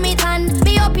and I saw me tan.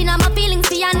 Me open up my feelings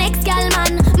for your next girl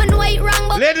man. Me know it wrong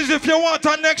but. Ladies, if you want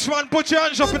a next one, put your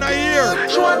hands up in the ear.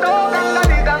 She want a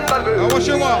big girl. How what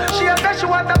she want? She said she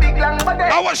want a big long body.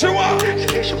 How what she want? She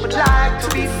said she would like to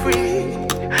be free.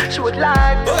 She would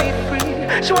like to be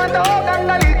free. She want a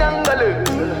gangali gangalu.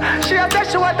 She said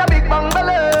she want a big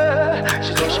bungalow.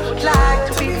 She said she would like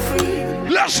to be free.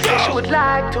 Let's go. She would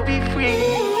like to be free.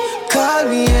 Call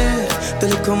me, yeah. The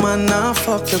little man now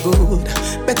fuck you good.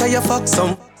 Better you fuck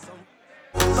some.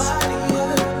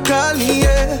 Call me,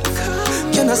 yeah.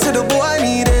 I say the boy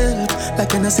need help.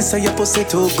 Like when I say your pussy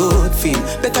too good, feel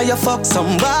better you fuck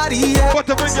somebody else. What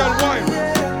a big girl wine.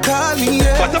 Call me,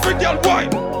 yeah. What a big girl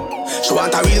wine. She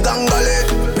want a real gangale.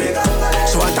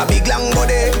 She want a big long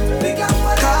body.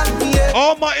 Call me, yeah.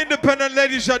 All my independent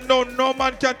ladies that know no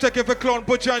man can take it for clown,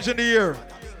 put your hands in the air.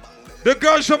 The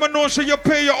girls from the north, so you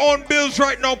pay your own bills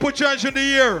right now, put your hands in the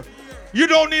air. You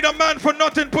don't need a man for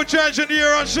nothing, put your hands in the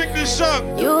air and sing this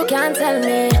song. You can't tell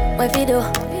me where fi do,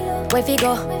 where fi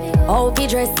go, how fi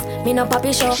dress, me no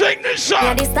papi show. Sing this song.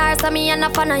 Yeah, the stars of me and a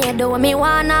fan of you do, me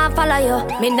wanna follow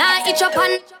you. Me nah itch up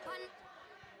on.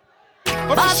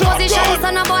 Boss position,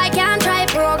 son of boy can't try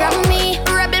program me.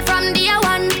 Rebel from day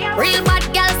one, real bad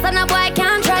girl, son of boy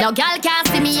can't try. No girl can't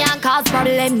see me and cause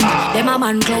problem. Them a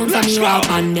man clowns and me walk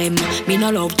on them. Me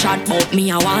no love chat but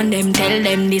me I want them. Tell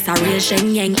them this a real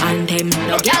Sheng Yang anthem.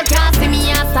 No girl can't see me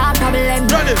and start problem.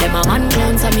 Them a man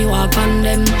clowns and me walk on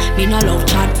them. Me no love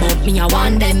chat but me I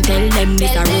want them. Tell them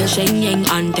this a real Sheng Yang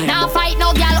anthem. Now fight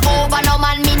no girl over no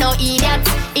man, me no idiot.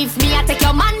 If me I take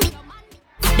your man,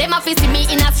 them a fi see me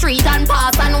in a street and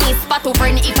pass and whisper to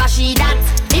friend if I she that.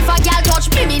 If a girl touch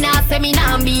me, me nah say me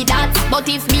nah be that. But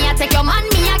if me a take your man,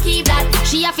 me a keep that.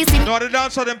 She a fi see me. No, the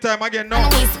dance of them time again, no.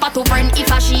 And whisper to friend if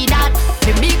I she that.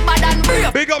 The big bad and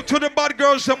brave. Big up to the bad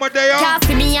girls somewhere they are. Can't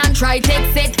see me and try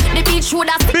take it. The bitch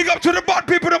woulda. Big up to the bad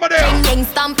people somewhere they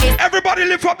are. Everybody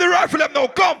lift up the rifle, them now,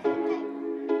 come.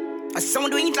 Some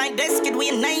do it like this, kid, we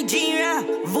in Nigeria.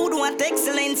 Voodoo and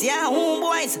excellence, yeah,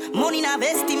 homeboys. Money in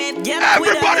estimate, yeah.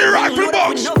 Everybody rifle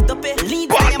box. One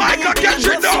mic, I catch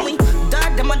it now.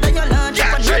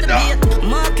 Catch it now.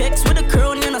 Mark X with a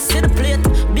crown, you know, see the plate.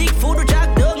 Big voodoo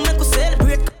jack dog, make us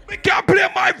celebrate. We can't play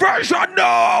my version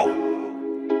now.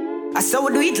 I saw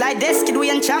we do it like this, kid, we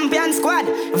in champion squad.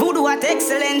 Voodoo at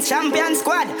excellence, champion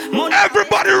squad.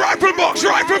 Everybody rifle box,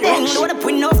 rifle box.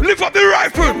 Lift up the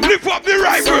rifle, lift up the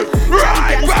rifle.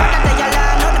 Rifle.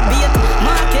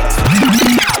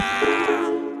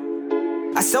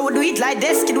 I saw we do it like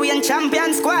this, kid, we in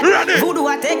champion squad. Voodoo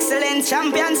at excellence,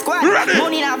 champion squad.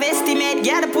 Money in estimate,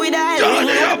 get up with that.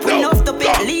 Put enough to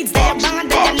pay leads, they bang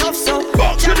and they enough so.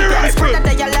 Champion squad that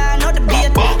they all know the beat.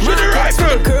 Mark X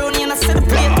with the crown, you know, see the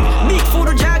plate. Big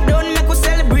voodoo jack don't make us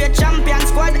celebrate. Champion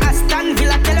squad, Aston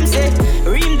Villa, tell them say.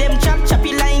 Reem them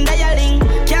choppy line, dialing.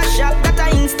 Cash up, that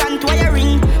a instant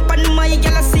wiring. Pan my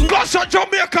yellow sing. Cause a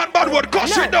Jamaican bad word,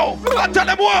 cause it now. I tell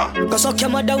them what. Cause I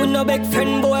came out with no big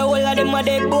friend boy. All of them a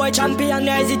dead boy, champion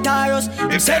is it Taros.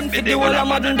 Send for the whole of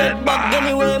modern dead back.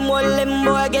 Anyway, more them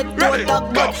boy get to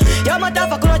talk. But your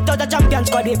motherfucker not out the champion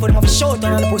squad. They put them up short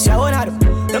on the pussy. I wanna do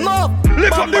them up.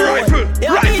 Lift up the rifle,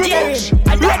 rifle box.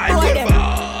 Rifle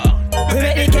box. We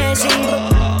make the cash in.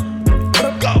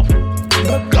 Go,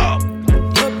 go, go.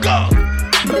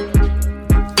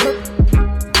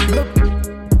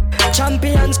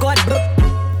 Champion squad.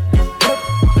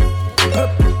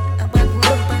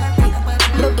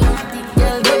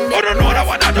 I don't know what I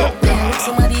wanna do.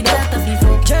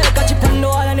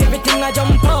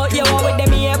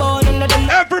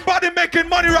 Everybody making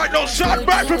money right now. Shot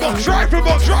rifle box, rifle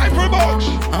box, rifle box.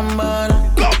 I'm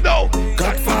come now.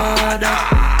 Godfather.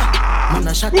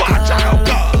 Watch out,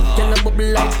 go. Yellow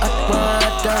bubble like hot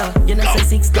water. You know say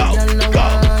 60, you know why.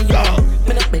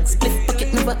 Me no big split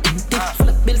pocket, never empty. Full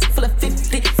of bills, full of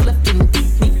 50, full of 20.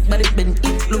 Big body bend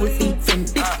it, Louis V,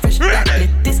 Fendi. Fresh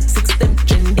like this, 6 them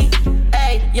trendy.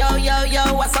 Hey, yo,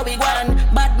 what's how we going?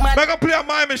 Bad man. Make a play on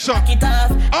my mission.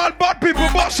 All bad people,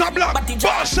 boss a black.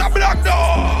 Boss a black,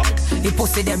 no. The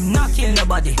pussy them not kill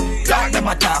nobody. Talk them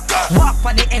attack. Walk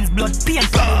for the ends, blood paint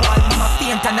for the wall. Them a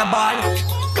paint on the ball.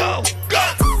 Go.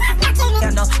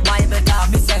 You know, Bible talk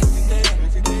me say.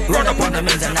 Run up on the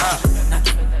men's and knock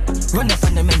it. Run up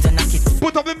on the men's and knock it.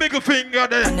 Put up the middle finger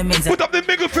there. Put up the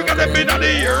middle finger there in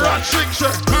the ear and sing,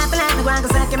 sir. Not behind the ground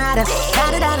 'cause I came out of.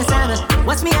 Got it out of summer.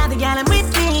 Watch me out the gallon with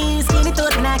me. Skinny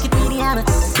thought and I could be the hammer.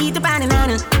 Eat the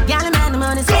banana. Gallon man, the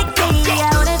money's 60. I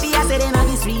wanna be a sitting on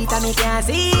the street and me can't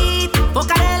see it. Fuck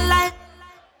a hell life.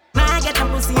 I get the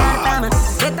pussy out of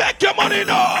time. Make your money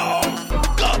now.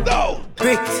 Go.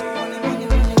 Bricks.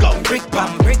 Go. Brick,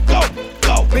 bam, brick, go.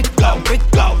 Brick, go, brick,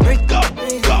 go, brick, go.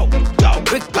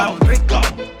 Brick, bam, brick, go.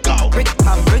 Brick,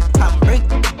 pam, brick.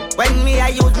 When me I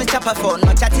use my chopper phone,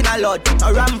 no chatting a lot.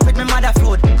 No ram with my mother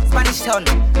food. Spanish town.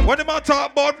 When the man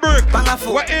talk about brick,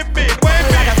 what it mean?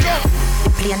 The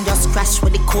plane just crash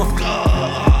with the coke. I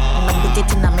put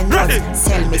it in a my nose.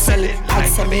 Sell it. I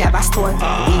sell me have a store. We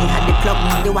had the plug,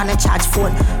 now they wanna charge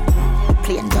phone. The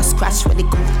plane just crash with the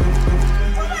coke.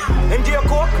 Into your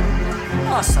coke.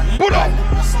 Awesome. Put up.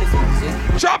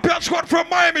 Champion squad from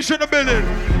Miami in the building.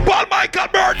 Paul Michael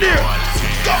Bird here.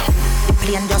 Go. The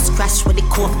plane just crash with the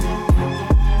coke.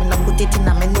 no put it in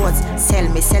my nose. Sell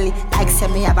it, like say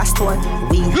me have a store.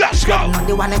 Let's go. Not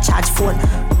the one to charge phone.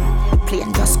 The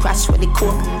plane just crash with the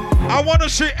coke. I want to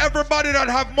see everybody that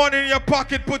have money in your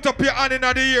pocket put up your hand in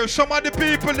the air. Some of the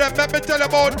people that let me tell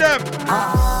about them.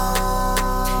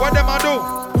 What them I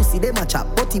do? You see them a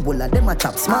chop, body bola, them a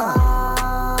chop smart.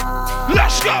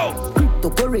 Let's go.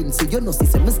 Cryptocurrency, you know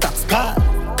see me stop scar.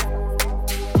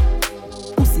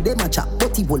 You see them a chop,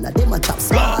 body bola, them a chop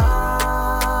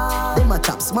smart. Them a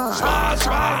chop smart.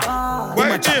 Smart.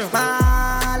 Them a chop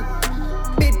smart.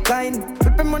 Bitcoin.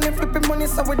 Flipping money,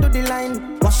 so we do the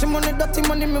line. Washing money, dirty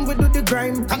money, man, we do the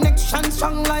grime. Connection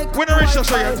strong like when the rich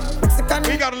Mexican,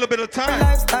 we got a little bit of time.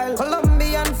 Lifestyle,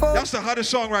 Colombian folk. That's the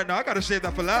hottest song right now. I gotta save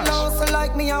that for last. So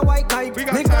like me a white knight. We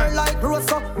got me time. Girl like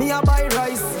Rosa, me a buy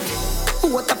rice.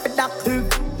 What up with that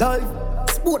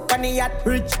life? Sport money at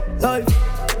rich life.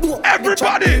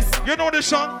 Everybody, you know this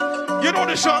song? You know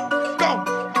this song?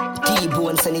 Go.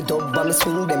 T-bone send it up, but me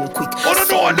swing them quick. Oh,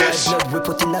 no, know this. We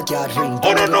put in a yard ring.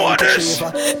 Oh, no, know this.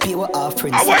 Pay what our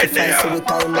friends. I wait there. So we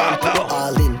time and put it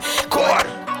all in. Quad.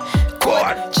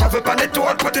 Travel on the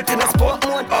tour, put it in a sport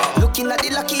mode. Looking at the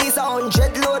lucky is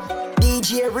 100 load.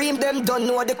 DJ Reem, them don't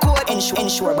know the code.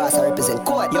 Ensure boss I represent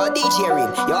code. You're DJ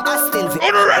Reem, you're Aston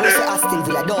Villa. Aston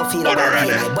Villa, don't feel about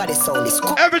it. My body sound is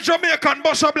cool. Every Jamaican,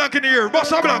 Bossa Blanc in the ear.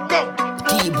 Bossa Blanc, go.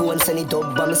 T-bone send it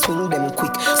up, but me swing them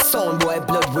quick. Sound boy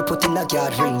blood, we put in a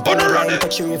yard ring.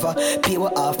 Touch the river, pay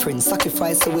what our friends.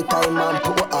 Sacrifice so we time and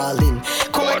put what all in.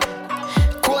 Code.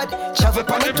 Travel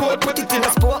on the road, put it in a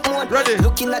sport mode. Ready.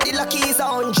 Looking at the lucky is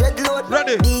 100 load.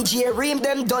 Ready. DJ Reem,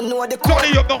 them don't know the code.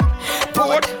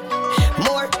 Port.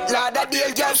 More, lad that deal,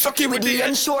 girl, sucky with the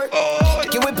ensure.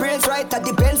 Give me brains right at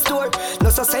the Benz store. No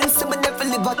so sensible, never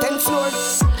live a 10th floor.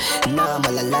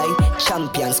 Normal a lie,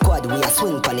 champion squad, we a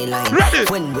swing on the line. Ready.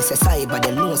 When we say cyber,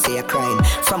 them know say a crime.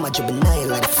 From a juvenile,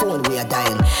 like the phone we are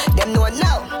dying. Them know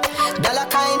now, dollar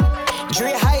kind.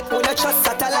 Dre hype, we no trust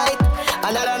satellite.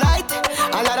 Another night,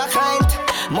 another kind.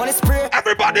 Money spray.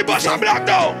 Everybody bust a black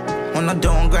down. On a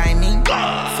down grinding.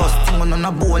 First thing on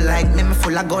a bowl like me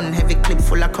full of gun, heavy clip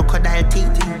full of crocodile teeth.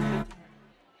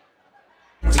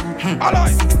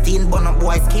 16 bun up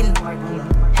boy skin.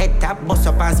 Head tap, bust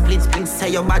up and split. Say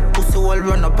your bad pussy all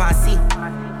run up and see.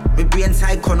 My brain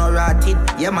side corner rotted.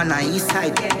 Yeah man, on east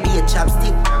side, be a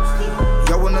chapstick.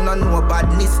 You wanna know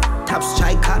badness. Top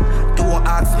striker, don't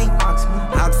ask me.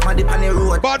 Ask my dip on the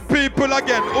road. Bad people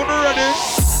again, ready?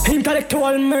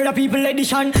 Intellectual murder people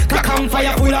edition. Cock on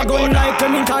fire full of gun like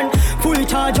Remington. Fully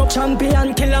charge up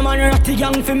champion. Kill a man ratty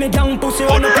gang for me gang pussy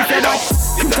on the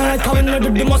piece. Internet coming out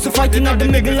of the muscle fighting at the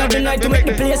middle of the night to make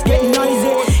the place get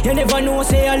noisy. You never know,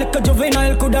 say a little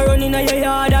juvenile coulda run in your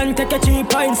yard and take a cheap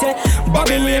pint. Say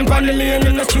Bobby Lane on the lane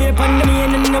in the street on the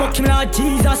main and no him like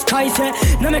Jesus Christ. Say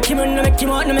no make him run, no make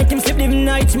him out, no make him sleep living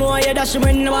nights more. Yeah, that's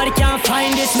when nobody can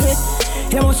find this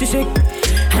me. You must be sick.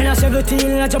 And I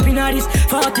 17, I jump in at this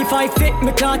 45 feet,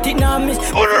 me can't it now miss.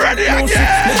 Already again.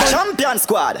 Champion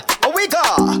squad, oh we go.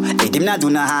 Hey, them not do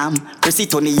no harm. Press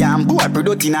it on the yam, boy,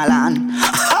 product in a land.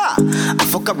 Ha! I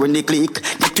fuck up when they click,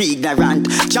 get too ignorant.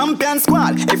 Champion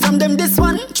squad, hey, from them this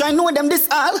one, try know them this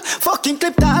all. Fucking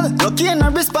clip all, lucky in a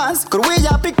response. Could we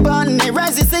ya pick pan, they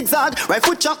rise the zigzag. Right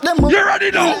foot chop them up. You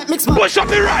ready now? Push up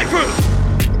the rifle.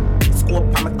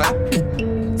 Scope on my clap.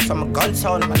 Some gun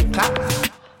sound on my clap.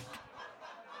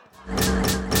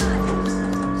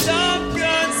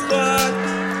 Champion squad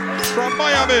from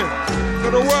Miami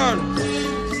to the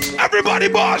world. Everybody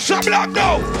boss, some black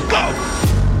go.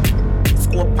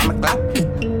 Scope on my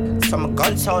clap. Some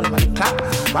gun sound on my clap.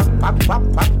 Wap wap wap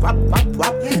wap wap wap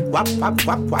wap wap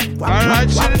wap wap wap. Alright,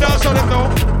 see the dance on it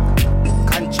now.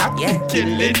 Contract, yeah,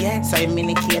 kill it, yeah. So I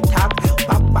minicate top.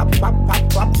 Wap wap wap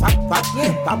wap wap wap wap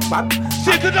yeah. Wap wap.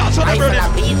 See the dance on it, brother.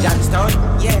 I feel like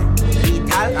Johnstone, yeah.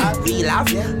 We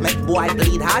laugh, make boy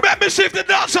bleed hard. Let me see if the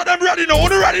dance on them ready now.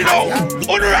 Ready now.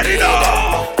 Ready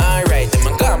now. Alright,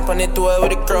 I'm a glamp on the tour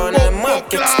with a crown and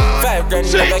markets. 5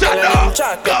 grand, never get a damn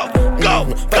chocolate.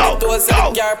 Go. Two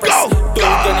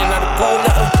gun in the pool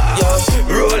now. Yo,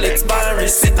 Rolex band,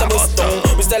 sit a bus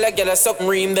down. We still a get a suck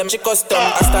Reem, them she custom.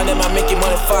 I stand them and making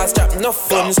money fast, trap enough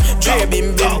funds. Dre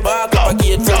bim back up a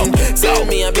gate friend. Sell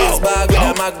me a base bag with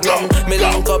a magnum. Me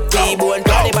link up T-bone,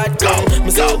 party bad gun.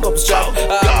 Me soak up strap,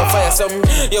 I fire some.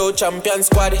 Yo, champion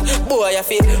squad, boy I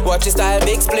feel. Watch the style,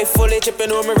 big split fully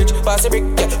chipping on me rich. Pass a brick,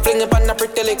 yeah, fling up on a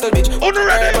pretty little bitch.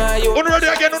 Ready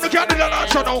again, on the candy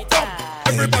dance now. Come,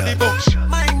 everybody bounce.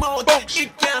 My mouth,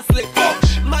 it can't slip.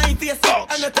 My face,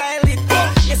 and the tile it.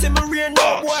 Yes, I'm a real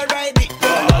no boy ride it.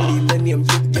 I'll leave the name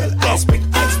to girl. I speak.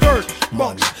 Dirt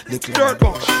bounce, dirt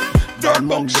bounce, dirt Dirt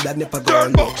box. That never go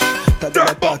on box. That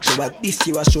never talk to what this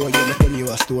you a show you. Me tell you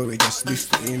a story just this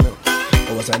thing, you know.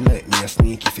 I was a night me a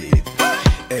sneaky feed.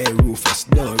 Hey Rufus,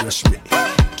 don't rush me.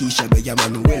 Keisha be your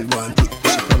man well wanted.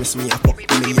 She promised me a fuck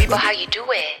me. Reba, how you do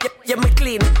it? Yeah, me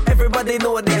clean. Everybody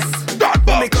know this.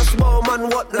 Make us small man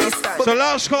what this. So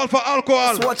last call for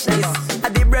alcohol. Watch this. I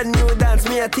did brand new dance,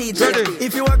 me a teach.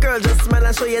 If you a girl, just smile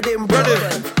and show you them bro.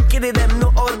 Kitty them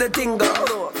know all the thing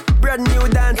go. Brand new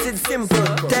dance, it's simple.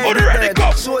 Tell the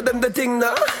dirt. Show them the thing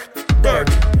now. Dirt.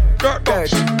 Dirt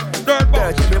box. Dirt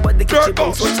box. Everybody catch your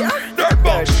box. bunks, watch ya. Dirt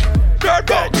box. Dirt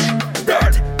box.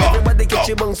 Dirt. Everybody catch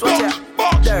your bunks, watch ya.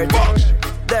 Dirt.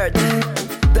 Dirt.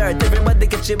 Dirt. Everybody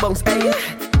catch your bunks, hey.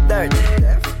 Dirt.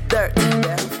 Dirt.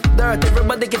 Dirt.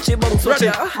 Everybody catch your bunks, watch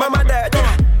ya. Mama dirt.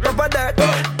 Papa dirt.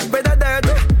 Brother dirt.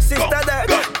 Sister dirt.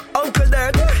 Uncle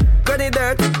dirt. Granny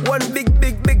dirt. One big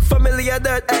family of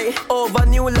dirt, hey. Over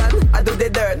Newland, I do the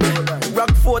dirt.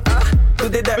 Rockfort, do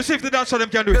the dirt. Let's see if the dancer them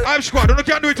can do it. I'm squad. Who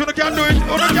can do it? Who can do it?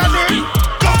 Who can do it?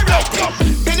 Go.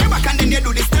 Then you back and then you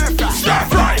do the stir fry. Stir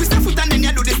fry. Twist your foot and then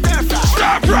you do the stir fry.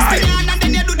 Stir fry. Spin your hand and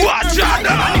then you do the Watch stir fry. out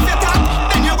now. And if you talk,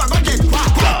 then you go get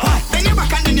whack. Then you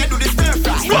back and then you do the stir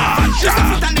fry. Watch Twist your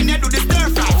foot and then you do the stir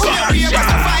fry. Cherry, you was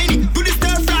fine. Do the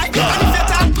stir fry. And if you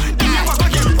talk, then you go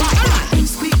get whack.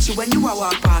 Squeak you when you a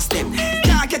walk past them.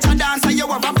 Can't catch a dancer, you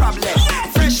have a problem.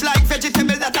 Fresh like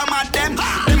vegetable that I'm at them.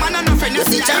 The man and no friend, you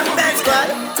see champion squad.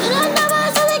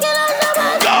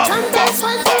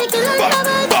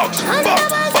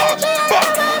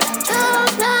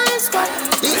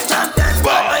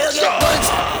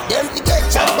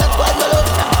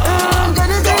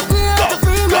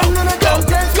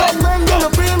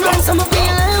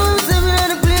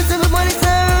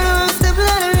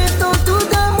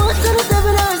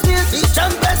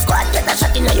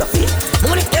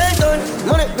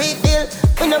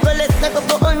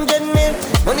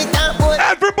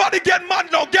 Everybody get mad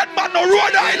now,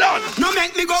 Rhode Island. No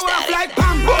make me go off like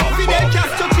Pam. Fidel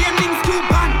Castro chain links to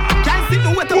pan. Can't sit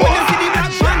no wet up when you see the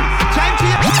black man. Try to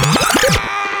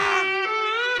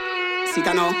sit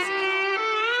now.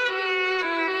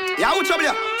 Yeah, what's up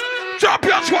here?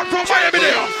 Champion squad from Miami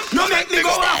there. No make me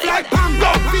go off like Pam.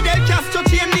 Fidel Castro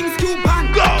chain links to pan.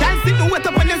 Can't sit no wet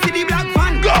up when you see the black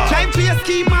van. Try to a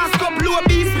ski mask up, blow a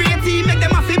beat spray team. Make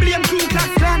them a fi blame true class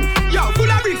clan. Yo,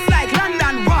 full of bricks like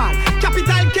London Wall.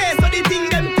 Capital K, so the thing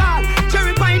them tall.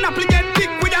 Cherry pineapple get big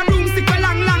with a broomstick a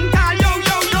long tall. Yo,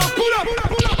 pull up.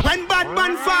 When bad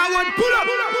man forward, pull up.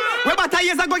 Where about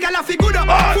years ago, y'all have fi good up.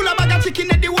 Full of bag of chicken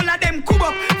at the whole of them cub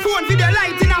up. Phone video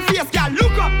light in her face, girl,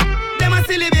 look up. Them a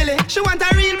silly billy, she want a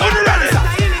real bad dancer.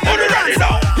 Ready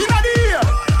now.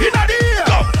 Inna the ear.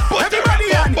 Put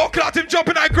everybody on. Buckle out him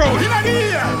jumping that crowd. Inna the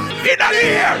ear.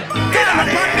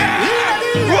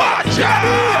 Watch out.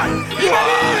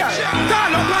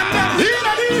 Turn up on them.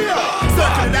 Inna the ear.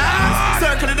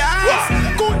 Circle the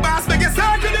dance. Good boss, make it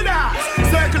circle the dance.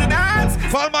 Circle the dance.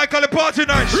 Paul Michael, the party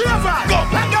night. River. Go.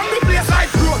 Let them be place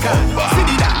like broker. See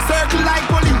the dance. Circle like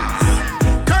police.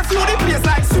 Curfew the place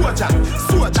like soldier.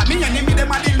 Me enemy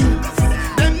them a the loose.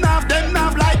 Them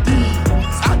nav like these.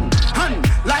 Hand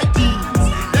like these.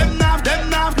 Them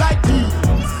nav like these.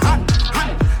 Hand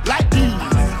like these.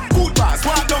 Good boss,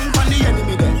 walk down on the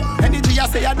enemy there. Energy I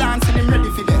say I dancing, him ready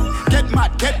for them. Get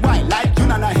mad, get wild like you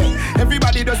and a head.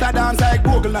 Everybody does a dance like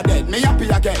Google not dead. Me happy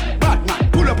again.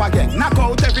 Batman, pull up again. Knock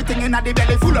out everything in the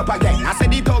belly, full up again. I say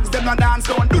the thugs them no dance,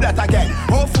 don't do that again.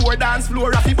 Oh, 4 dance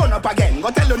floor, Rafi burn up again. Go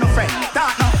tell you no friend.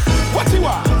 That now. What you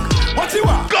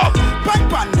want? Go!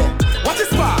 Pipe on them. What is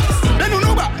fast? They don't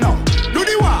know back now. Do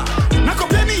the walk. Knock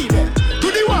up your knee them.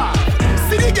 Do the walk.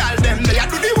 See the girl them, they a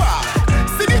do the walk.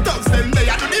 See the thugs them, they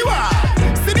a do the walk.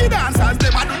 See the dancers,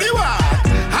 them a do the walk.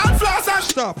 Hand floss and...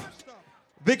 Stop.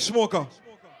 Big Smoker.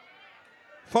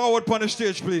 Forward on the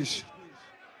stage, please.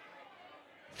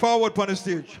 Forward on the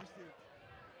stage.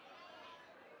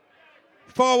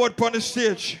 Forward on the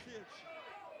stage.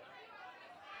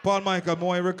 Paul Michael,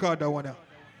 more record that one.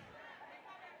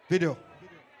 Video.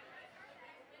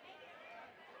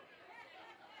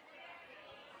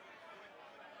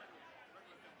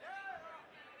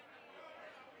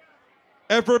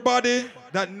 Everybody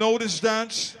that know this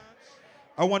dance,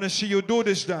 I want to see you do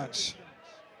this dance.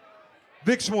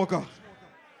 Big Smoker.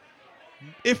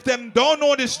 If them don't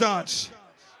know this dance,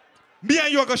 me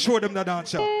and you are going to show them the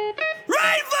dance.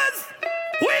 Ravens!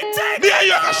 We take me and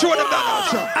you are going to show them the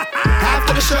dance.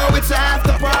 After the show, it's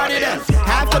after party then.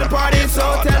 After the party, it's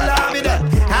hotel lobby then.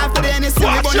 After the NSC,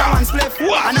 we burn one spliff.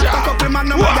 And after a couple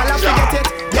magnum, we all forget it.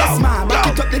 Yes, man,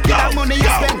 back it up the kid that money you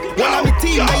spend. One of my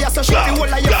team, where you so shoot the whole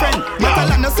of your friend.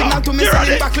 Matalan, no signal to me,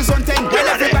 selling back is on 10. Well,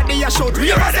 everybody, you shout.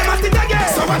 We are them at it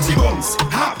again. So watch the bones.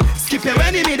 Hop. skip your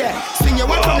enemy there. Swing your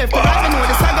one from left to right, me know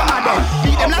the saga mad there.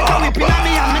 Beat them like a whipping on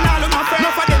me and me nah look my friend.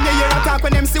 Enough of them they hear attack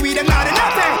when them see we them not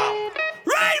nothing.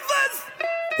 Ravens,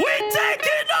 we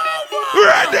taking over.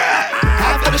 Ready.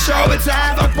 After the show it's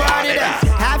time for party there.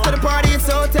 After the party it's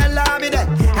hotel lobby there.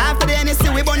 After the NSC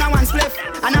we burn a one spliff.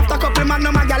 And after couple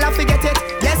magnum a gal I forget it.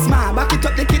 Yes ma, back it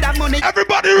up the kid have money.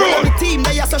 Everybody roll. The team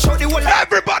they also show the whole.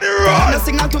 Everybody roll. No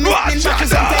signal to me in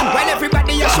representing. Well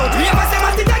everybody you show. We ever say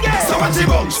my thing again. So what you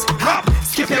bounce? Hop,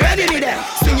 skip your enemy there.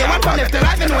 Swing your one from left to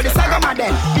right, me know the saga mad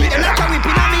then. Beat them like a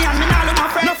whipping on me and me nah look my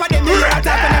friend. Enough of them you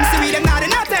attack when them see we them not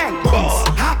nothing. Bounce,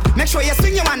 hop, make sure you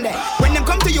swing your one there. When them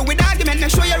come to you with argument, make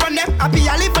sure you run them. Happy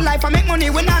I live a life, I make money,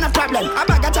 we not a problem. I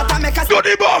bag a chat and make a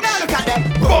Goody box. Now look at them.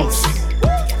 Bounce.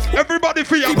 Everybody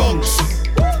for your bounce.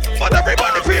 But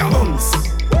everybody for your bounce.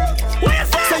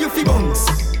 So you feel bounce.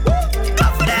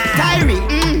 Kyrie,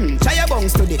 try your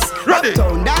bounce to this. Ready.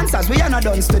 Uptown dancers, we are not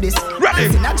done to this. Ready.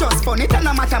 Dancing not just fun, it's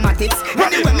not mathematics.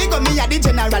 Ready. Anyway, me go, me a the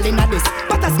general in a this.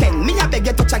 But a skeng, me a beg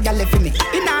you touch a gal left in me.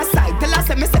 In our side, tell us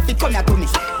me say fi come here to me.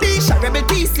 Tisha, rebel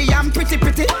TC, I'm pretty. I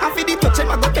feel the touch him,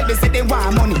 I go tell me say they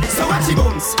want money. So watch you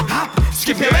bounce. Hop,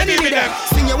 skip your enemy there.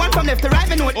 Swing your one from left to right,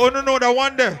 me know. Oh no, that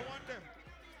one there.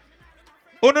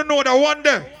 Oh no, that one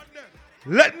there.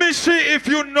 Let me see if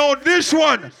you know this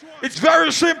one. It's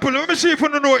very simple. Let me see if you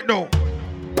know it now.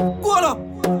 Go up.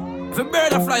 If a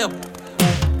bird a fly up.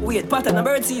 Wait, pattern a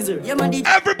bird Caesar. Yeah, man,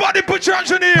 everybody put your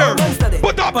hands in the air.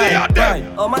 Put up the hand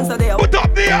them. Oh, monster there. Put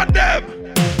up the hand them.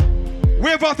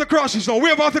 Wave off the crosses now.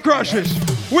 Wave off the crosses.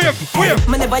 Wave.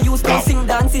 Me never used to sing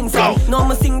dancing song. No,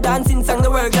 me sing dancing song the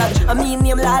word God. I mean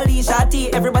name Lali Shati.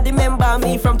 Everybody remember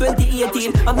me from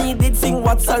 2018. I mean did sing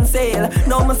What's on Sale.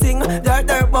 No, me sing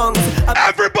Dirt Bongs.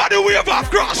 Everybody wave off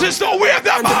crosses now. Wave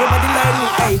them. Everybody learn me.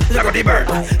 Hey, Lego the bird.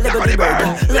 Lego the bird.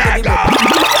 Lego.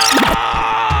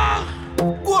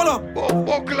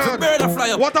 Bird a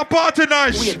fly up. What a party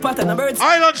nice. Wait, pattern a bird.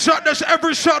 Island Sadness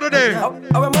every Saturday.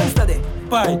 Our monster day.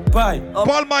 Bye.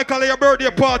 Paul Michael, your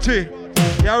birthday party.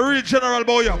 You're a real general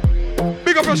boy.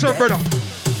 Big up yourself, brother.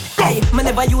 Hey, me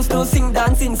never used to sing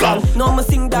dancing song. No, me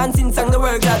sing dancing song the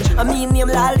word God. I mean name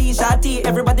Lali Shati.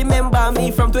 Everybody remember me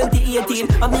from 2018.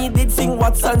 I mean did sing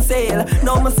What's on Sale.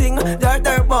 No, me sing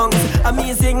Dirt Bongs. I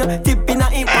mean sing Tip in a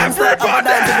Hip Monster.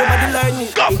 Everybody learn me.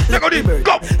 Go. Let the bird.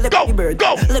 Go.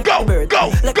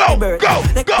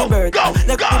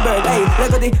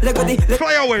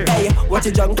 Fly away. Hey, what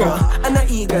you junk girl? And a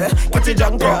eager. What you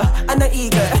junk girl? And a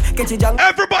eager. Get you junk.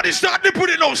 Everybody start to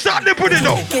put it now.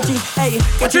 Get you. Hey.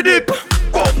 What you dip? Is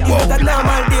it a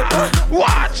normal dip?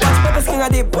 Watch Pepper Skin a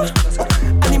dip.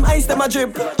 And him ice them a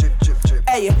drip.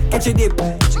 Hey, catch a dip.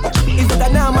 Is it a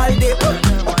normal dip?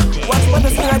 Watch Pepper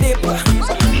Skin a dip.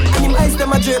 And him ice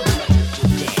them a drip.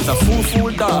 It's a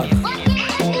fool dog.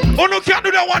 Oh no, can't do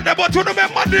that one there, but you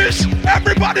remember this.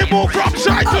 Everybody move from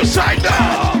side to side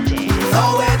now.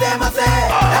 So where them a say,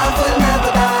 dance will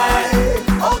never die.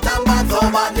 Out and bad, so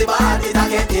bad the bodies are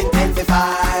getting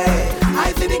intensified.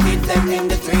 I see the kids them in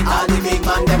the street, all the big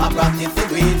man them a practice the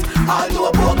tweets.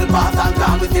 Although Bogle pass and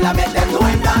crown, we still a make them know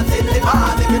him dancing the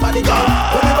bars. Everybody go,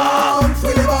 to the bounce,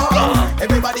 Willy bounce.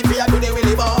 Everybody fear to the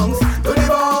Willy bounce, to the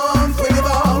bounce, Willy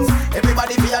bounce.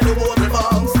 Everybody fear to Bogle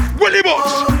bounce, Willy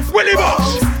bounce, Willy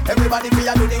bounce. Everybody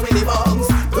fear to the Willy bounce,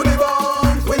 to the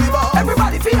bounce, Willy bounce.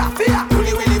 Everybody fear to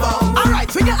the Willy bounce.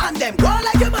 Alright, swing your hand them, go on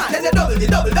like your man. Then the double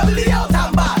the out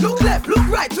and bar. Look left, look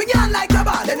right, swing your hand like your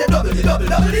man. Then the double the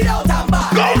out and bar.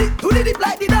 Do the dip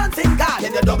like the dancing car.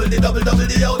 Then the double the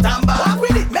out and bar. Walk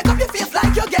with it, make up your face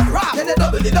like you get robbed. Then the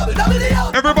double the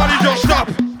out. Everybody just stop.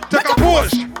 Take a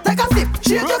pause. Take a sip,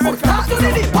 change your foot, start to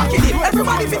the dip. Walk it in,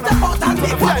 everybody fit the out and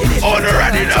dip. Walk it in. On the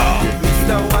ready now.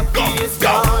 Go.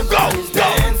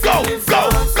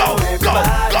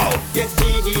 Get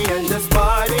jiggy and just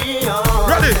party on.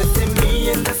 Ready. See me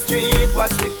in the street,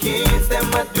 watch the kids,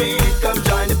 them a do it. Come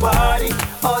join the party,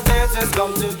 all dancers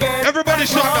come together. Everybody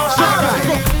shut down.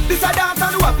 This a dance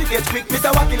and the wacky get quick.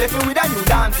 Mr. Wacky left me with a new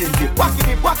dancing dip. Wacky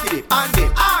dip, and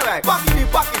dip. Alright,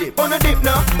 wacky dip. On a dip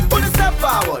now, on a step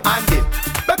forward, and dip.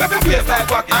 Back up your face like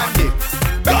wacky, and dip.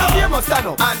 Back up famous stand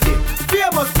up, and dip.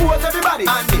 Famous pose everybody,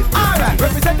 and dip. Alright,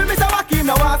 represent me Mr. Wacky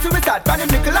now. I see we start. Pan him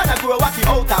nickel and I grow wacky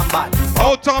out and bad.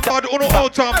 Out and bad,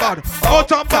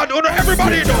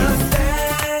 everybody know.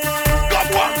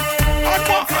 Come on,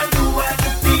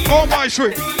 oh my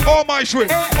swing, Go.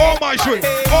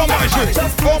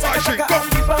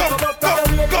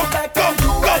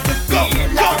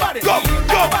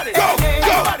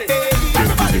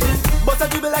 But I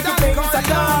do like you play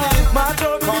Satan. March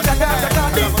out with the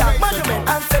Satan. Monument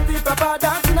and set the proper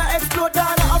dance in a explode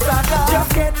down outside.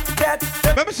 Just get that.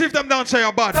 me see if them dance say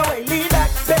are bad.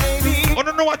 I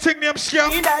don't know what thing them scare.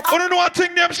 I don't know what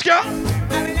thing them scare. I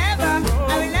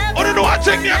don't know what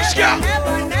thing them scare.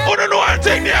 I don't know what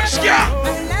thing them scare.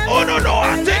 I don't know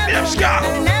what thing them scare.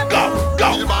 Go,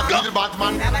 go, go.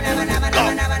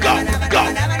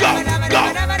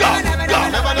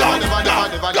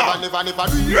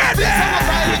 Ready?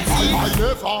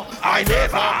 I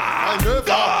never.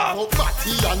 So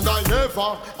fatty and I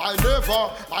never.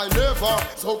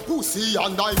 So pussy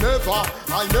and I never.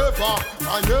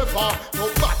 So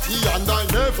fatty and I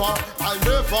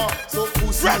never. So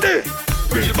pussy. Ready?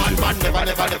 Real man, never.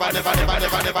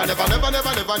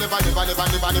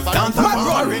 Dance up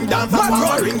roaring, dance up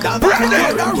roaring, dance up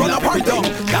roaring, run up and down.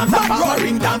 Dance up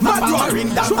roaring, dance up roaring,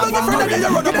 dance up roaring,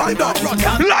 run up and down.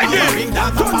 Lightning,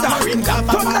 dance up roaring, dance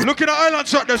up. Look at the island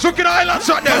shotness,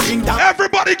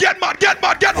 Everybody get mad. Go.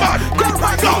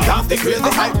 Dance the crazy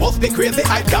hype, bust the crazy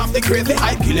hype, dance the crazy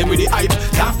hype, kill him with the hype.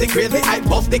 Dance the crazy hype,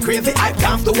 bust the crazy hype,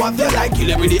 dance the ones you like, kill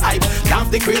him with the hype. Dance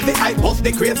the crazy hype, bust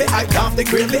the crazy hype, dance the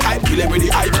crazy hype, kill him with the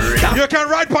hype. You can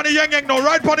ride pon the yang now,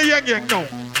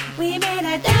 We made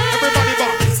a dance. Everybody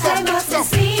bounce. Go.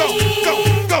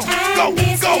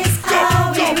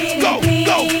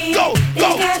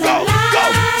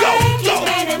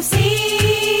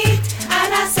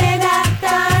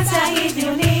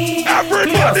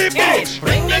 Everybody bounce.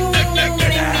 Ring ding ding ding ding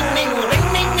ding ding ring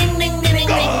ding ding ding ding ding ding ding ding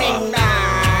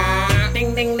ding ring ding ding ding ding ding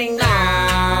ding ding.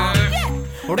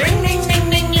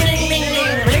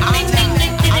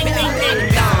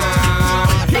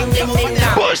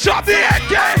 Push up the head,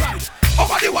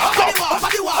 over the wall, go.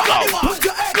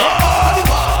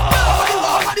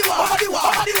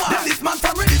 This man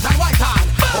from Reddit and Whitehall.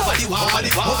 Over the wall.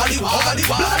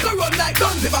 Blood go run like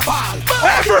guns if I fall.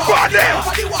 Everybody,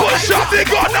 push up the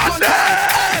gun on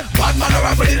them. Bad man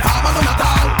around with it, hard man on a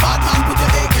tall. Bad man put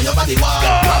your AK over the wall.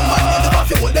 Wrong man in the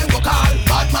coffee, hold them go call.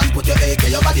 Bad man put your AK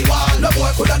over the wall. No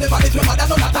boy coulda never live with mother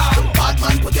none at all. Bad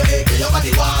man put your AK over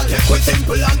the wall. Think we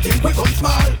simple and think we gun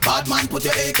small. Bad man put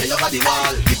your AK over the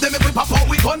wall. If them if we pop out,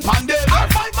 we gun pan them.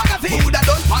 R5 magazine, who da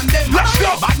done pan them? Let's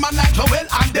go. Bad man like Joel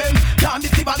and them. Can't this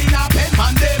ball in a pen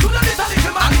pan them. Do not this a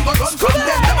little man, go run from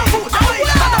them.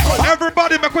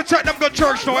 Everybody make we check them go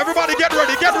church now. Everybody get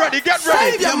ready.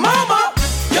 Save your mama.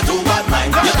 You're too bad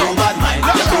mind. You're too bad mind.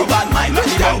 You're too bad mind. You're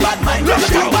too bad mind. You're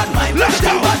too bad mind. You're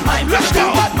too bad mind. You're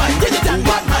too bad mind. You're too bad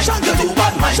mind. You're too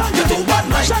bad mind. You're too bad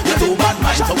mind. You're too bad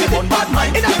mind. So we born bad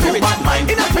mind. In a spirit.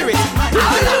 In a spirit.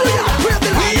 Hallelujah.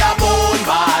 We are born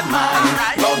bad mind,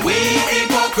 but we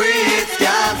hypocrites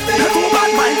can't stay. You're too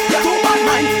bad mind. You're too bad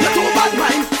mind. You're too bad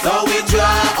mind. So we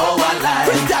draw our line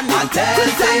and tell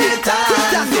Satan to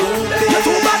play. You're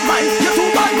too bad mind. You're too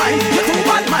bad mind. You're too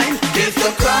bad mind. Kiss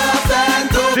the cross and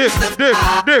do dip.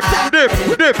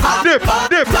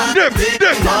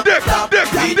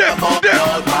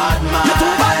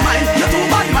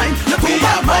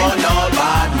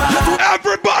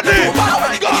 Everybody,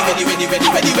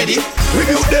 ready.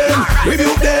 Rebuke them.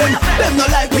 Them no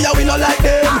like we no like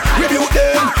them. Rebuke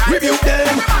them.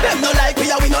 Them no like we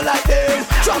no like them.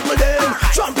 Trample them.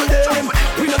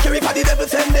 We no care if the devil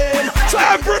send them.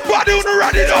 Everybody, who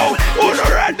ready now? Who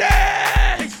ready?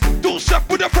 Two step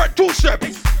with the front, two step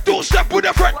with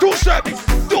the front, two step with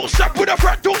the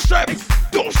front, two step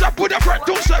with the front,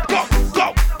 two step. Go.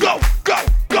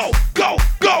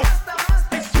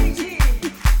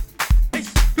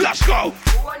 Let's go.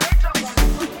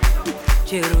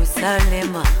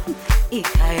 Jerusalem,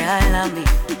 ikayalami,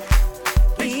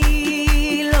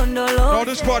 ilondolo. No,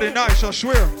 this party nice, I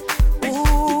swear.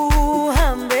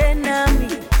 Uhambe nami,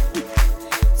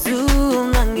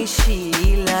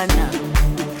 zungangishilana.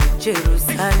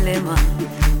 Jerusalem,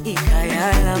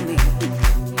 ikayalami,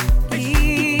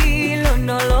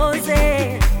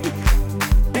 ilondoloze.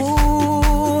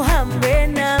 Uhambe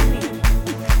nami,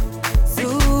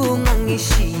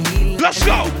 zungangishilana. Let's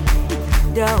go.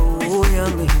 Dawo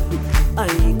yami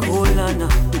ayikolana,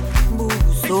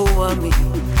 buso wami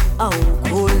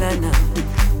awukolana.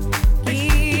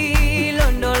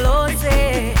 Ilondoloze,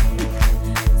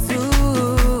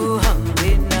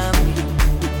 zuhambe nami.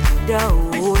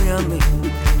 Dawo yami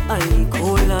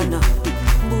ayikolana,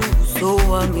 buso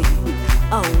wami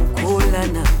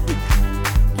awukolana.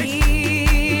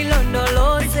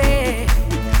 Ilondoloze,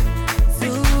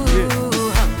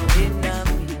 zuhambe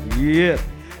nami. Yeah.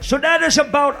 So that is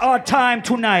about our time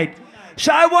tonight.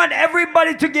 So I want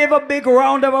everybody to give a big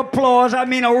round of applause. I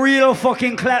mean a real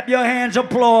fucking clap your hands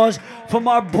applause for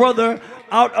my brother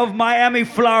out of Miami,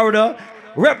 Florida,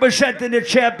 representing the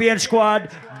champion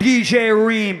squad, DJ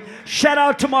Reem. Shout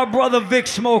out to my brother Vic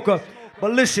Smoker.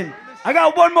 But listen, I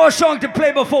got one more song to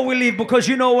play before we leave because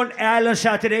you know on Island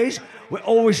Saturdays, we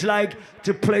always like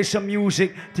to play some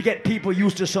music to get people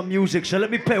used to some music. So let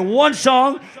me play one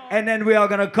song and then we are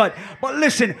gonna cut. But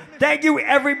listen, thank you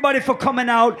everybody for coming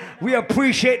out. We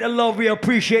appreciate the love, we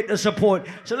appreciate the support.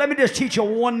 So let me just teach you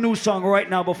one new song right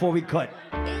now before we cut.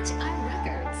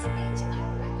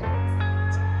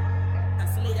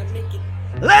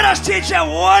 Let us teach you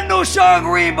one new song,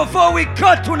 Reem, before we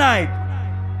cut tonight.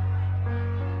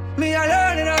 Me, I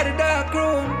learn it out the dark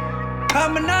room.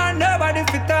 I'm not nobody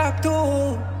to talk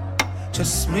to.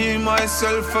 Just me,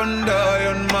 myself, and I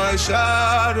on my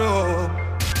shadow.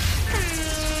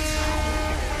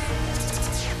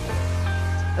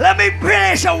 Let me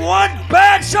finish a one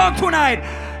bad song tonight.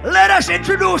 Let us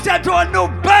introduce that to a new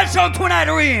bad song tonight,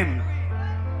 Reem.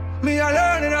 Me, I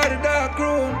learn it out the dark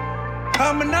room.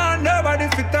 I'm not nobody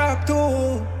to talk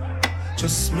to.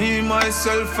 Just me,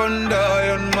 myself, and I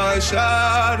on my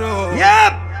shadow.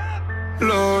 Yep.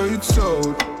 Lights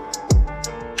out.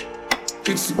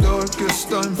 It's the darkest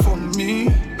time for me.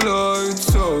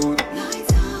 Lights out.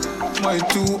 My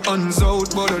two hands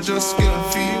out, but I just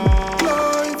can't feel.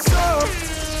 Lights out.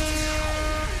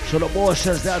 So the boss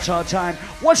says that's our time.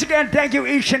 Once again, thank you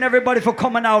each and everybody for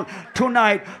coming out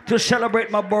tonight to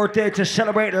celebrate my birthday, to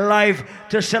celebrate life,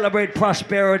 to celebrate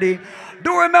prosperity.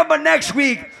 Do remember next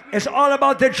week, it's all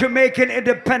about the Jamaican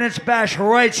Independence Bash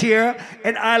right here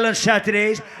in Island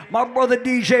Saturdays. My brother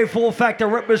DJ Full Factor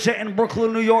representing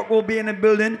Brooklyn, New York will be in the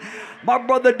building. My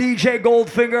brother DJ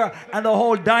Goldfinger and the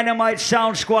whole Dynamite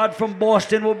Sound Squad from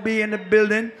Boston will be in the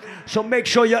building. So make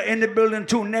sure you're in the building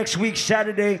too. Next week,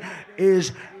 Saturday,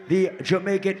 is the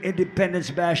Jamaican Independence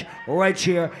Bash right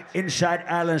here inside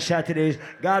Island Saturdays.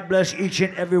 God bless each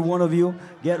and every one of you.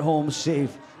 Get home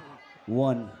safe.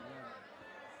 One.